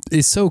it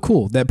is so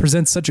cool. That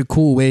presents such a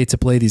cool way to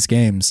play these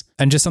games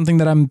and just something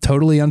that I'm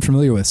totally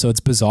unfamiliar with. So it's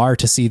bizarre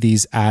to see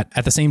these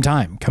at the same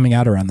time, coming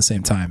out around the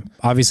same time.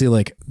 Obviously,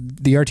 like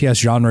the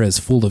RTS genre is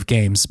full of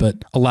games,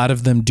 but a lot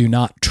of them do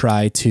not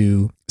try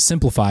to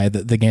simplify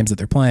the games that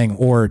they're playing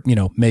or,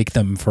 make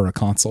them for a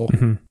console.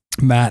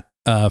 Mm-hmm. Matt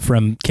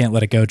from Can't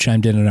Let It Go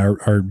chimed in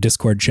our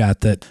Discord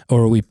chat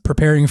or are we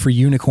preparing for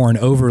Unicorn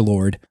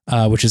Overlord,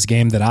 which is a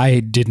game that I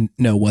didn't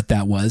know what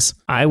that was.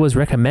 I was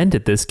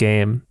recommended this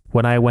game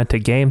when I went to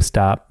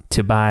GameStop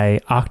to buy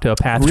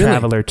Octopath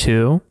Traveler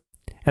 2.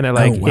 And they're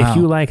like, if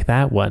you like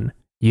that one,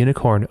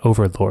 Unicorn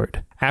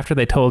Overlord. After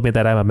they told me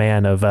that I'm a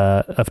man of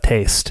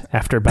taste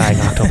after buying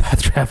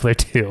Octopath Traveler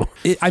 2.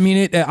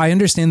 I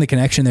understand the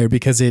connection there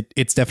because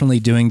it's definitely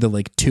doing the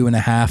like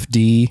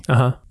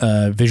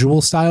 2.5D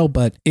visual style,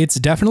 but it's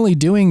definitely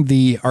doing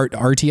the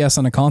RTS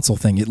on a console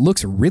thing. It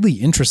looks really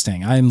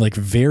interesting. I'm like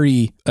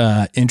very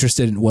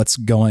interested in what's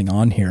going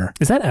on here.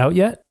 Is that out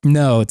yet?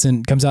 No,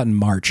 comes out in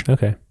March.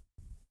 Okay.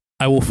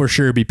 I will for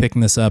sure be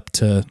picking this up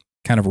to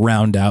kind of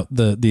round out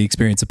the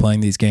experience of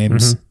playing these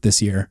games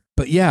this year.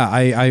 But yeah,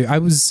 I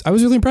was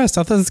really impressed.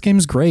 I thought this game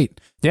was great.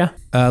 Yeah.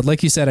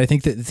 Like you said, I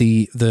think that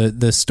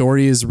the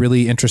story is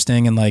really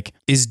interesting and like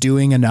is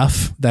doing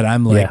enough that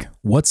I'm like,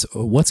 what's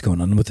going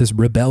on with this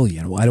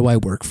rebellion? Why do I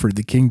work for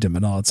the kingdom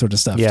and all that sort of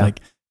stuff? Yeah. Like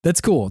that's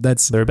cool.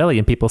 That's the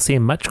rebellion people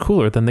seem much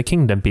cooler than the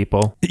kingdom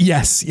people.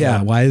 Yes.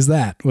 Yeah. Why is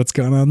that? What's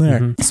going on there?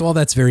 Mm-hmm. So all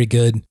that's very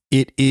good.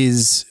 It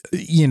is,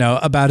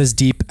 about as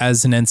deep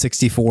as an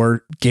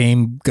N64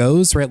 game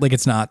goes, right? Like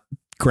it's not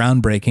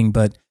groundbreaking,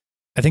 but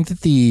I think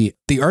that the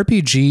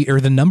RPG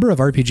or the number of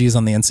RPGs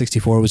on the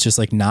N64 was just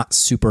like not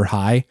super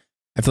high.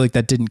 I feel like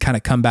that didn't kind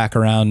of come back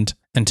around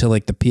until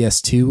like the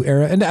PS2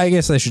 era. And I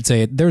guess I should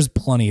say there's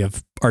plenty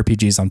of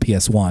RPGs on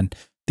PS1.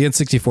 The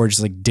N64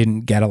 just like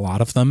didn't get a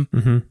lot of them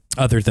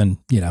other than,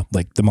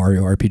 like the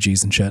Mario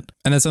RPGs and shit.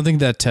 And that's something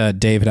that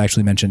Dave had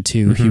actually mentioned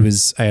too.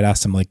 I had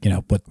asked him like,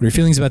 what were your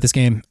feelings about this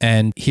game?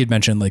 And he had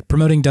mentioned like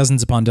promoting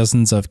dozens upon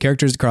dozens of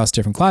characters across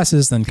different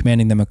classes, then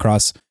commanding them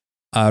across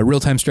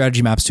real-time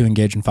strategy maps to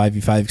engage in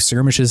 5v5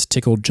 skirmishes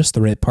tickled just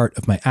the right part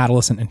of my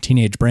adolescent and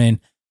teenage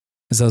brain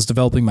as I was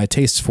developing my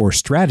taste for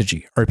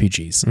strategy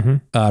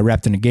RPGs.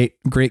 Wrapped in a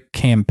great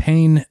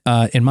campaign.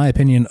 In my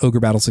opinion, Ogre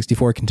Battle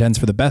 64 contends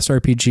for the best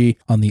RPG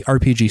on the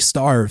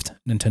RPG-starved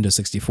Nintendo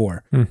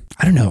 64.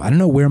 I don't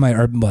know where my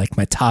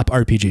top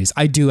RPGs.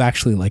 I do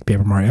actually like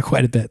Paper Mario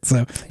quite a bit, so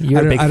I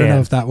don't know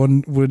if that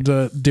one would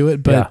do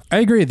it, but I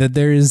agree that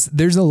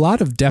there's a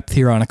lot of depth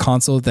here on a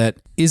console that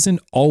isn't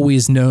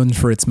always known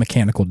for its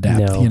mechanical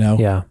depth.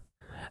 Yeah,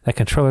 that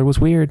controller was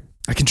weird.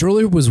 A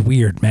controller was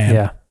weird, man.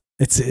 Yeah.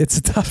 It's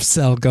a tough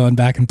sell going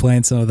back and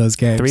playing some of those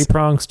games. 3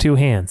 prongs, 2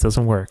 hands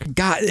doesn't work.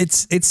 God,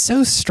 it's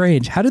so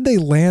strange. How did they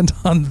land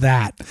on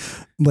that?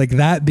 Like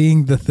that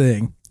being the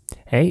thing.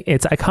 Hey,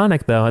 it's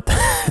iconic though.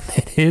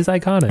 It is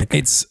iconic.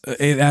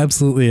 It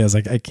absolutely is.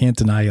 Like I can't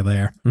deny you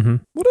there. Mm-hmm.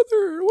 What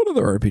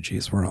other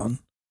RPGs were on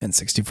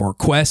N64?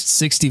 Quest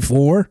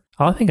 64.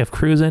 I'll think of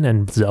Cruisin'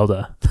 and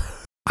Zelda.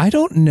 I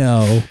don't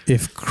know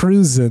if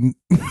Cruisin'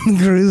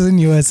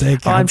 USA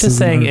counts. I'm just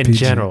saying in RPG.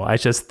 general. I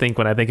just think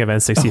when I think of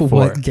N64,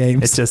 what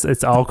games?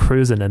 It's all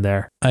cruising in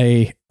there.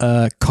 A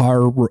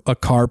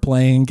car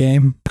playing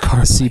game.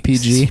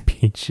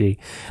 CPG.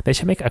 They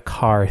should make a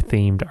car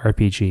themed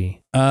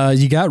RPG.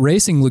 You got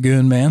Racing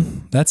Lagoon,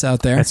 man. That's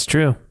out there. That's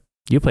true.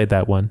 You played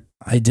that one.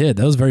 I did.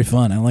 That was very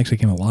fun. I liked the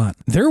game a lot.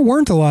 There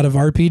weren't a lot of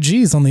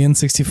RPGs on the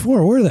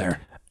N64, were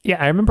there?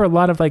 Yeah, I remember a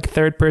lot of like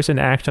third person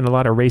action, a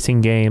lot of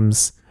racing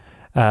games.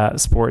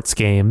 Sports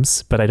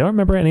games, but I don't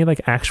remember any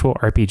like actual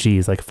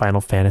RPGs like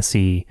Final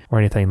Fantasy or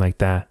anything like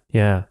that.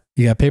 Yeah.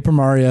 You got Paper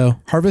Mario,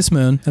 Harvest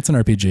Moon, that's an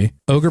RPG.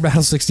 Ogre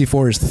Battle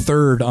 64 is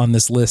third on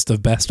this list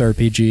of best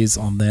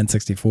RPGs on the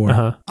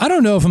N64. I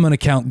don't know if I'm going to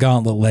count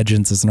Gauntlet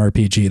Legends as an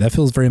RPG. That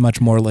feels very much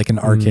more like an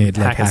arcade,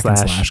 like hack and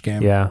slash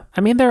game. Yeah.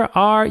 I mean,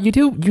 you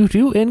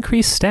do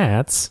increase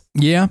stats.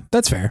 Yeah,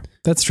 that's fair.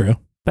 That's true.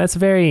 But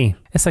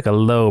it's like a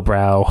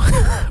lowbrow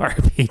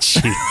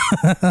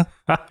RPG.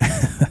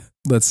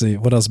 Let's see.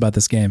 What else about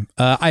this game?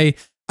 I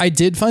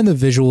did find the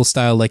visual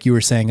style, like you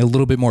were saying, a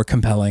little bit more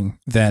compelling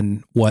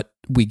than what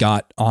we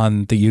got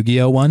on the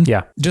Yu-Gi-Oh one.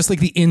 Yeah. Just like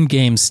the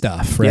in-game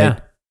stuff, right?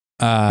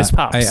 Yeah. This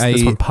pops.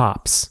 This one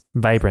pops.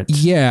 Vibrant.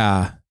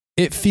 Yeah.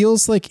 It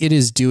feels like it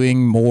is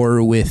doing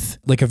more with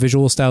like a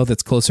visual style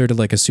that's closer to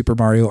like a Super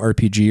Mario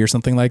RPG or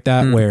something like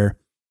that, where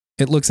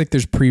it looks like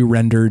there's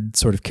pre-rendered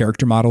sort of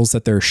character models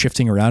that they're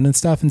shifting around and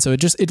stuff. And so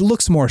it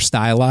looks more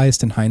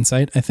stylized in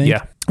hindsight, I think.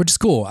 Yeah. Which is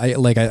cool.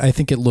 I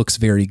think it looks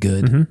very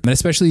good. And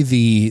especially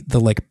the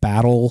like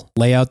battle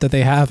layout that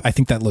they have. I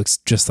think that looks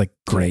just like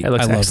great. I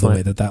love the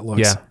way that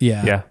looks.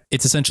 Yeah.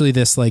 It's essentially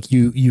this like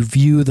you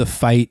view the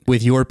fight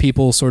with your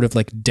people sort of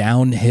like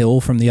downhill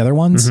from the other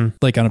ones,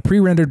 like on a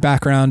pre-rendered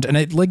background, and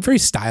it like very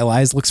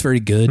stylized, looks very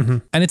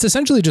good. And it's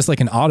essentially just like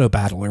an auto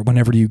battler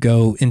whenever you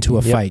go into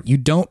a fight. You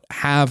don't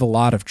have a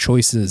lot of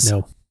choices.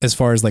 As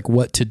far as like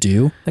what to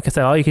do. Like I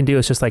said, all you can do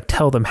is just like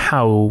tell them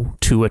how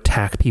to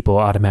attack people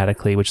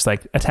automatically, which is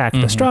like attack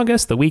the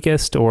strongest, the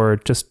weakest, or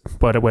just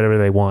whatever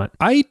they want.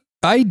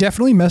 I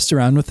definitely messed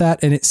around with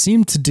that, and it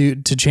seemed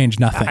to change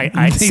nothing.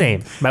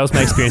 Same. That was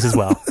my experience as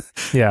well.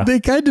 Yeah. They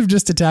kind of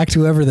just attacked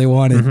whoever they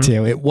wanted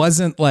to. It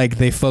wasn't like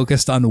they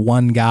focused on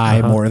one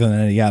guy more than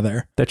any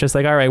other. They're just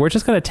like, all right, we're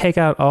just going to take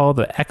out all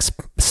the X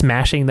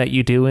smashing that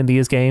you do in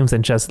these games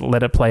and just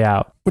let it play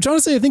out. Which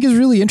honestly I think is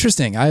really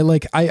interesting. I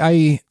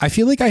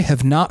feel like I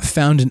have not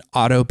found an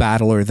auto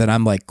battler that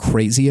I'm like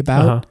crazy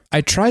about.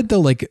 I tried the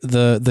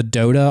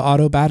Dota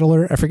auto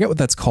battler. I forget what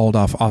that's called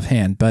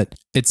offhand, but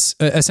it's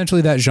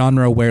essentially that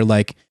genre where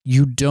like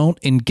you don't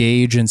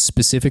engage in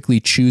specifically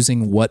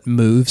choosing what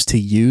moves to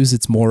use.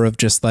 It's more of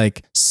just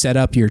like set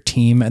up your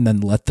team and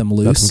then let them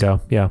loose. Let them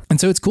go. Yeah. And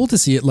so it's cool to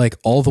see it like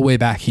all the way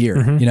back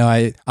here. You know,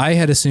 I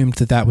had assumed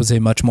that was a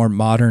much more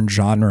modern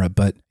genre,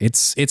 but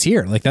it's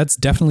here. Like that's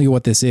definitely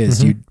what this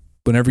is.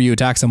 Whenever you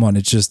attack someone,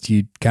 it's just,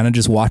 you kind of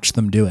just watch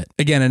them do it.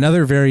 Again,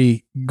 another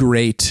very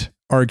great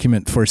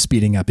argument for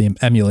speeding up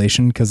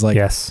emulation, because like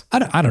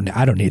I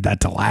don't need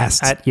that to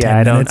last. I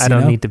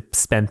don't need to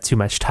spend too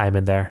much time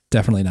in there.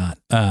 Definitely not.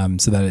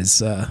 So that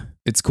is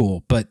it's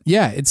cool. But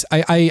yeah, it's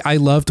I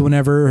loved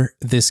whenever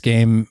this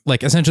game,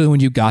 like essentially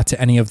when you got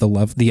to any of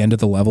the end of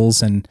the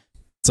levels, and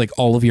it's like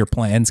all of your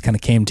plans kind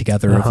of came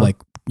together of like,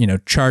 you know,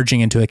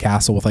 charging into a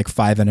castle with like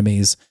 5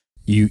 enemies.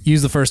 You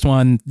use the first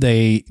one,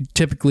 they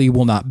typically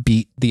will not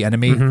beat the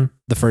enemy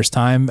the first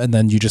time, and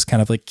then you just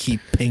kind of like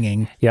keep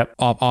pinging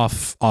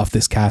off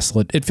this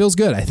castle. It feels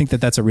good. I think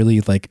that's a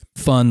really like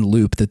fun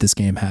loop that this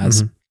game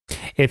has.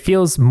 It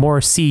feels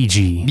more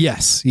siegey.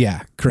 Yes,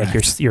 yeah, correct.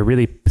 Like you're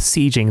really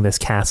sieging this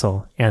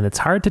castle, and it's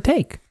hard to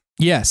take.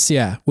 Yes,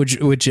 yeah,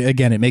 which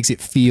again, it makes it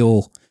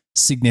feel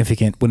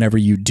significant whenever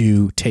you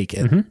do take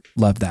it.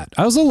 Love that.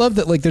 I also love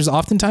that like there's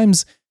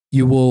oftentimes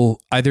you will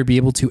either be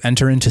able to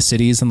enter into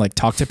cities and like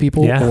talk to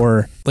people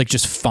or like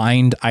just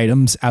find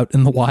items out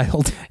in the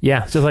wild.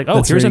 Yeah. Just like,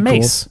 oh, here's a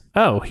mace.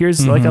 Cool. Oh,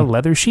 here's like a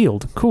leather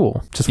shield.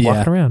 Cool. Just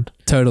walking around.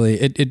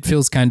 Totally. It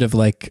feels kind of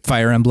like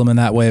Fire Emblem in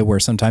that way, where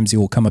sometimes you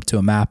will come up to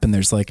a map and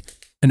there's like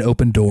an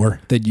open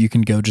door that you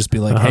can go just be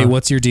like, hey,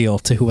 what's your deal,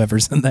 to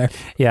whoever's in there.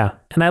 Yeah.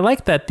 And I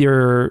like that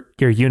your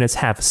units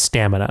have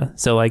stamina.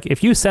 So like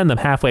if you send them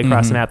halfway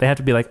across the map, they have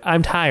to be like,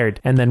 I'm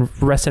tired, and then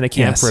rest in a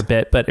camp for a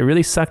bit. But it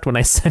really sucked when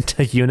I sent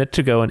a unit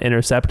to go and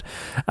intercept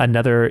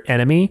another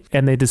enemy,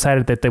 and they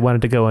decided that they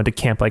wanted to go into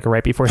camp like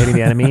right before hitting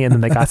the enemy, and then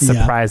they got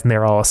surprised and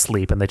they're all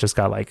asleep, and they just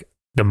got like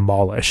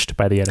demolished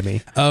by the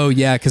enemy. Oh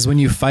yeah, because when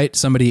you fight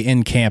somebody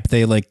in camp,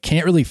 they like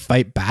can't really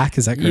fight back.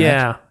 Is that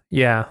correct?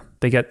 Yeah.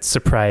 They get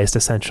surprised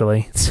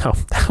essentially. So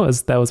that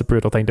was a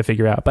brutal thing to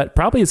figure out, but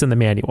probably is in the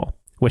manual,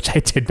 which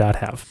I did not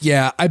have.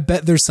 Yeah, I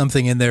bet there's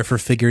something in there for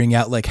figuring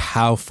out like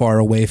how far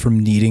away from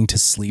needing to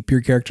sleep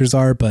your characters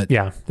are, but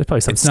yeah, there's probably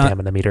some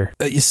stamina meter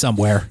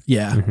somewhere.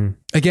 Yeah.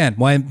 Again,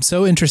 why I'm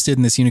so interested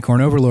in this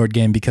Unicorn Overlord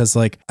game, because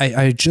like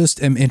I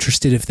just am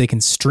interested if they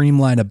can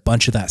streamline a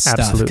bunch of that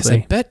stuff. Because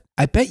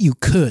I bet you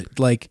could.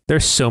 Like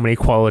there's so many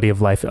quality of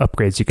life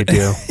upgrades you could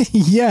do.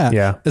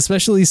 Yeah.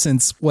 Especially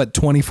since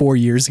 24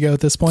 years ago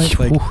at this point.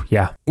 Like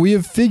we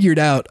have figured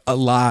out a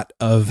lot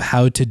of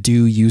how to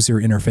do user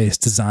interface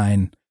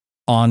design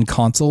on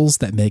consoles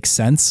that makes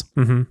sense,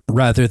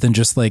 rather than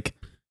just like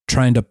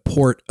trying to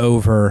port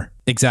over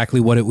exactly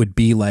what it would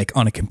be like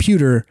on a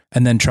computer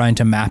and then trying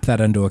to map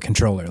that onto a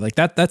controller. Like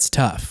that's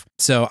tough.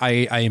 So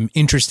I am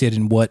interested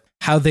in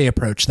how they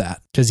approach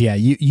that. Because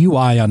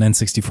UI on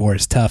N64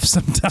 is tough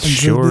sometimes.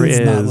 Sure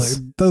is.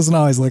 Doesn't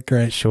always look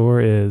great. Sure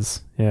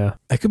is. Yeah.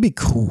 That could be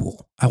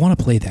cool. I want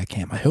to play that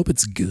game. I hope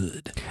it's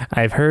good.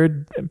 I've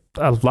heard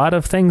a lot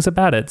of things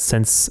about it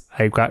since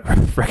I got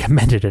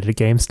recommended it at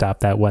GameStop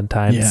that one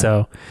time. Yeah.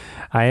 So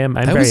I'm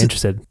very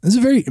interested. It was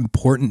a very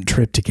important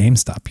trip to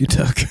GameStop you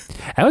took.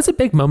 That was a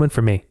big moment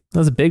for me. That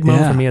was a big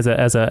moment for me as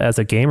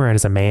a gamer and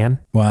as a man.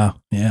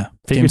 Wow. Yeah.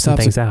 Figure some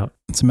things out.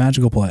 It's a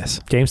magical place.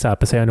 GameStop,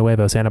 Paseo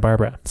Nuevo, Santa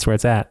Barbara. That's where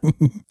it's at.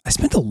 I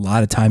spent a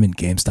lot of time in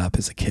GameStop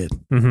as a kid.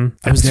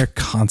 I was there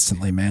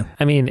constantly, man.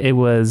 I mean, it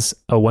was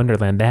a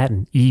wonderland. That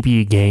and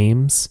EB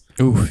Games.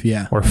 Ooh,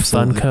 yeah. Or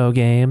absolutely. Funko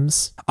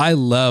Games. I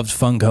loved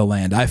Funko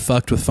Land. I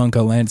fucked with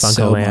Funko Land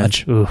so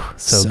much. Ooh,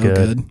 so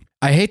good.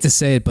 I hate to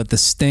say it, but the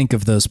stink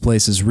of those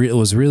places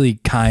was really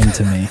kind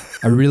to me.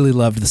 I really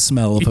loved the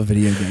smell of a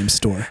video game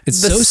store.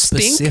 It's the so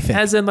stink, specific.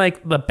 as in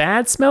like the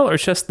bad smell, or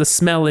just the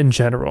smell in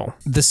general?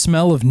 The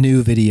smell of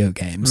new video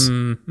games.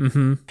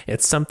 Mm-hmm.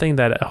 It's something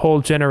that a whole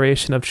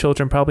generation of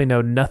children probably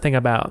know nothing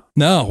about.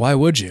 No, why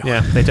would you?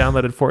 Yeah, they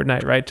downloaded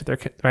Fortnite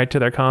right to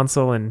their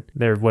console, and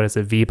they're, what is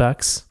it,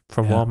 V-Bucks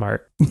from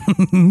Walmart.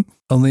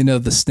 Only know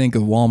the stink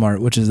of Walmart,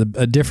 which is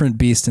a different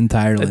beast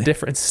entirely. A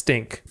different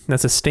stink.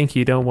 That's a stink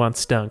you don't want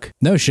stunk.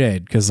 No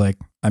shade, because like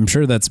I'm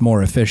sure that's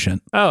more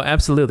efficient. Oh,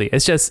 absolutely.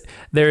 It's just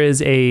there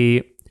is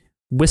a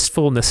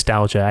wistful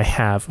nostalgia I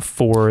have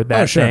for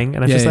that thing,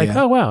 and I'm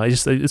oh wow,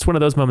 it's one of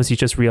those moments you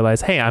just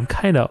realize, hey, I'm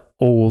kind of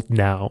old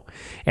now,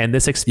 and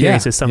this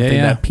experience is something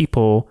that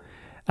people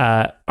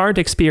aren't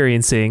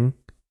experiencing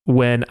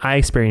when I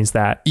experienced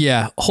that.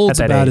 Yeah, holds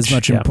about as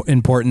much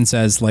importance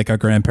as like our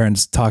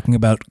grandparents talking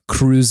about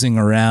cruising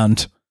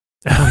around.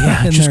 Oh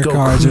yeah, in just their go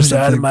cars cruise or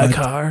out of something. my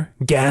car.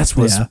 Gas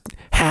was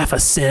half a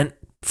cent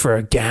for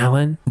a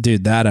gallon.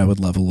 Dude, that I would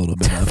love a little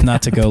bit of.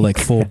 Not to go like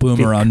full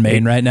boomer on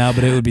Maine right now,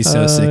 but it would be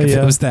so sick if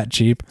it was that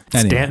cheap.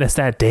 Anyway. It's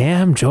that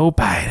damn Joe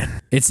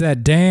Biden. It's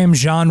that damn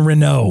Jean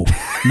Renault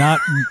not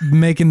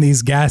making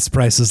these gas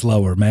prices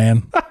lower,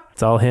 man.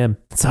 It's all him.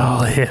 It's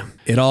all him.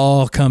 It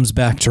all comes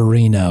back to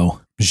Reno.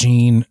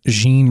 Jean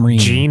Reno.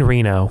 Jean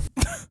Reno.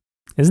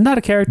 Isn't that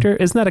a character?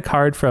 Isn't that a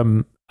card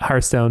from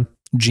Hearthstone?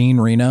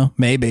 Jean Reno?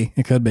 Maybe.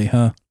 It could be,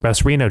 huh?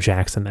 That's Reno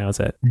Jackson, that was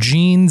it.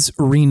 Jeans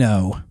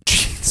Reno.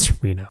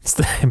 Jeans Reno.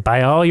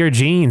 Buy all your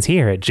jeans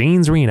here at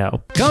Jeans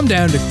Reno. Come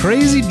down to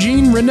Crazy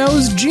Jean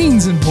Renault's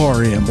Jeans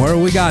Emporium, where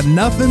we got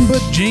nothing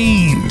but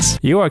jeans.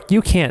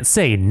 You can't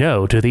say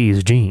no to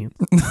these jeans.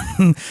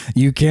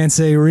 You can't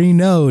say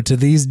Reno to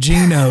these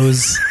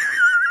Genos.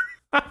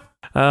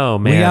 Oh,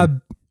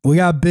 man. We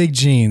got big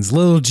jeans,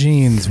 little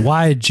jeans,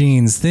 wide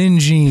jeans, thin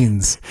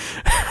jeans.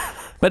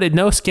 But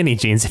no skinny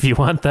jeans. If you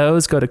want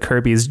those, go to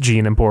Kirby's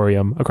Jean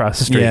Emporium across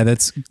the street. Yeah,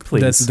 that's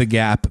the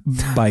Gap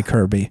by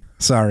Kirby.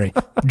 Sorry.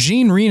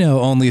 Jean Reno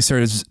only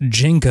serves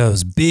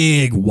Jinko's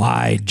big,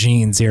 wide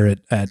jeans here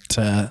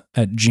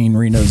at Jean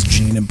Reno's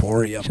Jean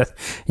Emporium.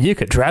 You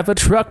could drive a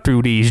truck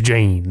through these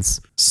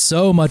jeans.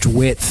 So much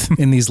width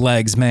in these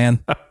legs,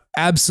 man.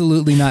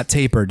 Absolutely not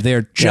tapered.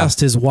 They're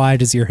just as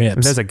wide as your hips.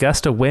 If there's a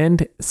gust of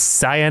wind,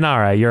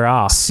 sayonara, you're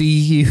off. See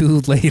you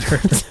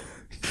later.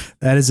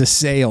 That is a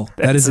sale.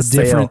 That is a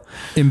different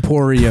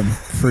emporium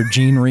for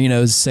Jean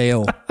Reno's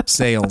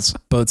sales,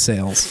 boat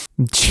sales.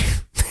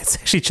 It's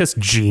actually just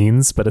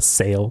jeans, but a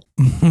sale.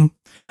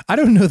 I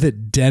don't know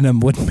that denim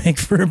would make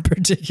for a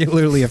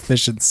particularly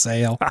efficient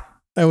sale.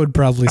 That would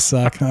probably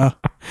suck, huh?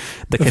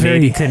 The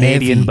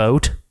Canadian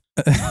boat.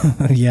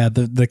 Yeah,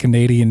 the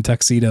Canadian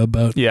tuxedo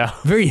boat. Yeah.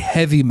 Very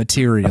heavy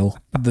material,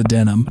 the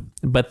denim.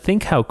 But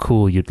think how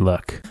cool you'd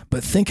look.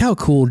 But think how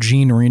cool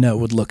Jean Reno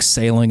would look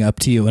sailing up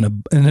to you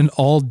in an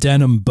all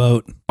denim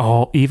boat.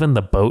 Even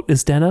the boat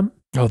is denim?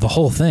 Oh, the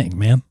whole thing,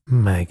 man.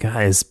 My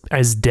God,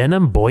 is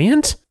denim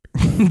buoyant?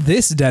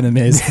 This denim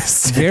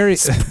is very.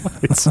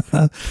 It's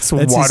that's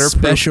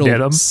waterproof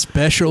denim.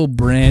 Special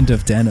brand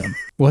of denim.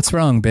 What's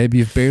wrong, babe?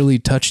 You've barely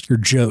touched your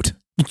joat.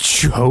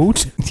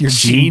 Joat? Your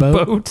jean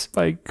boat?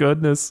 My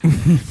goodness.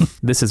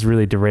 This is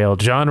really derailed.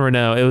 Jean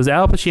Reno. It was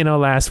Al Pacino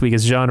last week.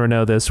 It's Jean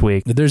Reno this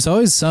week. There's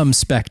always some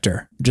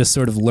specter just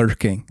sort of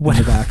lurking in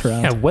the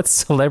background. Yeah, what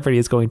celebrity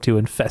is going to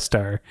infest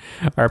our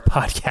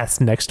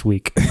podcast next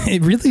week?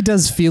 It really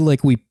does feel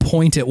like we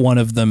point at one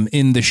of them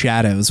in the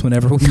shadows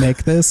whenever we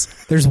make this.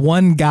 There's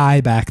one guy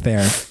back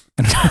there.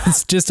 And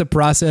it's just a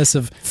process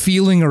of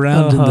feeling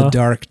around in the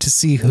dark to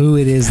see who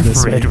it is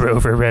this Red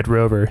week. Red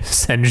Rover.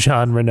 Send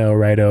Jean Reno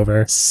right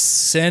over.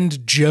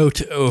 Send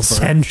Joat over.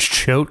 Send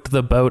Joat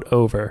the boat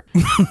over.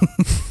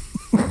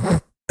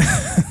 I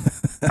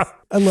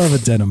love a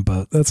denim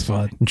boat. That's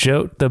fun.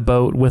 Joat the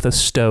boat with a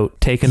stoat,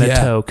 taking a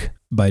toke.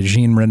 By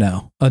Jean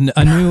Reno.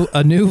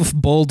 A new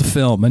bold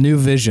film, a new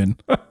vision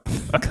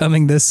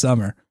coming this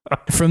summer.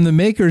 From the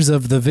makers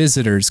of The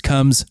Visitors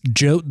comes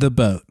Joat the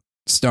Boat,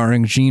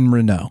 starring Jean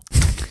Reno.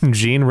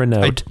 Jean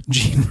Reno.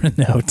 Jean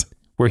Reno.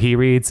 Where he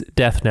reads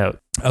Death Note.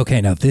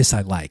 Okay, now this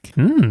I like.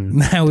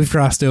 Now we've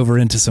crossed over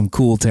into some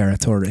cool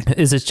territory.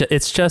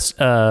 It's just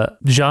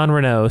Jean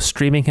Reno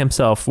streaming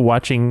himself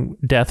watching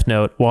Death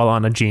Note while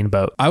on a Jean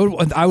boat. I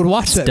would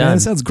watch that. Man.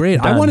 That sounds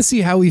great. Done. I want to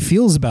see how he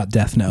feels about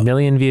Death Note. 1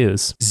 million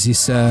views.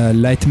 This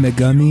Light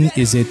Megami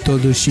is a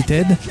todo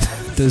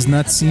shithead. Does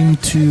not seem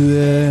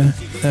to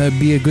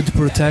be a good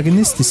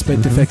protagonist,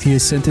 despite the fact he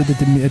is centered at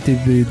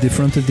the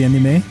front of the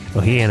anime.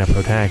 Well, he ain't a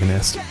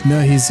protagonist.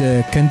 No, he's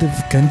kind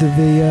of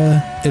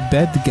a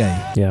bad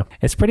guy. Yeah,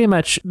 it's pretty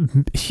much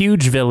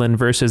huge villain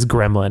versus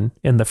gremlin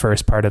in the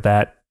first part of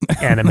that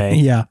anime.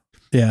 Yeah,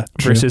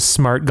 true. Versus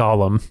smart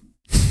golem.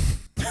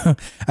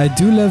 I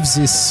do love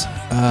this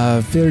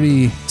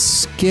very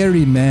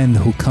scary man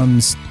who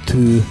comes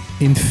to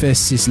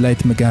infest this Light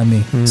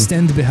Megami.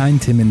 Stand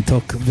behind him and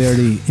talk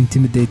very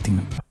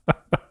intimidating.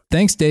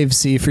 Thanks, Dave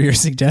C., for your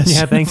suggestion.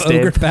 Yeah, thanks,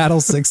 Ogre Dave. Battle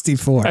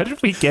 64. How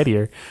did we get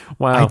here?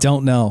 Wow. I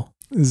don't know.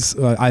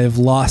 I have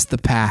lost the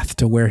path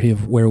to where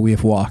we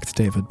have walked,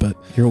 David, but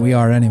here we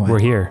are anyway. We're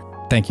here.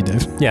 Thank you,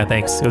 Dave. Yeah,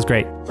 thanks. It was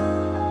great.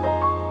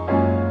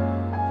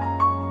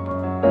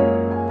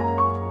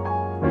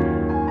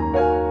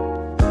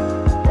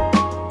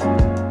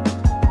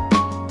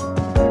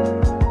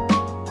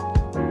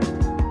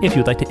 If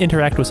you'd like to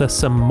interact with us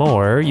some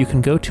more, you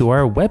can go to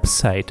our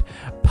website,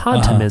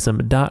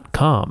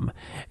 podtimism.com.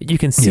 You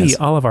can see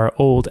all of our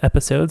old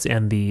episodes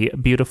and the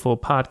beautiful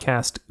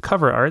podcast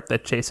cover art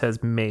that Chase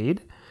has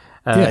made.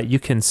 You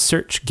can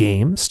search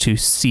games to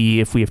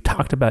see if we have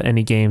talked about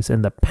any games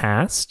in the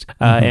past.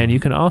 And you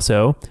can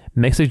also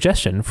make a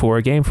suggestion for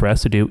a game for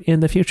us to do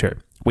in the future.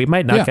 We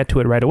might not get to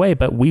it right away,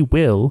 but we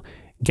will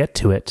get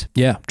to it.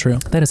 Yeah, true.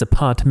 That is a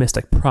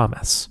Podtimistic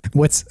promise.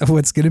 What's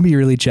going to be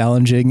really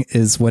challenging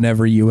is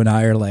whenever you and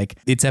I are like,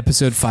 it's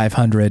episode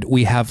 500,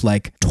 we have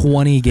like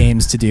 20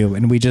 games to do,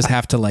 and we just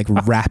have to like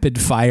rapid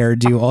fire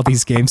do all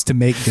these games to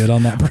make good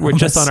on that promise. We're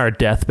just on our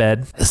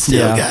deathbed.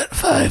 Still got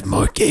 5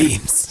 more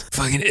games.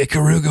 Fucking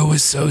Ikaruga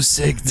was so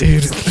sick,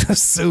 dude. It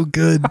was so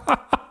good.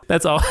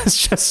 That's all.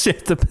 It's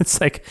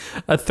like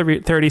a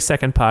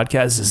 30-second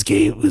podcast. This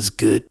game was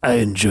good. I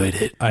enjoyed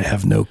it. I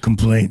have no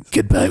complaints.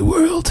 Goodbye,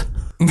 world.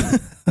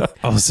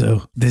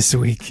 Also, this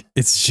week,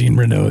 it's Jean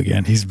Renault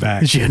again. He's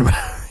back.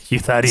 You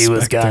thought he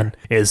was gone.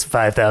 It was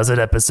 5,000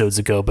 episodes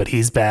ago, but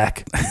he's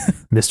back.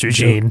 Mr.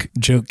 Jean.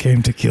 Joat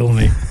came to kill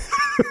me.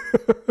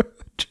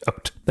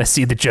 Joat. I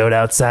see the Joat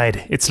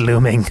outside. It's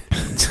looming.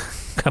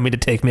 Coming to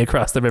take me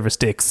across the river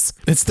Styx.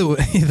 It's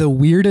the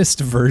weirdest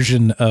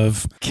version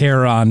of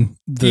Charon.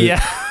 The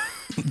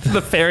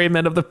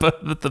ferryman of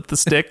the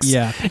Styx.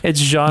 Yeah. It's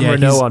Jean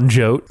Renault on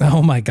Joat.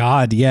 Oh my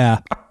God,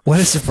 yeah. What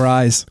a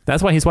surprise.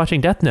 That's why he's watching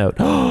Death Note.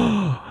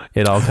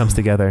 It all comes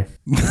together.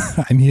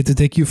 I'm here to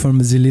take you from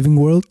the living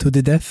world to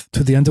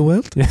the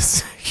underworld.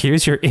 Yes.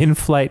 Here's your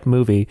in-flight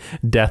movie,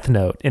 Death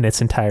Note, in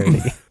its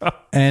entirety.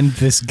 And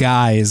this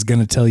guy is going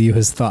to tell you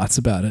his thoughts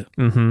about it.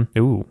 Mm-hmm.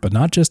 Ooh. But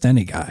not just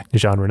any guy.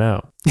 Jean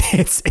Renault.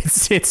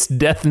 It's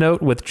Death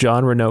Note with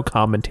Jean Renault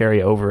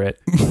commentary over it.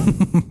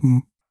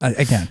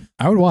 Again,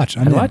 I would watch.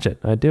 I'd watch it.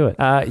 I'd do it.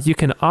 You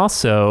can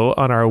also,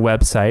 on our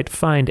website,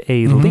 find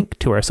a link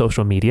to our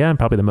social media, and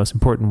probably the most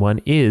important one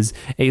is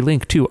a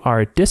link to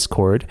our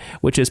Discord,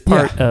 which is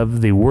part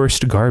of the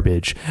Worst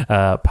Garbage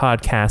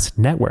podcast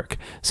network.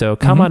 So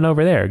come on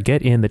over there,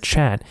 get in the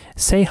chat,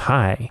 say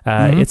hi.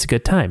 It's a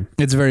good time.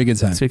 It's a very good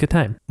time. It's a good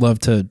time. Love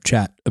to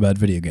chat about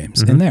video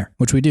games in there,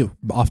 which we do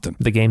often.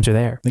 The games are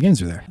there.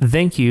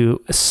 Thank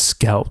you,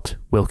 Scout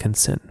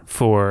Wilkinson,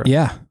 for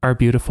our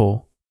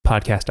beautiful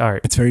podcast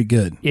art. It's very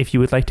good. If you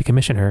would like to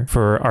commission her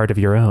for art of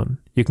your own,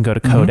 you can go to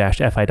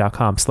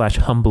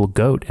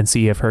co-fi.com/humblegoat and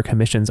see if her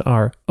commissions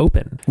are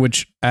open.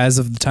 Which, as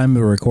of the time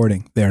of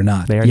recording, they are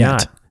not. They are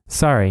not.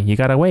 Sorry, you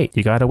gotta wait.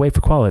 You gotta wait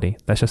for quality.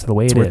 That's just the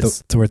way it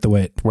is. It's worth the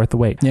wait. Worth the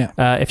wait. Yeah.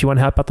 If you want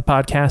to help out the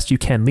podcast, you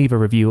can leave a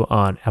review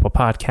on Apple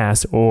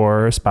Podcasts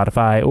or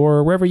Spotify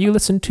or wherever you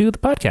listen to the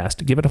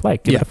podcast. Give it a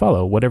like, give it a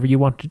follow, whatever you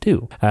want to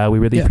do. We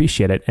really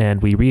appreciate it,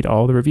 and we read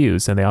all the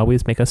reviews, and they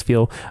always make us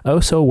feel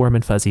so warm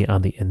and fuzzy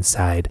on the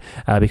inside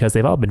because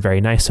they've all been very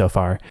nice so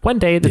far. One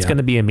day there's going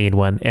to be a mean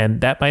one, and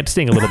that might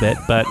sting a little bit,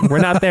 but we're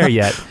not there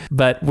yet.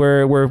 But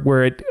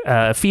we're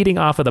feeding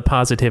off of the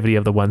positivity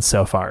of the ones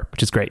so far,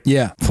 which is great.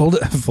 Yeah.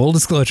 Full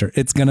disclosure,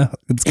 it's gonna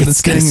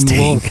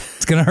sting.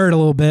 It's gonna hurt a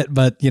little bit,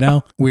 but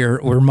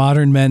we're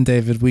modern men,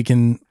 David. We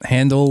can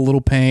handle a little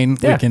pain.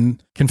 We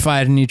can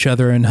confide in each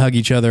other and hug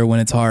each other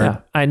when it's hard. Yeah.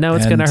 I know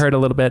it's gonna hurt a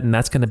little bit, and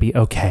that's gonna be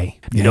okay.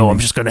 I'm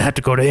just gonna have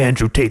to go to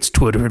Andrew Tate's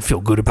Twitter and feel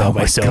good about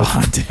myself. Oh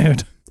my God,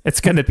 dude.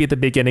 It's going to be the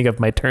beginning of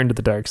my turn to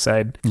the dark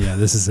side. Yeah,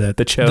 this is it.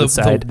 The Cho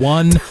side.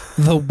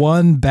 The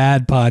one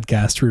bad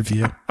podcast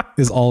review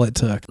is all it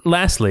took.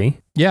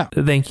 Lastly,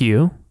 thank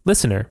you,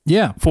 listener,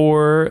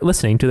 for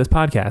listening to this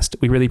podcast.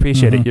 We really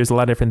appreciate it. There's a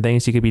lot of different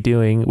things you could be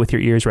doing with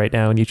your ears right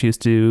now, and you choose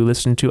to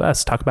listen to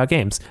us talk about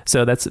games.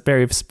 So that's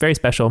very, very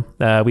special.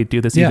 We do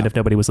this even if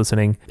nobody was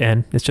listening,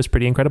 and it's just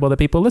pretty incredible that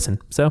people listen.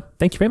 So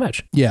thank you very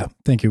much. Yeah,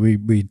 thank you.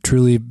 We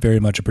truly very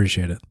much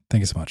appreciate it.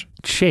 Thank you so much.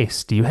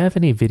 Chase, do you have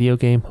any video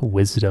game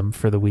wisdom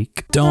for the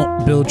week?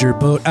 Don't build your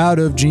boat out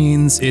of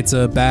jeans. It's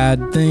a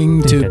bad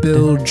thing to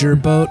build your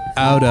boat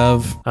out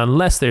of.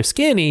 Unless they're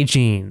skinny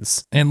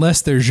jeans.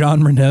 Unless they're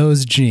Jean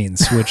Renault's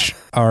jeans, which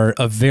are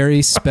a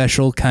very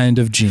special kind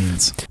of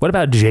jeans. What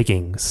about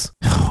jeggings?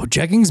 Oh,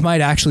 jeggings might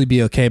actually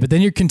be okay, but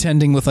then you're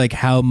contending with like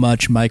how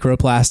much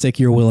microplastic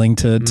you're willing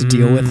to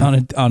deal with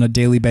on a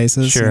daily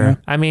basis. Sure.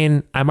 I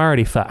mean, I'm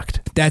already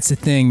fucked. That's the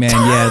thing, man.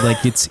 Yeah,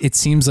 like it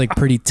seems like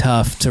pretty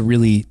tough to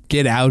really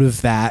get out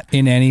of that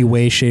in any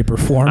way, shape, or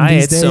form. I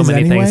ate so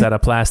many things out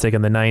of plastic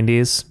in the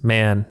 90s,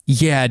 man.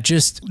 Yeah,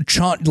 just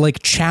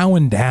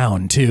chowing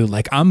down too.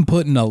 Like I'm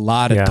putting a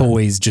lot of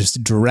toys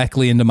just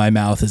directly into my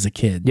mouth as a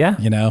kid. Yeah,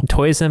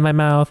 toys in my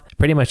mouth.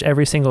 Pretty much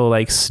every single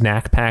like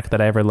snack pack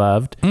that I ever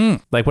loved.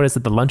 Like like, what is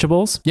it? The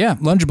Lunchables? Yeah,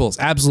 Lunchables.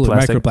 Absolute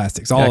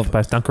microplastics. All of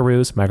them.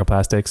 Dunkaroos,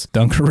 microplastics.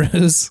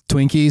 Dunkaroos,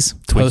 Twinkies,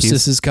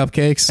 Hostess's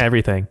cupcakes.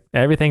 Everything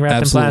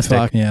wrapped in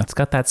plastic. Yeah. It's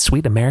got that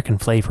sweet American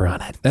flavor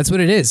on it. That's what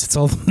it is. It's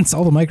all the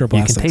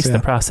microplastics. You can taste the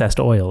processed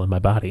oil in my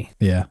body.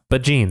 Yeah.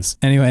 But jeans.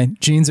 Anyway,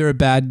 jeans are a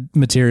bad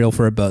material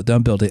for a boat.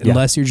 Don't build it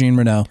unless you're Jean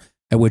Renault,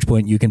 at which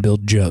point you can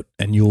build Joat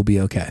and you will be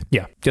okay.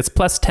 Yeah. Gets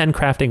plus 10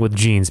 crafting with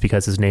jeans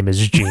because his name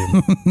is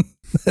Jean.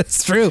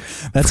 That's true.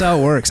 That's how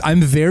it works.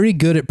 I'm very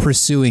good at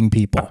pursuing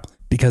people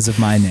because of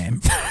my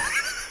name.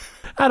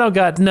 I don't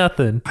got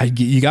nothing.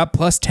 You got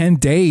plus 10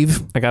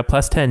 Dave. I got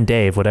plus 10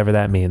 Dave, whatever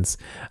that means.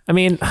 I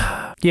mean,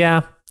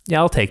 yeah,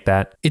 I'll take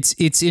that.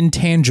 It's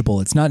intangible.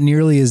 It's not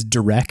nearly as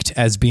direct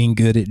as being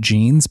good at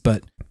jeans,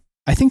 but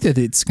I think that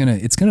it's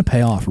gonna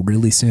pay off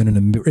really soon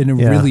in a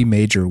really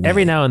major way.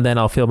 Every now and then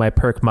I'll feel my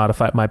perk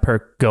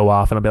go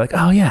off and I'll be like,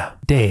 oh yeah,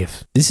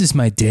 Dave. This is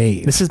my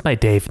Dave. This is my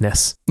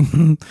Daveness.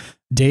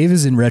 Dave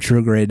is in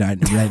retrograde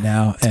right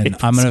now, and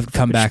I'm going to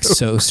come back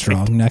so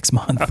strong next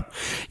month.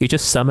 You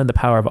just summon the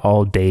power of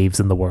all Daves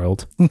in the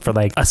world for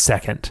like a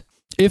second.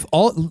 If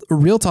all the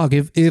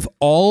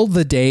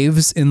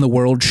Daves in the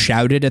world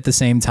shouted at the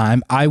same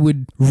time, I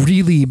would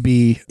really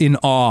be in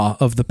awe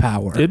of the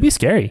power. It'd be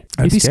scary.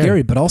 It'd be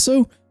scary, but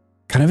also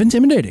kind of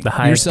intimidating. The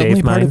Hive You're suddenly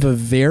Dave part mind.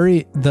 of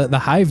the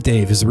Hive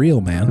Dave is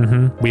real, man.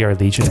 Mm-hmm. We are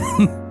legion.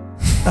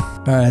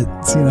 All right.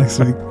 See you next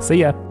week. See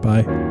ya.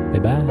 Bye.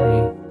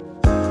 Bye-bye.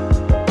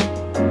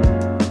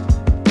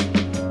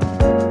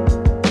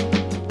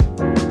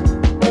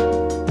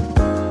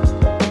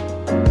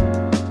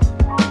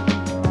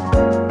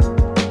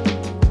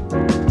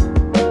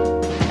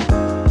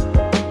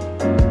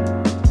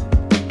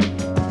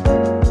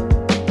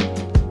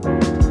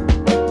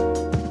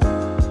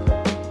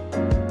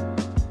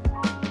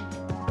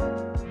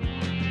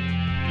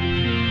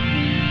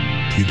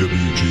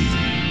 TWG,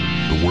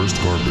 the worst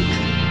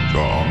garbage,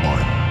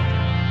 online.